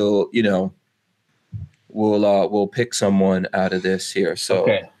 and we'll pick someone out of this here. So,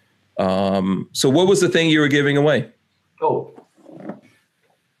 okay. So what was the thing you were giving away? Oh,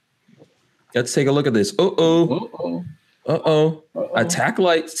 Let's take a look at this. Attack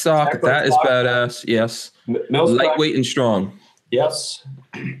light stock. That is badass. Yes. Lightweight and strong. Yes.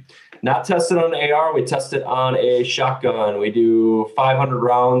 Not tested on an AR. We test it on a shotgun. We do 500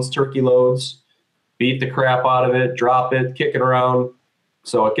 rounds, turkey loads, beat the crap out of it, drop it, kick it around.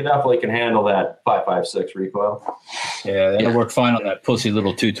 So it definitely can handle that 5.56 recoil. Yeah, that'll work fine on that pussy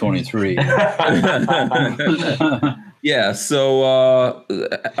little 223. Yeah. So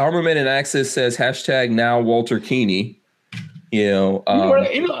Armament and Access says #now Walter Keeney.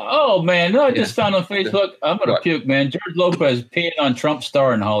 Oh man, no, I just found on Facebook. I'm gonna puke, man. George Lopez peeing on Trump's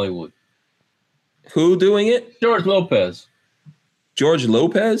star in Hollywood. Who doing it? George Lopez. George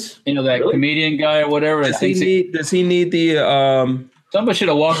Lopez? You know, that comedian guy or whatever. Does he need the Somebody should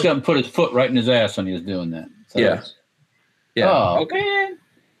have walked up and put his foot right in his ass when he was doing that. So Yeah. Oh, man.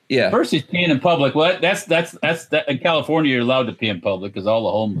 Yeah. First he's peeing in public. Well, that's in California you're allowed to pee in public because all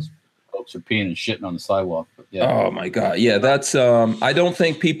the homeless folks are peeing and shitting on the sidewalk. But yeah. Oh my God. Yeah, that's I don't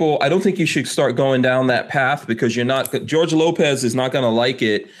think you should start going down that path, because George Lopez is not going to like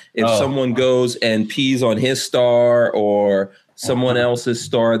it if someone goes and pees on his star or someone else's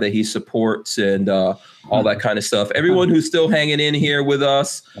star that he supports and all that kind of stuff. Everyone who's still hanging in here with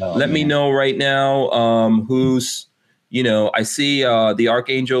us, let me know right now who's, I see the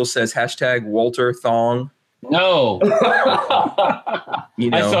Archangel says #Walter Thong. No. I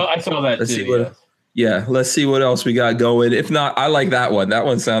saw that too. Let's see what else we got going. If not, I like that one. That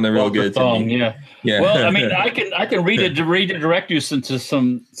one sounded real good to me. Yeah. Well, I mean, I can redirect you to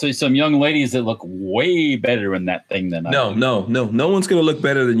some young ladies that look way better in that thing than I do. No one's gonna look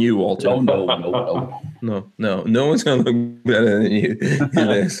better than you, Walter. No one's gonna look better than you in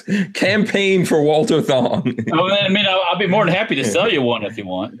this. Campaign for Walter Thong. I mean, I'll be more than happy to sell you one if you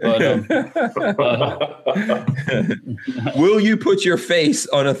want. But will you put your face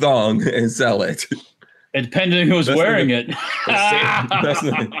on a thong and sell it? It depends on who's wearing it.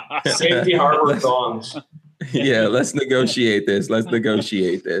 Safety harbor thongs. Yeah, let's negotiate this.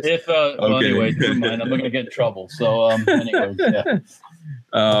 If well, anyway, never mind. I'm not gonna get in trouble. So anyways, yeah.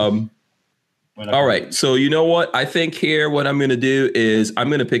 All right. So you know what? I think here what I'm gonna do is I'm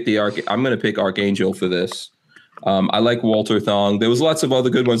gonna pick Archangel for this. I like Walter Thong. There was lots of other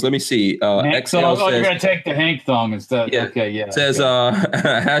good ones. Let me see. Hank Thong. You're gonna take the Hank Thong instead. Yeah. Okay, yeah. It says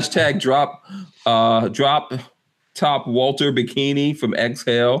drop top Walter bikini from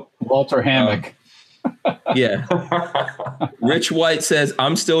Exhale. Walter Hammock. Yeah. Rich White says,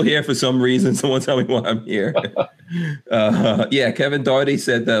 I'm still here for some reason. Someone tell me why I'm here. Kevin Doherty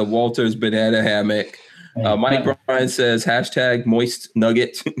said the Walter's banana hammock. Mike Bryan says #moist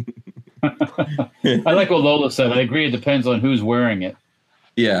nugget. I like what Lola said. I agree. It depends on who's wearing it.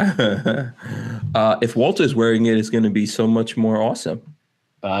 Yeah. If Walter's wearing it, it's going to be so much more awesome.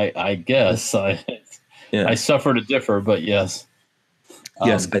 I guess. I suffer to differ, but yes.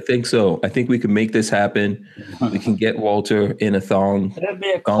 Yes, I think so. I think we can make this happen. We can get Walter in a thong. That'd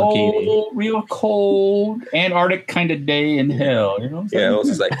be a real cold Antarctic kind of day in hell. You know what I'm saying? Yeah, I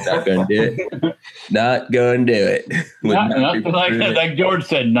was like, not going to do it. Not going to do it. Like George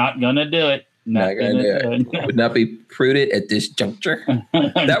said, not going to do it. Not going to do it. Would not be prudent at this juncture.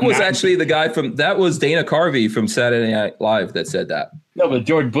 That was actually that was Dana Carvey from Saturday Night Live that said that. No, but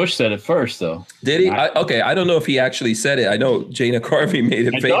George Bush said it first, though. Did he? I don't know if he actually said it. I know Dana Carvey made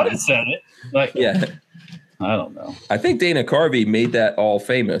it famous. I thought he said it. Yeah. I don't know. I think Dana Carvey made that all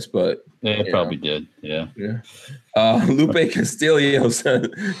famous, but... Yeah, probably did. Yeah. Lupe Castillo said,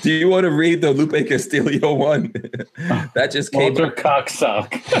 do you want to read the Lupe Castillo one? That just came. Walter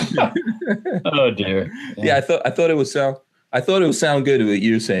Cocksock. Oh, dear. Yeah, I thought it was I thought it would sound good with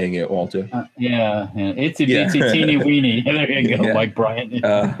you saying it, Walter. Yeah. Itsy bitsy teeny weeny. There you go, Yeah. Mike Bryant.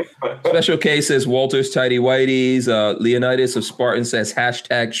 Special K says Walter's tidy whities. Leonidas of Spartan says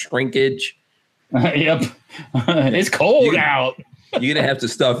 #shrinkage. Yep. It's cold out. You're gonna have to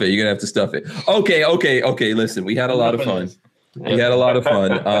stuff it. Okay. Listen, we had a lot of fun. We had a lot of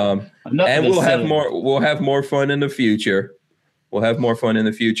fun. And we'll have more. We'll have more fun in the future. I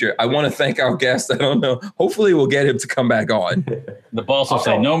want to thank our guest. I don't know. Hopefully, we'll get him to come back on. The boss will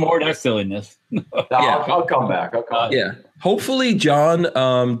say, "No more of that silliness." I'll come back. Yeah. Hopefully,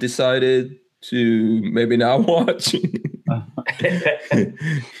 John decided to maybe not watch.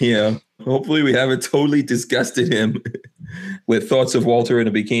 Yeah. Hopefully, we haven't totally disgusted him with thoughts of Walter in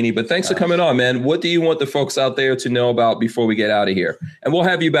a bikini. But thanks for coming on, man. What do you want the folks out there to know about before we get out of here? And we'll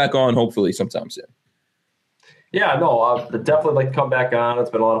have you back on hopefully sometime soon. Yeah, no, I'd definitely like to come back on. It's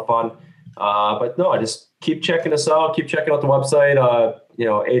been a lot of fun. But no, I just keep checking us out. Keep checking out the website,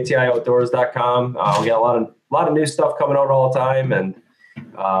 atioutdoors.com. We got a lot of new stuff coming out all the time. And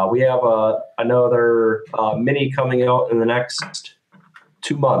we have another mini coming out in the next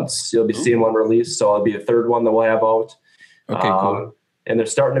 2 months. You'll be seeing one released. So it'll be a third one that we'll have out. Okay, cool. And they're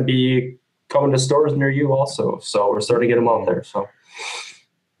starting to be coming to stores near you also. So we're starting to get them out there. So.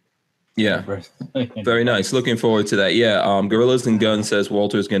 Yeah, very nice. Looking forward to that. Yeah, Gorillas and Guns says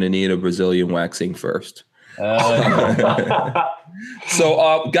Walter's going to need a Brazilian waxing first.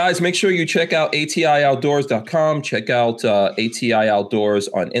 So, guys, make sure you check out atioutdoors.com. Check out ATI Outdoors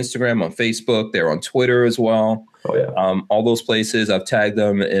on Instagram, on Facebook. They're on Twitter as well. Oh, yeah. All those places. I've tagged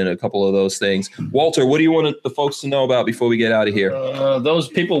them in a couple of those things. Walter, what do you want the folks to know about before we get out of here? Those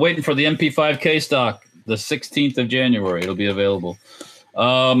people waiting for the MP5K stock, the 16th of January. It'll be available.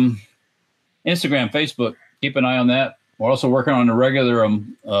 Instagram, Facebook, keep an eye on that. We're also working on a regular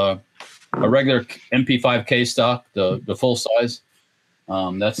MP5K stock, the full size.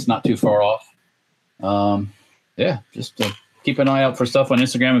 That's not too far off. Just keep an eye out for stuff on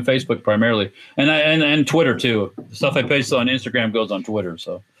Instagram and Facebook primarily, and Twitter too. The stuff I post on Instagram goes on Twitter.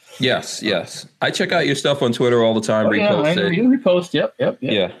 So yes, I check out your stuff on Twitter all the time. Repost it. You repost. Yep.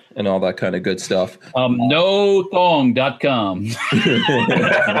 Yeah, and all that kind of good stuff. NoThong.com.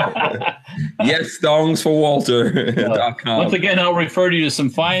 Yes, thongs for Walter.com. Once again, I'll refer you to some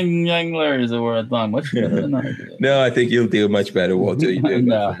fine anglers that were at thong. No, I think you'll do much better, Walter. You do.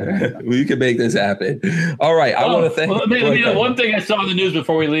 No. We can make this happen. All right. I want to thank one thing I saw in the news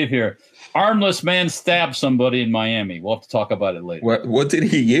before we leave here. Armless man stabbed somebody in Miami. We'll have to talk about it later. What did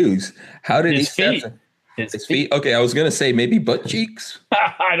he use? How did he stab his feet? Okay, I was going to say maybe butt cheeks.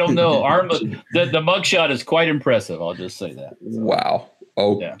 I don't know. Armless. The mugshot is quite impressive. I'll just say that. So. Wow.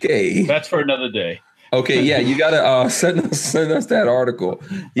 Okay. Yeah. That's for another day. Okay, yeah, you got to send us that article.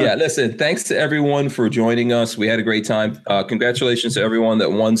 Yeah, listen, thanks to everyone for joining us. We had a great time. Congratulations to everyone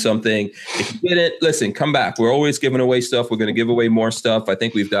that won something. If you didn't, listen, come back. We're always giving away stuff. We're going to give away more stuff. I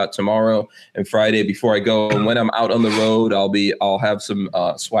think we've got tomorrow and Friday before I go. And when I'm out on the road, I'll have some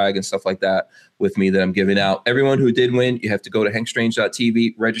swag and stuff like that with me that I'm giving out. Everyone who did win, you have to go to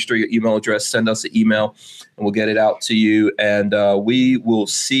hankstrange.tv, register your email address, send us an email, and we'll get it out to you. And we will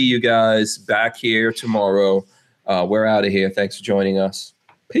see you guys back here tomorrow. We're out of here. Thanks for joining us.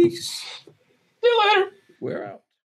 Peace. See you later. We're out.